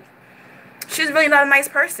 like, she's really not a nice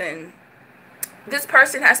person. This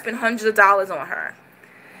person has spent hundreds of dollars on her.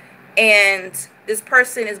 And this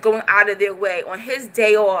person is going out of their way. On his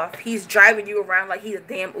day off, he's driving you around like he's a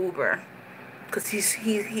damn Uber. Because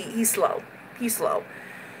he's slow. He's slow.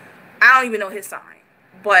 I don't even know his sign.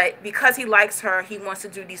 But because he likes her, he wants to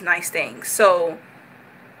do these nice things. So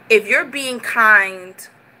if you're being kind,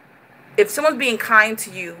 if someone's being kind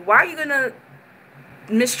to you, why are you going to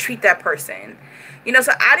mistreat that person? You know,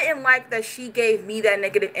 so I didn't like that she gave me that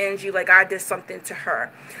negative energy like I did something to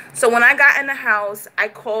her. So when I got in the house, I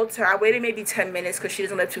called her. I waited maybe 10 minutes because she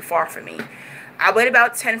doesn't live too far from me. I waited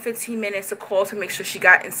about 10, 15 minutes to call to make sure she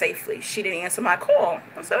got in safely. She didn't answer my call.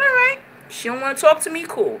 I said, all right, she don't want to talk to me,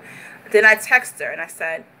 cool. Then I texted her and I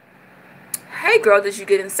said, hey, girl, did you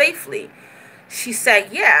get in safely? She said,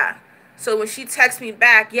 yeah. So when she texts me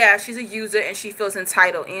back, yeah, she's a user and she feels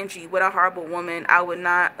entitled. Angie, what a horrible woman. I would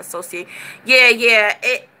not associate. Yeah.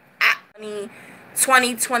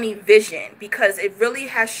 2020 vision, because it really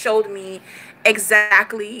has showed me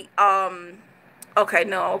exactly.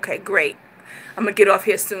 Okay, great. I'm gonna get off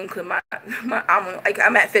here soon because I'm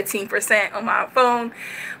at 15% on my phone.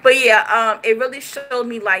 But yeah, it really showed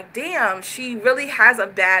me like, damn, she really has a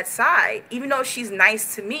bad side, even though she's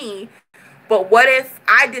nice to me. But what if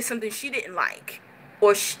I did something she didn't like?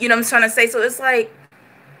 Or, you know what I'm trying to say? So it's like,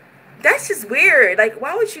 that's just weird. Like,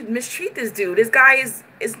 why would you mistreat this dude? This guy is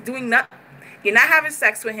doing nothing. You're not having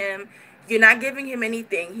sex with him. You're not giving him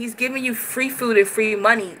anything. He's giving you free food and free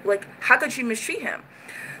money. Like, how could you mistreat him?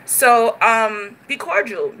 So, be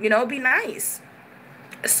cordial, you know, be nice.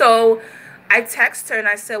 So I texted her and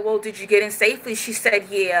I said, well, did you get in safely? She said,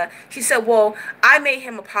 yeah. She said, well, I made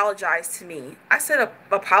him apologize to me. I said,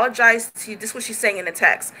 apologize to you? This is what she's saying in the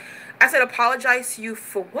text. I said, apologize to you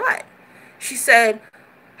for what? She said,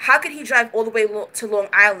 how could he drive all the way to Long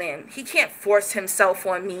Island? He can't force himself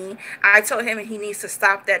on me. I told him he needs to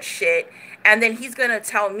stop that shit. And then he's going to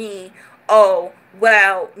tell me, oh,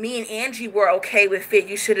 well, me and Angie were okay with it.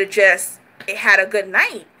 You should have just had a good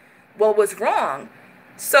night. What was wrong?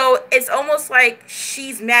 So it's almost like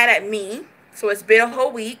she's mad at me. So it's been a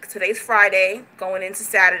whole week. Today's Friday, going into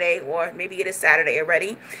Saturday, or maybe it is Saturday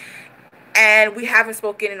already. And we haven't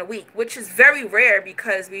spoken in a week, which is very rare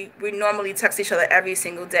because we normally text each other every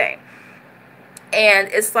single day. And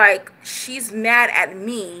it's like she's mad at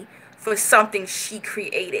me for something she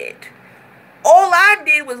created. All I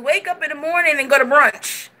did was wake up in the morning and go to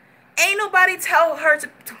brunch. Ain't nobody tell her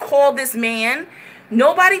to call this man.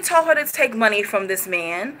 Nobody told her to take money from this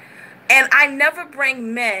man. And I never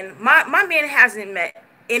bring men. My man hasn't met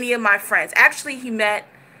any of my friends. Actually, he met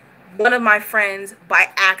one of my friends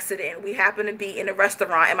by accident. We happened to be in a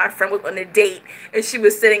restaurant and my friend was on a date and she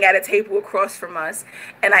was sitting at a table across from us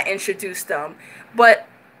and I introduced them. But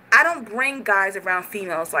I don't bring guys around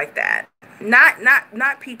females like that.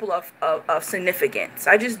 Not people of significance.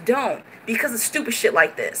 I just don't, because of stupid shit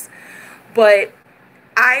like this. But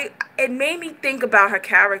it made me think about her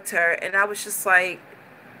character, and I was just like,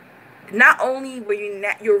 not only were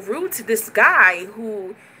you're rude to this guy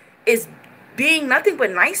who is being nothing but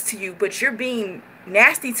nice to you, but you're being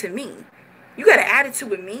nasty to me. You got an attitude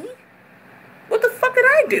with me? What the fuck did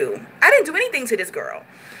I do? I didn't do anything to this girl.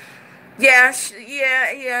 Yeah, she's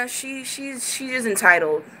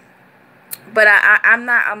entitled. But I'm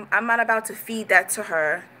not about to feed that to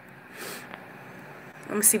her.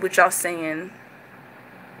 Let me see what y'all saying.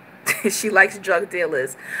 She likes drug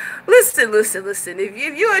dealers. Listen.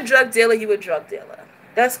 If you're a drug dealer, you're a drug dealer.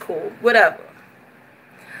 That's cool. Whatever.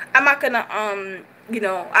 I'm not gonna I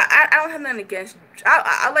don't have nothing against.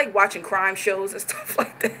 I like watching crime shows and stuff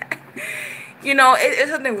like that.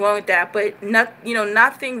 It's nothing wrong with that, but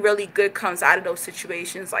nothing really good comes out of those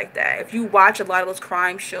situations like that. If you watch a lot of those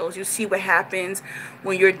crime shows, you see what happens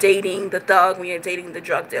when you're dating the thug, when you're dating the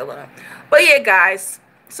drug dealer. But yeah, guys,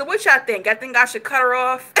 so what y'all think? I think I should cut her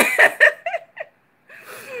off.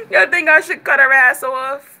 Y'all think I should cut her ass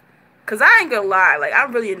off? Because I ain't gonna lie, like,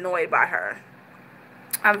 I'm really annoyed by her.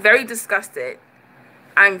 I'm very disgusted.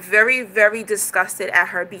 I'm very, very disgusted at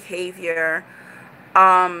her behavior.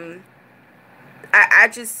 You're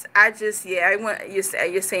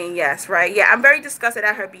saying yes, right? Yeah, I'm very disgusted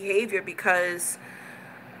at her behavior because,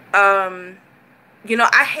 I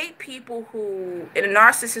hate people who, and a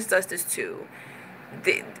narcissist does this too.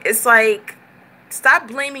 It's like, stop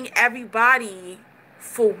blaming everybody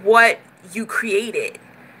for what you created.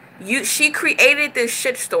 She created this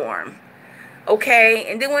shitstorm,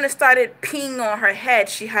 okay? And then when it started peeing on her head,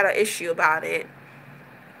 she had an issue about it.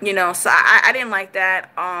 So I didn't like that.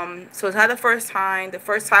 So it's not the first time. The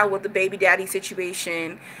first time with the baby daddy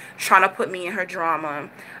situation, trying to put me in her drama.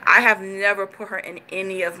 I have never put her in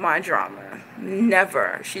any of my drama.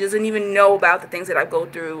 Never. She doesn't even know about the things that I go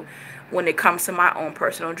through when it comes to my own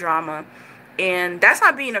personal drama. And that's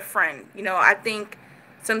not being a friend. I think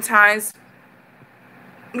sometimes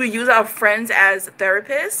we use our friends as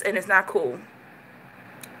therapists, and it's not cool.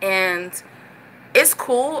 And it's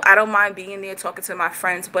cool. I don't mind being there talking to my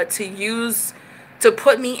friends, but to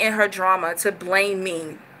put me in her drama, to blame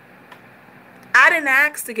me. I didn't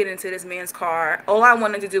ask to get into this man's car. All I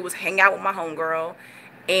wanted to do was hang out with my homegirl,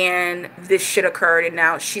 and this shit occurred, and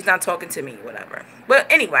now she's not talking to me, whatever. But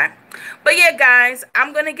anyway, yeah, guys,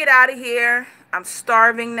 I'm going to get out of here. I'm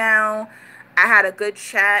starving now. I had a good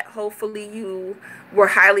chat. Hopefully you were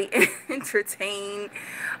highly entertained.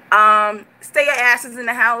 Stay your asses in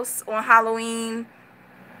the house on Halloween.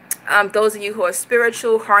 Those of you who are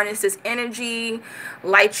spiritual, harness this energy.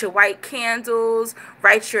 Light your white candles.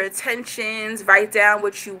 Write your intentions. Write down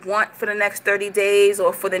what you want for the next 30 days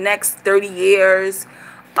or for the next 30 years.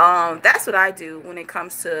 That's what I do when it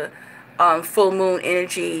comes to full moon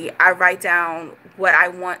energy. I write down what I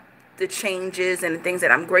want, the changes and the things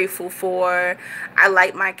that I'm grateful for. I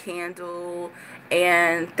light my candle,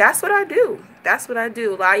 and that's what I do. That's what I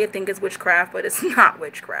do. A lot of you think it's witchcraft, but it's not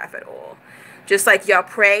witchcraft at all. Just like y'all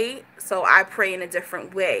pray, so I pray in a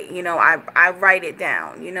different way. I write it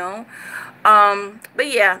down, But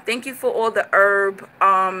yeah, thank you for all the herb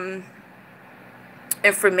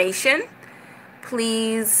information.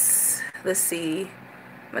 Please, let's see.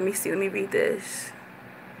 Let me read this.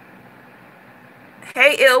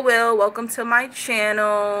 Hey, Ill Will, welcome to my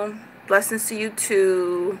channel. Blessings to you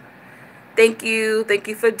too. Thank you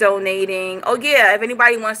for donating. Oh yeah, if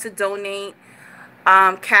anybody wants to donate,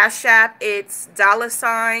 Cash App, it's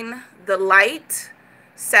 $ the light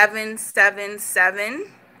 777.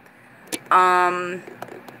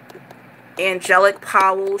 Angelic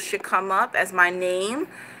Powell should come up as my name.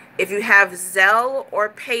 If you have Zelle or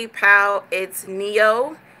PayPal, it's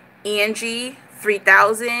Neo Angie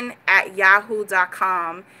 3000 at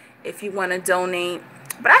yahoo.com if you want to donate.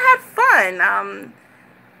 But I had fun.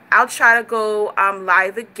 I'll try to go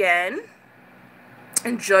live again.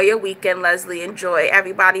 Enjoy your weekend, Leslie. Enjoy.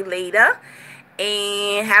 Everybody later.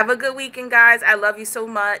 And have a good weekend, guys. I love you so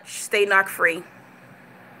much. Stay narc free.